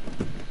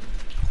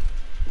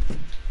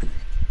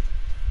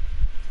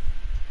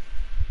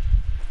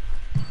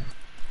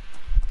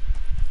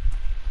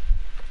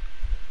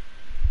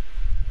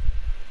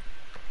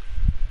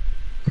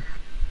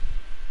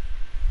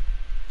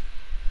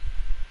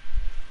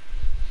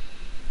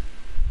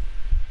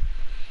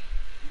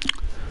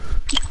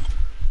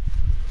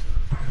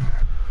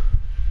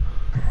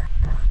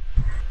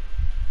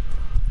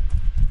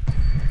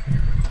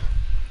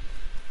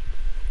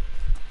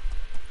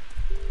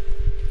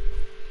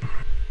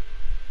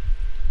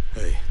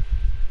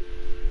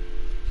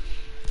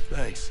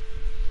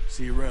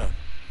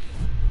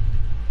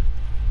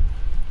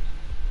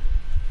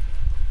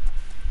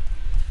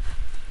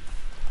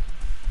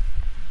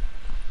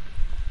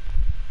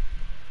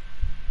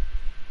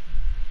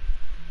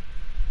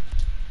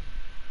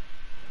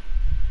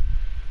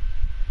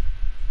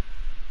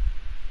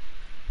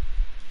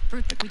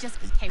 We just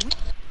hey,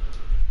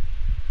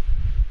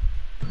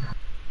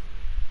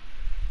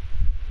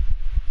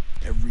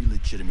 Every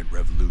legitimate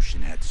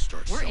revolution had to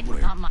start we're in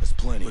somewhere. not much. There's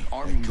plenty. But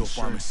army can go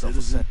find himself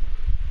a center.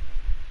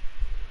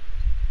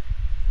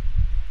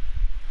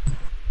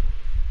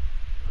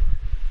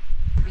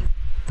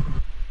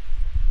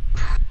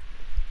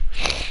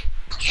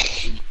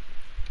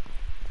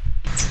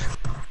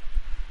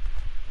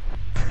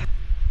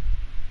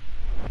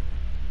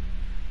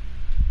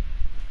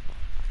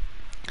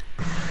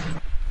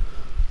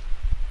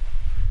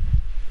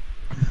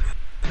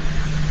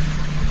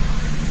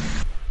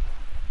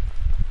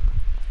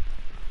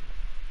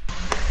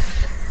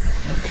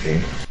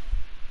 Okay.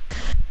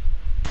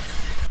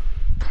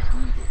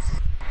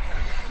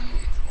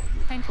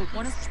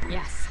 One of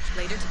yes.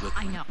 Later,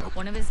 I know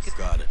one of his.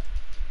 Got it.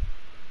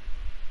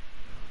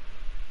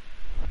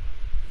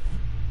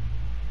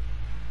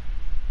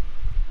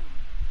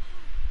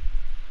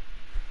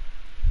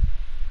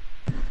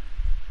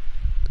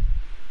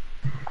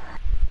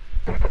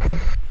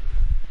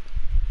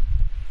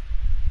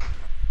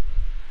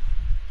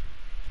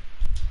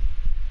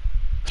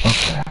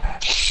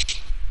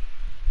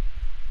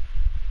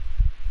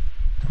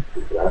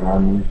 Got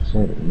on new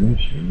set of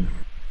mission.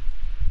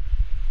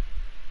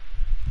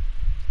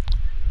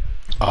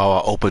 Oh,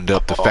 I opened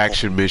up the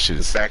faction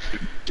missions.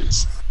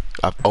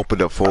 I've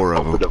opened up 4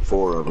 of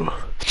them.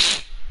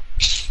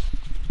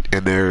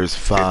 And there's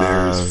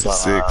 5,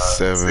 6,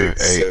 7,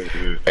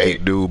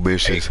 8 new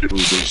missions.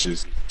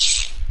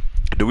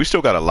 Dude, we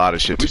still got a lot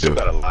of shit to do.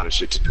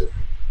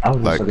 I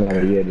was Like- just looking at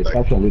it, yeah, the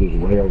faction leader's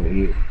way over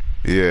here.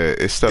 Yeah,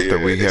 it's stuff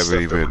that we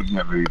haven't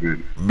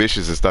even.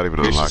 Missions is not even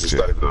unlocked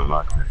yet.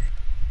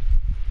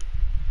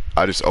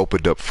 I just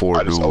opened up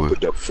 4 new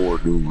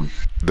ones.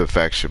 The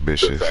faction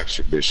missions.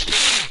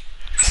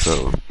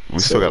 So we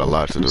still got a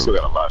lot to do.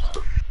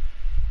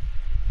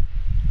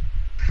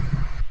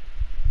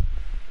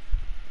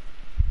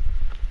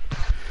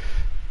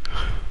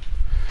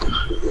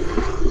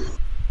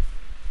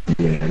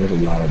 Yeah, there's a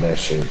lot of that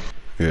shit.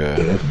 Yeah,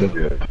 Yeah, that's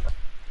different.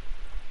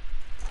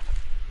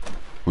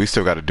 we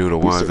still got to do the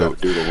ones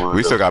that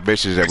we still got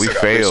missions that we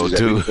failed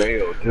too.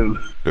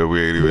 That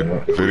we ain't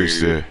even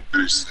finished yet.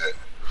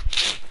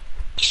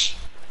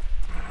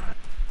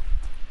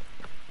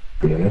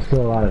 Yeah, there's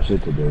still a lot of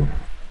shit to do.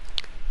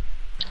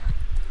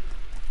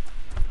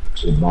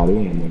 Shit, by the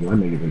end, nigga,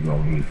 them niggas is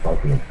gonna be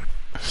fucking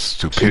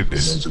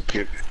Stupidness. Them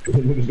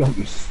niggas gonna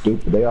be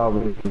stupid. They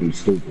already be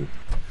stupid.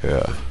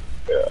 Yeah.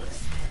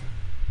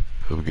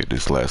 I'm gonna get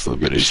this last little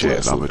bit of shit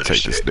and I'm gonna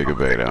take this nigga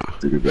bait out.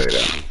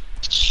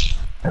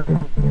 Yeah,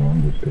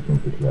 I'm just looking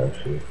at this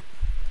last shit.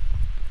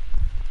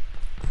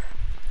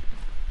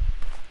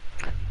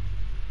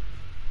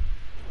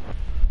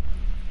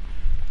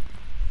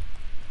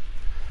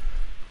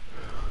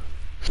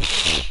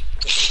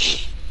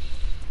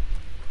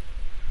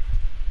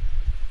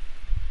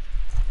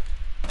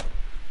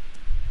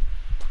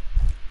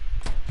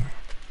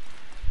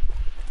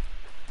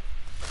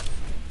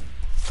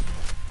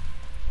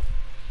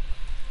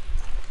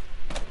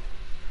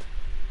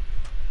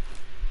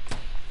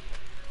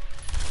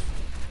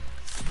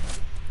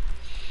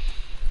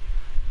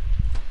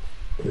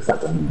 It's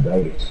like a new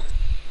base.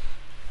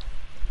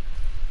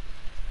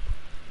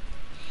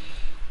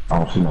 I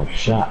don't see no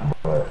shot,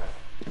 but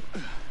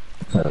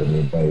it's like a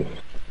new base.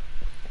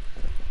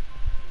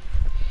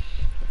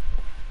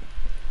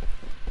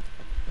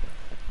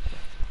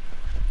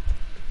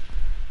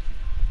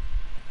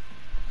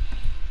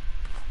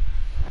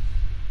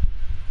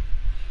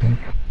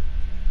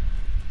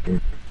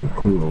 It's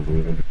cool over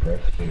here.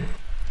 That's it.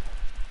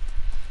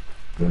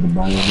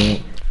 Everybody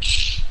up?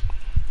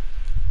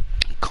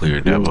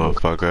 Cleared that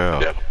motherfucker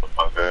out.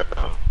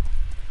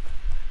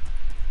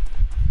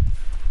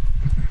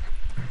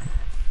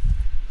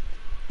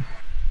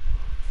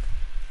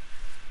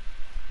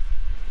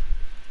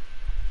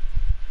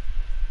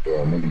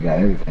 Yeah, nigga got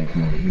everything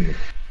from over here.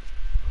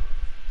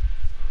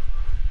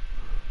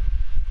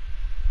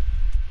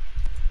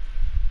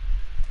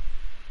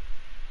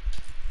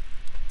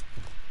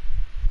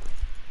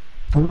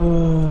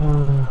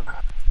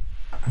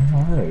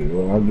 Alright,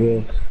 well, I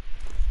guess.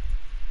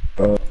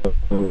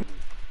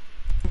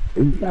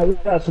 We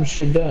got some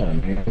shit done,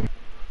 man.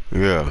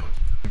 Yeah.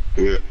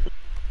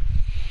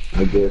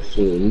 I guess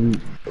we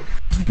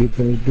get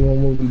finished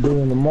doing what we're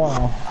doing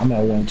tomorrow. I'm at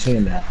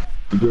 110 now.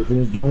 We get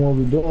finished doing what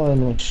we're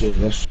doing and shit.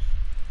 Let's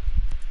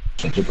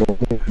go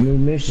make new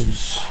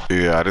missions.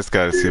 Yeah, I just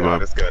gotta see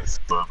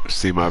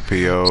my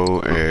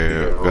PO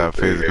and got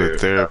physical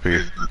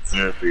therapy.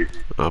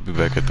 I'll be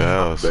back at the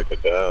house.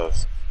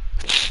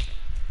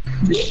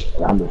 Yeah,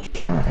 I'm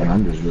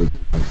just really.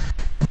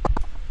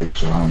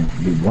 So I'm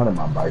need one of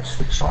my bikes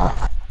fixed so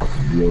I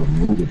can be able to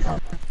move it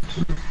out.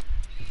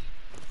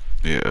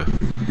 Yeah.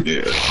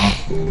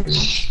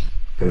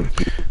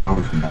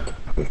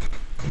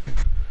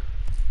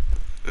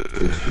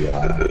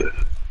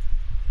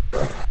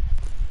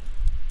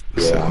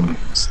 Yeah, I'm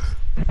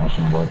on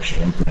some work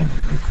shit. I'm gonna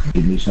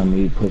give me something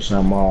to eat, put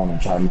something on,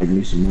 and try to make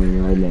me some money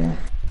right now.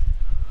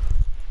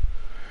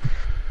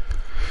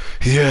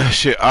 Yeah,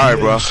 shit. All right,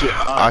 bro.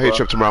 I'll hit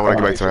you up tomorrow when I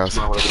get back to the house.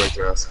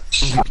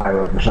 Alright,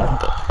 bro, for sure.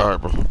 All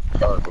right, bro.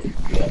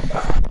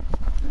 Yeah.